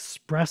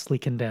 expressly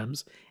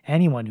condemns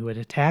anyone who would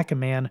attack a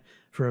man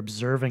for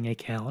observing a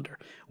calendar.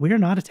 We are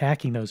not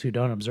attacking those who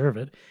don't observe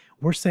it.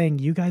 We're saying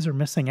you guys are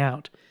missing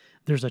out.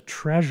 There's a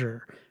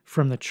treasure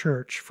from the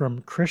church,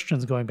 from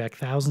Christians going back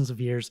thousands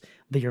of years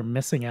that you're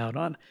missing out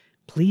on.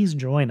 Please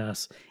join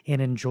us in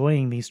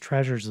enjoying these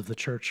treasures of the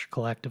church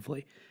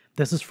collectively.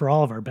 This is for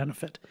all of our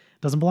benefit.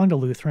 It doesn't belong to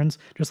Lutherans,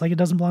 just like it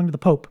doesn't belong to the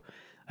Pope.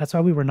 That's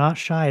why we were not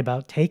shy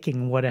about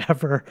taking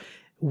whatever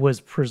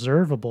was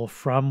preservable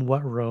from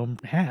what Rome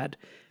had.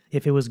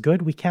 If it was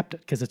good, we kept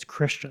it because it's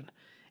Christian.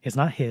 It's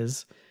not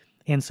his.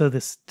 And so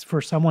this,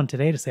 for someone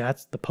today to say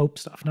that's the Pope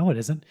stuff, no, it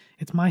isn't.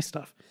 It's my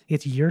stuff.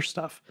 It's your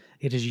stuff.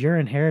 It is your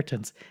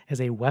inheritance as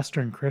a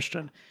Western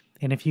Christian.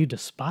 And if you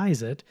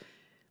despise it,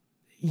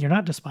 you're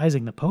not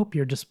despising the Pope,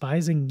 you're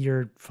despising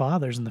your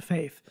fathers in the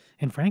faith.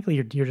 And frankly,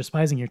 you're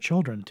despising your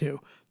children too.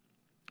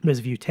 Because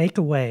if you take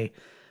away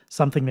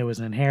something that was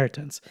an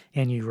inheritance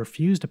and you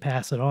refuse to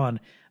pass it on,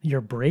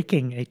 you're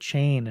breaking a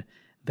chain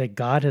that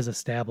God has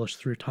established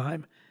through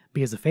time.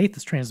 Because the faith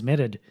is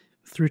transmitted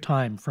through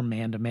time from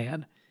man to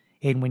man.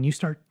 And when you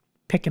start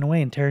picking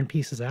away and tearing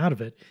pieces out of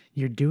it,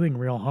 you're doing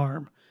real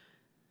harm.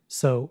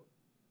 So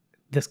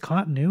this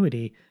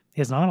continuity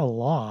is not a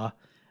law,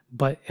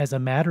 but as a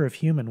matter of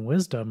human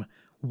wisdom,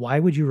 why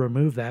would you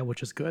remove that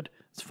which is good?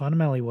 It's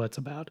fundamentally what it's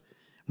about.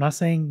 I'm not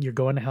saying you're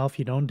going to hell if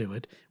you don't do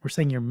it. We're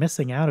saying you're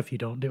missing out if you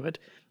don't do it.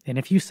 And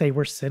if you say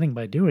we're sinning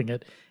by doing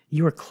it,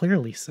 you are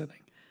clearly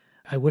sinning.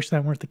 I wish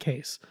that weren't the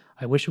case.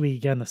 I wish we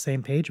could get on the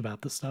same page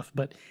about this stuff,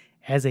 but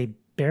as a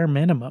bare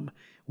minimum,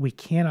 we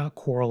cannot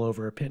quarrel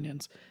over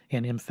opinions.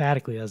 And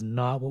emphatically, that's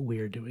not what we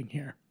are doing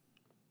here.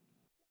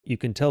 You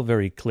can tell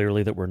very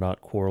clearly that we're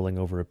not quarreling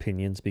over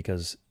opinions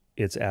because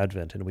it's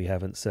Advent and we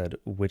haven't said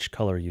which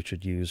color you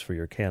should use for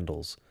your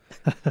candles,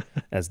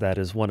 as that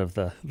is one of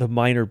the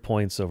minor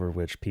points over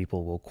which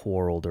people will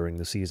quarrel during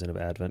the season of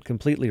Advent.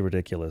 Completely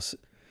ridiculous.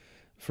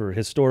 For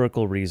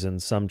historical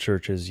reasons, some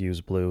churches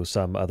use blue,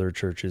 some other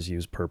churches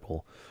use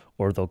purple,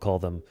 or they'll call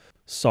them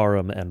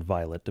sarum and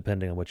violet,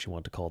 depending on what you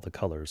want to call the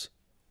colors.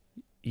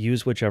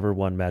 Use whichever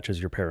one matches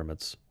your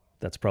pyramids.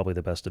 That's probably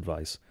the best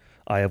advice.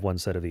 I have one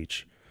set of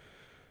each.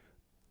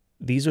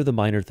 These are the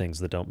minor things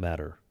that don't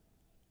matter.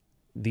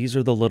 These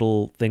are the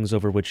little things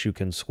over which you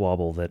can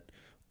squabble that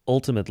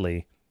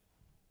ultimately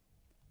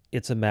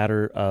it's a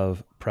matter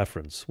of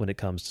preference when it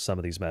comes to some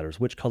of these matters.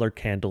 Which color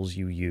candles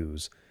you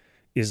use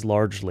is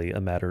largely a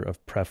matter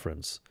of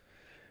preference.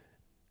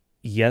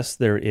 Yes,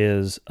 there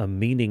is a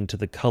meaning to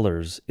the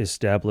colors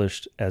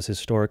established as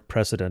historic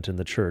precedent in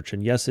the church,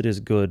 and yes, it is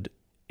good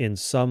in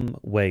some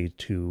way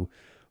to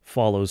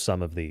follow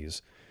some of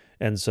these.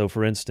 And so,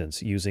 for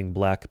instance, using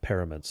black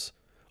paraments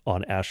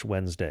on Ash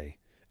Wednesday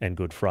and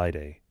Good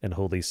Friday and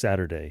Holy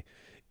Saturday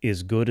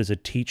is good as a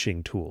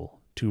teaching tool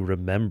to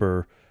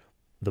remember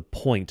the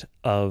point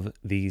of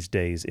these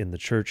days in the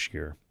church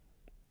year.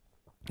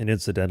 And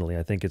incidentally,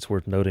 I think it's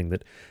worth noting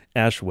that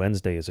Ash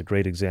Wednesday is a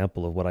great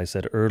example of what I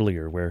said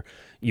earlier, where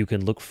you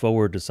can look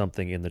forward to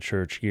something in the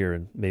church year,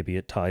 and maybe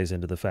it ties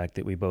into the fact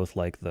that we both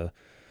like the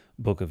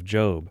book of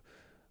Job.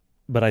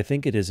 But I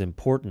think it is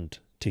important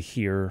to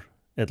hear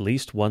at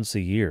least once a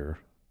year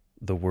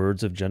the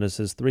words of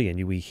Genesis 3,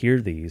 and we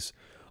hear these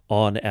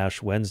on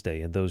Ash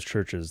Wednesday in those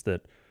churches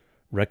that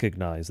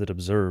recognize, that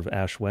observe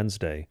Ash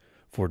Wednesday,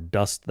 for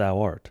dust thou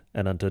art,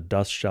 and unto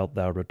dust shalt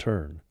thou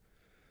return.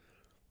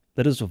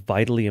 That is a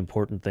vitally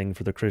important thing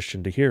for the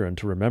Christian to hear and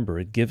to remember.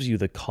 It gives you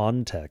the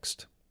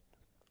context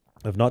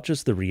of not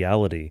just the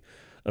reality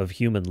of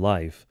human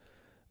life,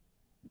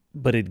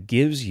 but it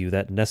gives you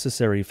that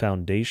necessary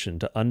foundation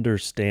to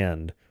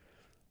understand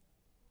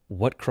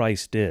what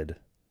Christ did,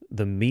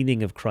 the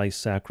meaning of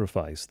Christ's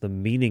sacrifice, the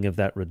meaning of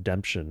that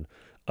redemption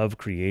of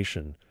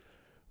creation,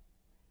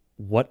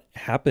 what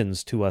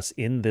happens to us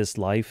in this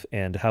life,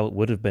 and how it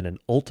would have been an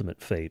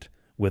ultimate fate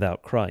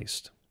without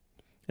Christ.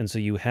 And so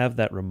you have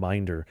that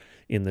reminder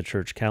in the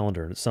church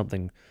calendar, and it's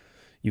something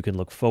you can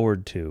look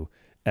forward to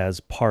as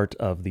part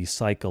of the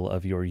cycle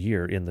of your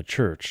year in the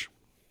church.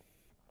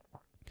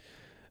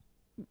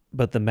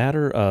 But the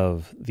matter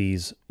of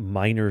these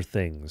minor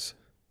things,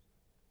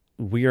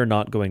 we are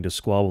not going to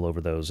squabble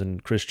over those,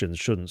 and Christians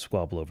shouldn't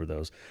squabble over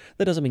those.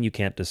 That doesn't mean you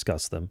can't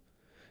discuss them.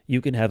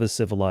 You can have a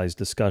civilized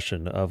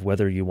discussion of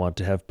whether you want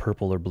to have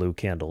purple or blue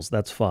candles.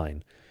 That's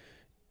fine.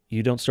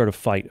 You don't start a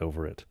fight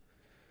over it.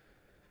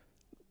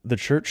 The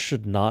church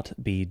should not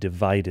be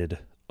divided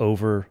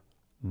over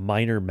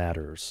minor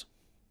matters.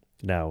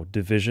 Now,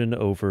 division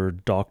over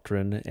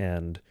doctrine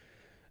and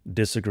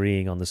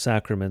disagreeing on the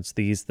sacraments,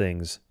 these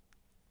things,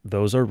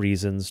 those are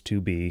reasons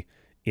to be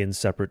in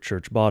separate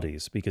church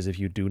bodies, because if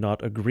you do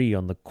not agree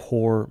on the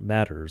core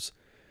matters,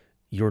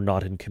 you're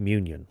not in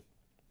communion.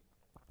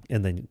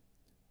 And then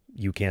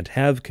you can't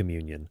have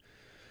communion,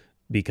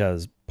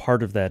 because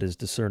part of that is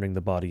discerning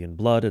the body and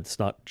blood. It's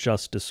not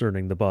just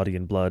discerning the body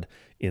and blood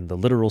in the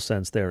literal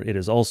sense there. It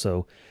is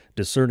also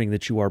discerning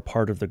that you are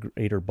part of the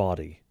greater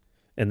body.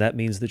 And that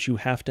means that you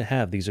have to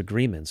have these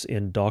agreements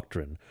in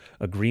doctrine,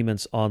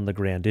 agreements on the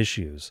grand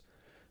issues.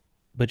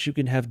 But you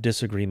can have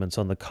disagreements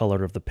on the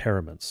color of the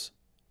paraments.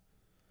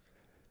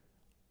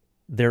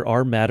 There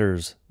are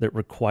matters that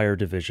require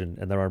division,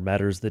 and there are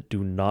matters that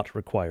do not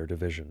require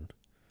division.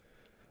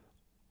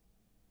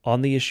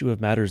 On the issue of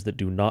matters that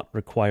do not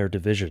require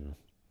division,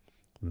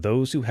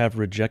 those who have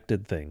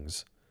rejected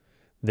things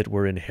that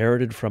were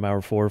inherited from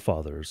our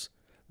forefathers,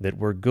 that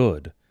were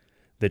good,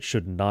 that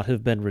should not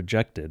have been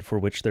rejected, for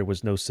which there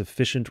was no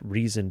sufficient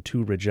reason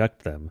to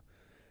reject them,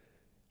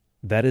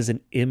 that is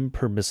an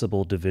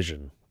impermissible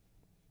division.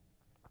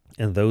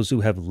 And those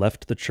who have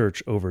left the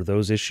church over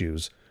those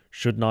issues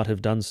should not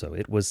have done so.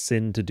 It was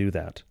sin to do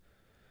that.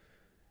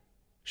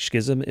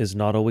 Schism is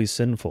not always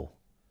sinful.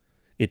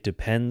 It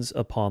depends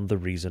upon the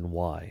reason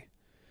why.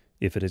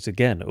 If it is,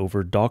 again,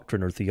 over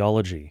doctrine or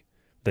theology,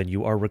 then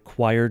you are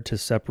required to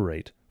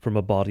separate from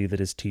a body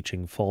that is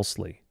teaching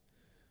falsely.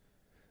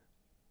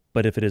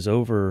 But if it is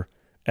over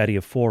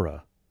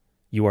adiaphora,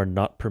 you are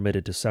not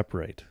permitted to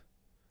separate.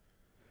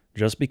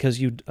 Just because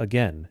you,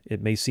 again,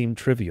 it may seem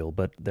trivial,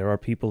 but there are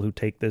people who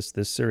take this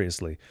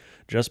seriously.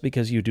 Just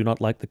because you do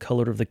not like the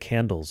color of the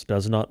candles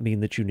does not mean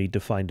that you need to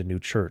find a new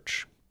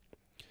church.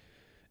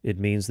 It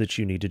means that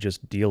you need to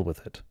just deal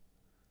with it.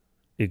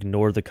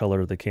 Ignore the color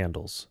of the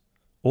candles.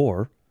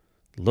 Or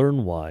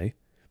learn why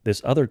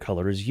this other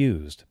color is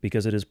used,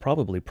 because it is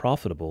probably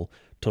profitable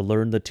to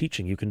learn the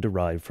teaching you can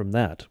derive from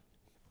that.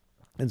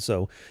 And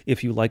so,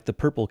 if you like the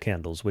purple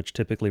candles, which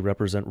typically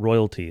represent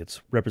royalty,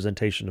 it's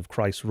representation of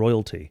Christ's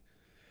royalty,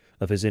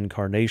 of his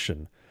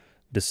incarnation,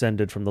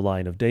 descended from the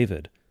line of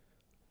David,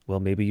 well,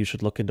 maybe you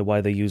should look into why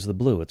they use the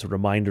blue. It's a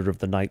reminder of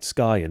the night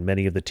sky and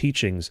many of the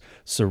teachings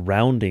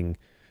surrounding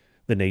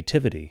the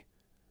nativity,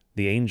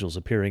 the angels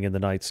appearing in the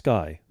night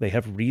sky. They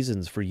have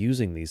reasons for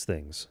using these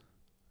things.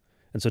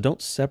 And so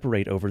don't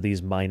separate over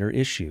these minor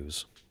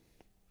issues.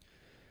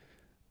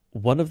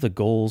 One of the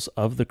goals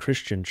of the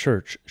Christian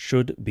church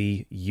should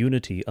be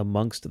unity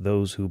amongst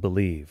those who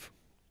believe.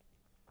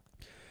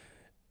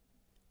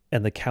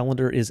 And the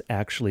calendar is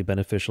actually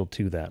beneficial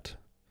to that.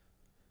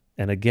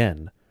 And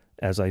again,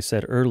 as I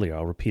said earlier,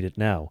 I'll repeat it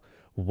now,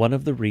 one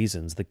of the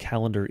reasons the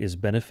calendar is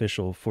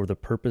beneficial for the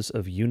purpose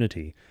of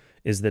unity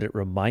is that it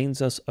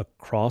reminds us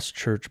across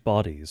church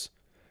bodies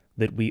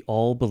that we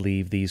all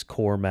believe these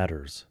core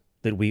matters,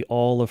 that we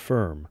all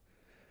affirm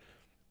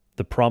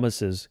the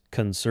promises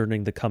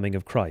concerning the coming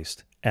of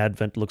Christ.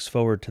 Advent looks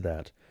forward to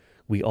that.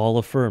 We all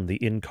affirm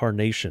the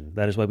incarnation.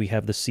 That is why we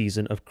have the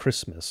season of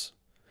Christmas.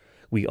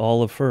 We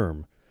all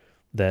affirm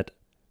that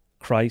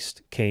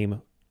Christ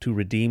came to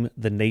redeem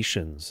the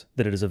nations,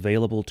 that it is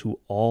available to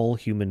all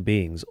human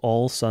beings,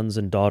 all sons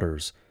and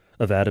daughters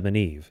of Adam and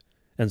Eve,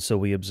 and so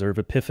we observe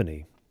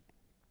Epiphany.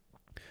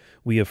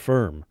 We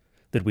affirm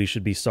that we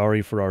should be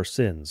sorry for our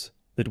sins,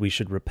 that we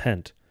should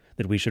repent,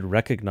 that we should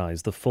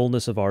recognize the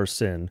fullness of our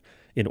sin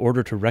in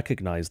order to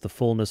recognize the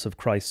fullness of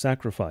Christ's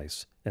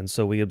sacrifice, and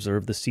so we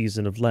observe the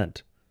season of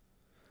Lent.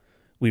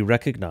 We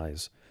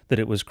recognize that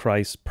it was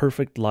Christ's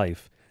perfect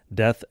life,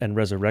 death, and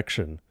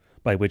resurrection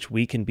by which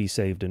we can be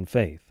saved in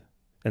faith,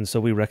 and so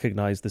we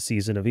recognize the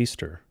season of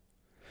Easter.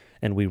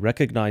 And we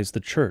recognize the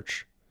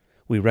church.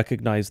 We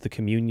recognize the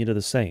communion of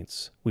the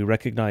saints. We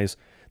recognize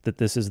that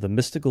this is the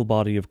mystical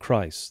body of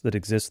Christ that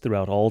exists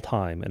throughout all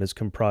time and is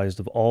comprised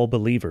of all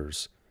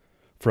believers,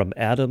 from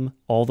Adam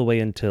all the way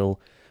until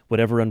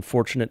whatever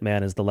unfortunate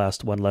man is the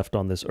last one left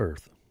on this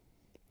earth.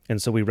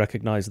 And so we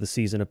recognize the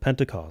season of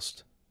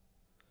Pentecost.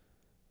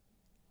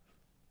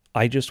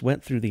 I just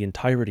went through the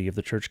entirety of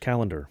the church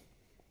calendar.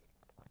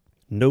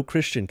 No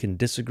Christian can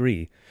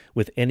disagree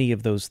with any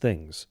of those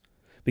things,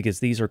 because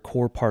these are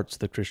core parts of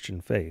the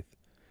Christian faith.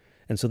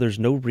 And so there's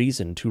no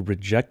reason to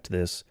reject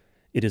this.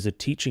 It is a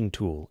teaching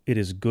tool. It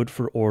is good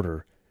for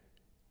order.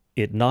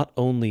 It not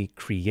only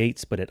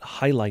creates, but it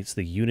highlights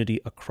the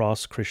unity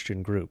across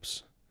Christian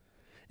groups.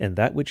 And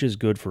that which is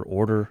good for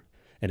order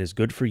and is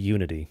good for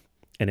unity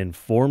and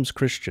informs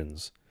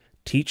Christians,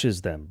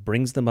 teaches them,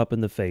 brings them up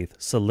in the faith,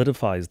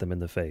 solidifies them in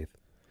the faith.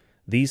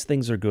 These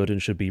things are good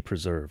and should be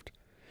preserved.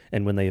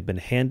 And when they have been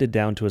handed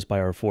down to us by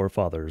our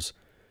forefathers,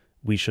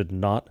 we should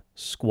not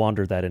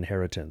squander that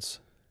inheritance.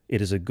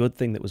 It is a good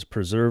thing that was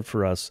preserved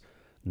for us,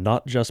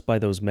 not just by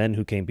those men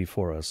who came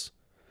before us,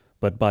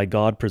 but by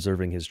God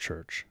preserving his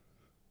church.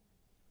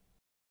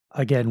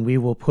 Again, we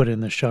will put in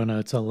the show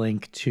notes a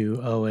link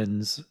to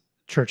Owen's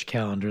church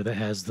calendar that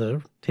has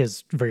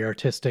his very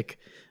artistic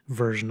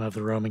version of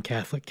the Roman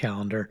Catholic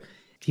calendar.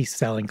 He's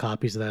selling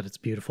copies of that. It's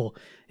beautiful.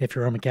 If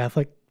you're Roman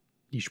Catholic,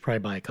 you should probably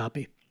buy a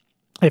copy.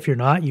 If you're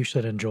not, you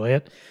should enjoy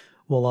it.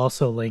 We'll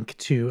also link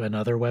to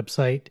another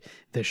website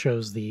that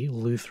shows the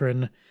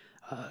Lutheran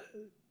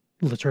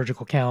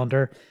liturgical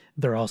calendar.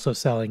 They're also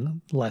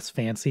selling less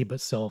fancy,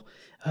 but still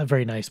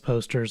very nice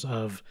posters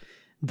of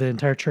the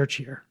entire church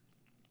year.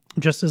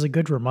 Just as a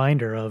good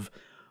reminder of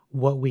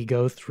what we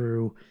go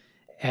through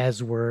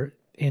as we're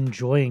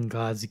enjoying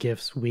God's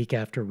gifts week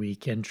after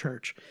week in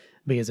church.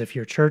 Because if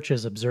your church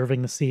is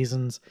observing the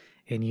seasons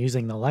and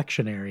using the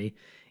lectionary,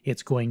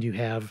 it's going to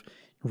have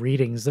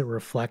readings that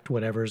reflect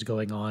whatever's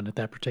going on at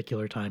that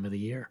particular time of the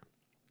year.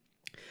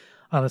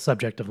 On the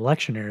subject of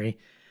lectionary,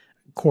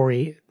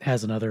 Corey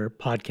has another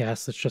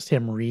podcast that's just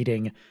him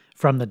reading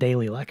from the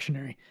daily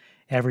lectionary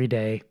every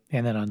day.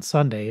 And then on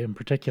Sunday in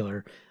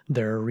particular,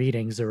 there are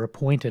readings that are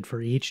appointed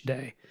for each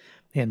day.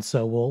 And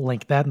so we'll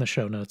link that in the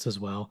show notes as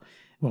well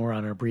when we're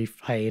on our brief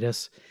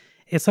hiatus.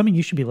 It's something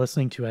you should be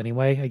listening to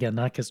anyway. Again,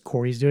 not because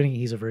Corey's doing it.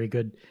 He's a very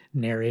good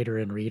narrator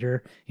and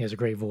reader. He has a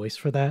great voice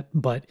for that.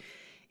 But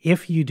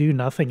if you do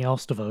nothing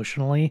else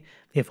devotionally,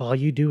 if all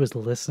you do is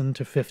listen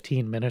to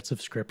 15 minutes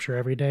of scripture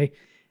every day,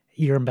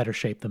 you're in better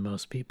shape than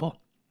most people.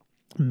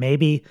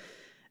 Maybe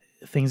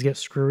things get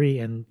screwy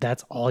and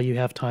that's all you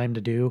have time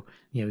to do.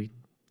 You know,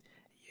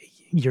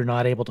 you're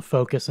not able to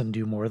focus and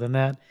do more than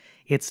that.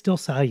 It's still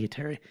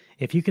salutary.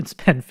 If you can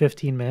spend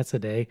 15 minutes a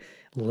day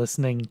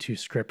listening to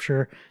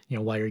scripture,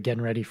 while you're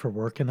getting ready for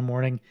work in the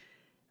morning,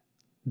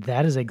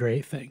 that is a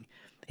great thing.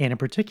 And in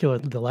particular,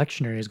 the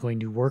lectionary is going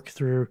to work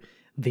through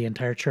the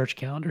entire church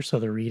calendar. So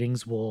the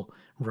readings will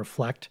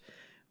reflect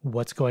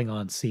what's going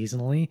on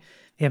seasonally,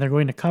 and they're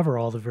going to cover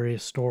all the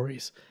various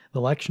stories.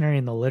 The lectionary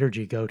and the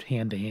liturgy go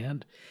hand to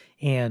hand.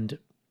 And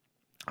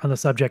on the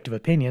subject of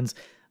opinions,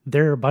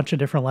 there are a bunch of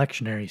different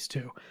lectionaries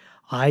too.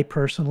 I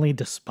personally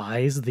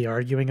despise the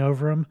arguing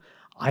over them.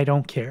 I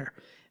don't care.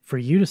 For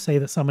you to say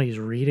that somebody's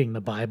reading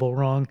the Bible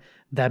wrong,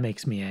 that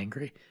makes me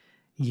angry.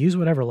 Use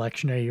whatever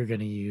lectionary you're going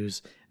to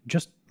use.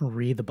 Just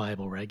read the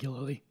Bible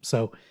regularly.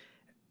 So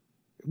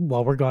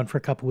while we're gone for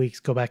a couple weeks,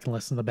 go back and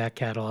listen to the back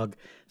catalog.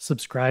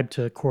 Subscribe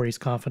to Corey's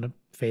Confident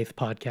Faith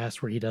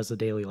podcast where he does the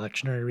daily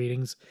lectionary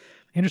readings,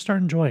 and just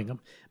start enjoying them,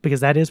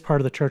 because that is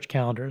part of the church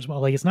calendar as well.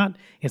 Like it's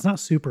not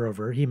super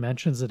overt. He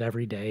mentions it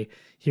every day.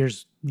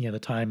 Here's the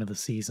time of the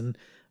season,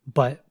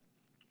 but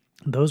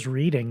those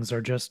readings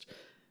are just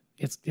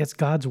it's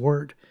God's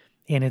word,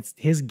 and it's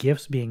his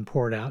gifts being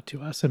poured out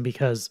to us. And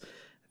because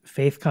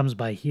faith comes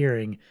by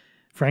hearing,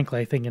 frankly,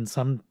 I think in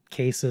some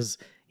cases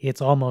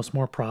it's almost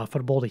more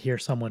profitable to hear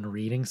someone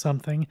reading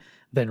something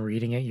than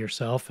reading it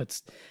yourself.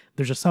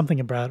 There's just something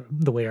about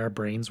the way our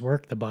brains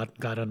work that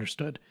God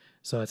understood.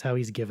 So it's how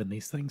he's given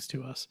these things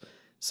to us.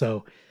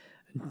 So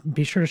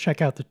be sure to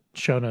check out the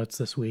show notes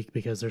this week,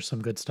 because there's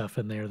some good stuff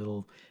in there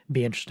that'll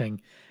be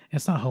interesting.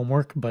 It's not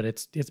homework, but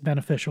it's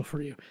beneficial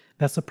for you.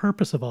 That's the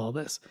purpose of all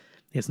this.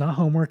 It's not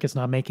homework. It's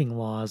not making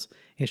laws.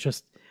 It's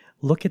just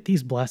look at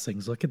these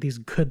blessings. Look at these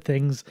good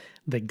things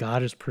that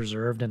God has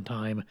preserved in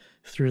time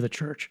through the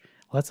church.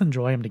 Let's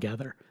enjoy them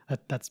together.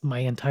 That's my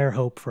entire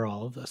hope for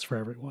all of this, for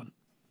everyone.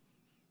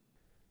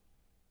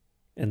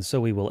 And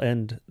so we will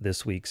end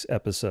this week's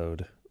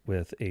episode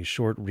with a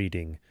short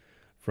reading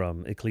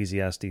from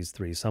Ecclesiastes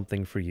 3,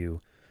 something for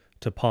you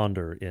to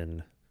ponder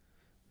in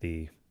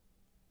the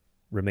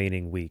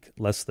remaining week,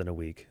 less than a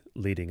week,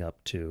 leading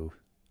up to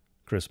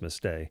Christmas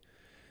Day.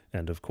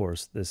 And of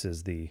course, this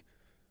is the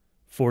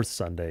fourth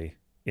Sunday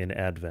in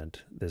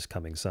Advent, this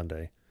coming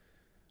Sunday.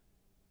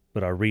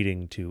 But our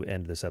reading to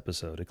end this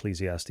episode,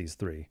 Ecclesiastes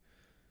 3.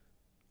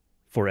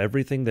 For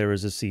everything there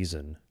is a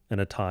season, and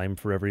a time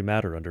for every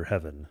matter under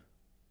heaven,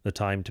 a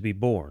time to be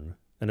born,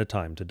 and a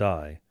time to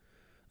die,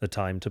 a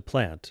time to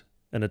plant,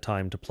 and a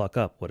time to pluck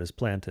up what is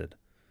planted,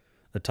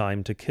 a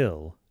time to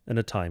kill, and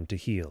a time to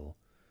heal,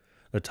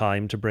 a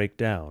time to break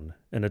down,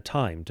 and a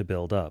time to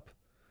build up,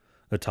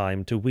 a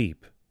time to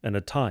weep, and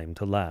a time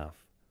to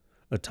laugh,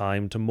 a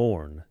time to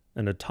mourn,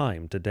 and a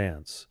time to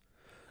dance,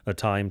 a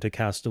time to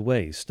cast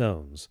away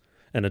stones,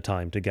 and a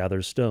time to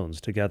gather stones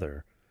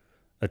together,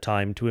 a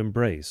time to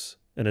embrace,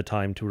 and a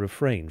time to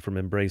refrain from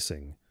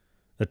embracing,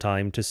 a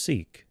time to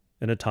seek,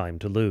 and a time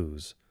to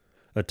lose,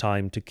 a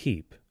time to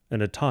keep,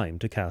 and a time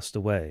to cast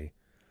away,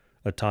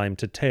 a time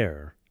to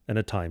tear, and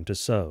a time to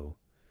sow,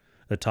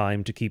 a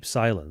time to keep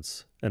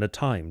silence, and a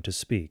time to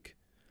speak,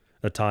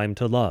 a time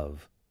to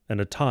love, and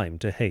a time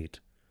to hate,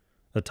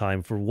 a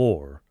time for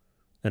war,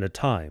 and a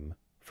time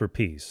for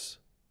peace.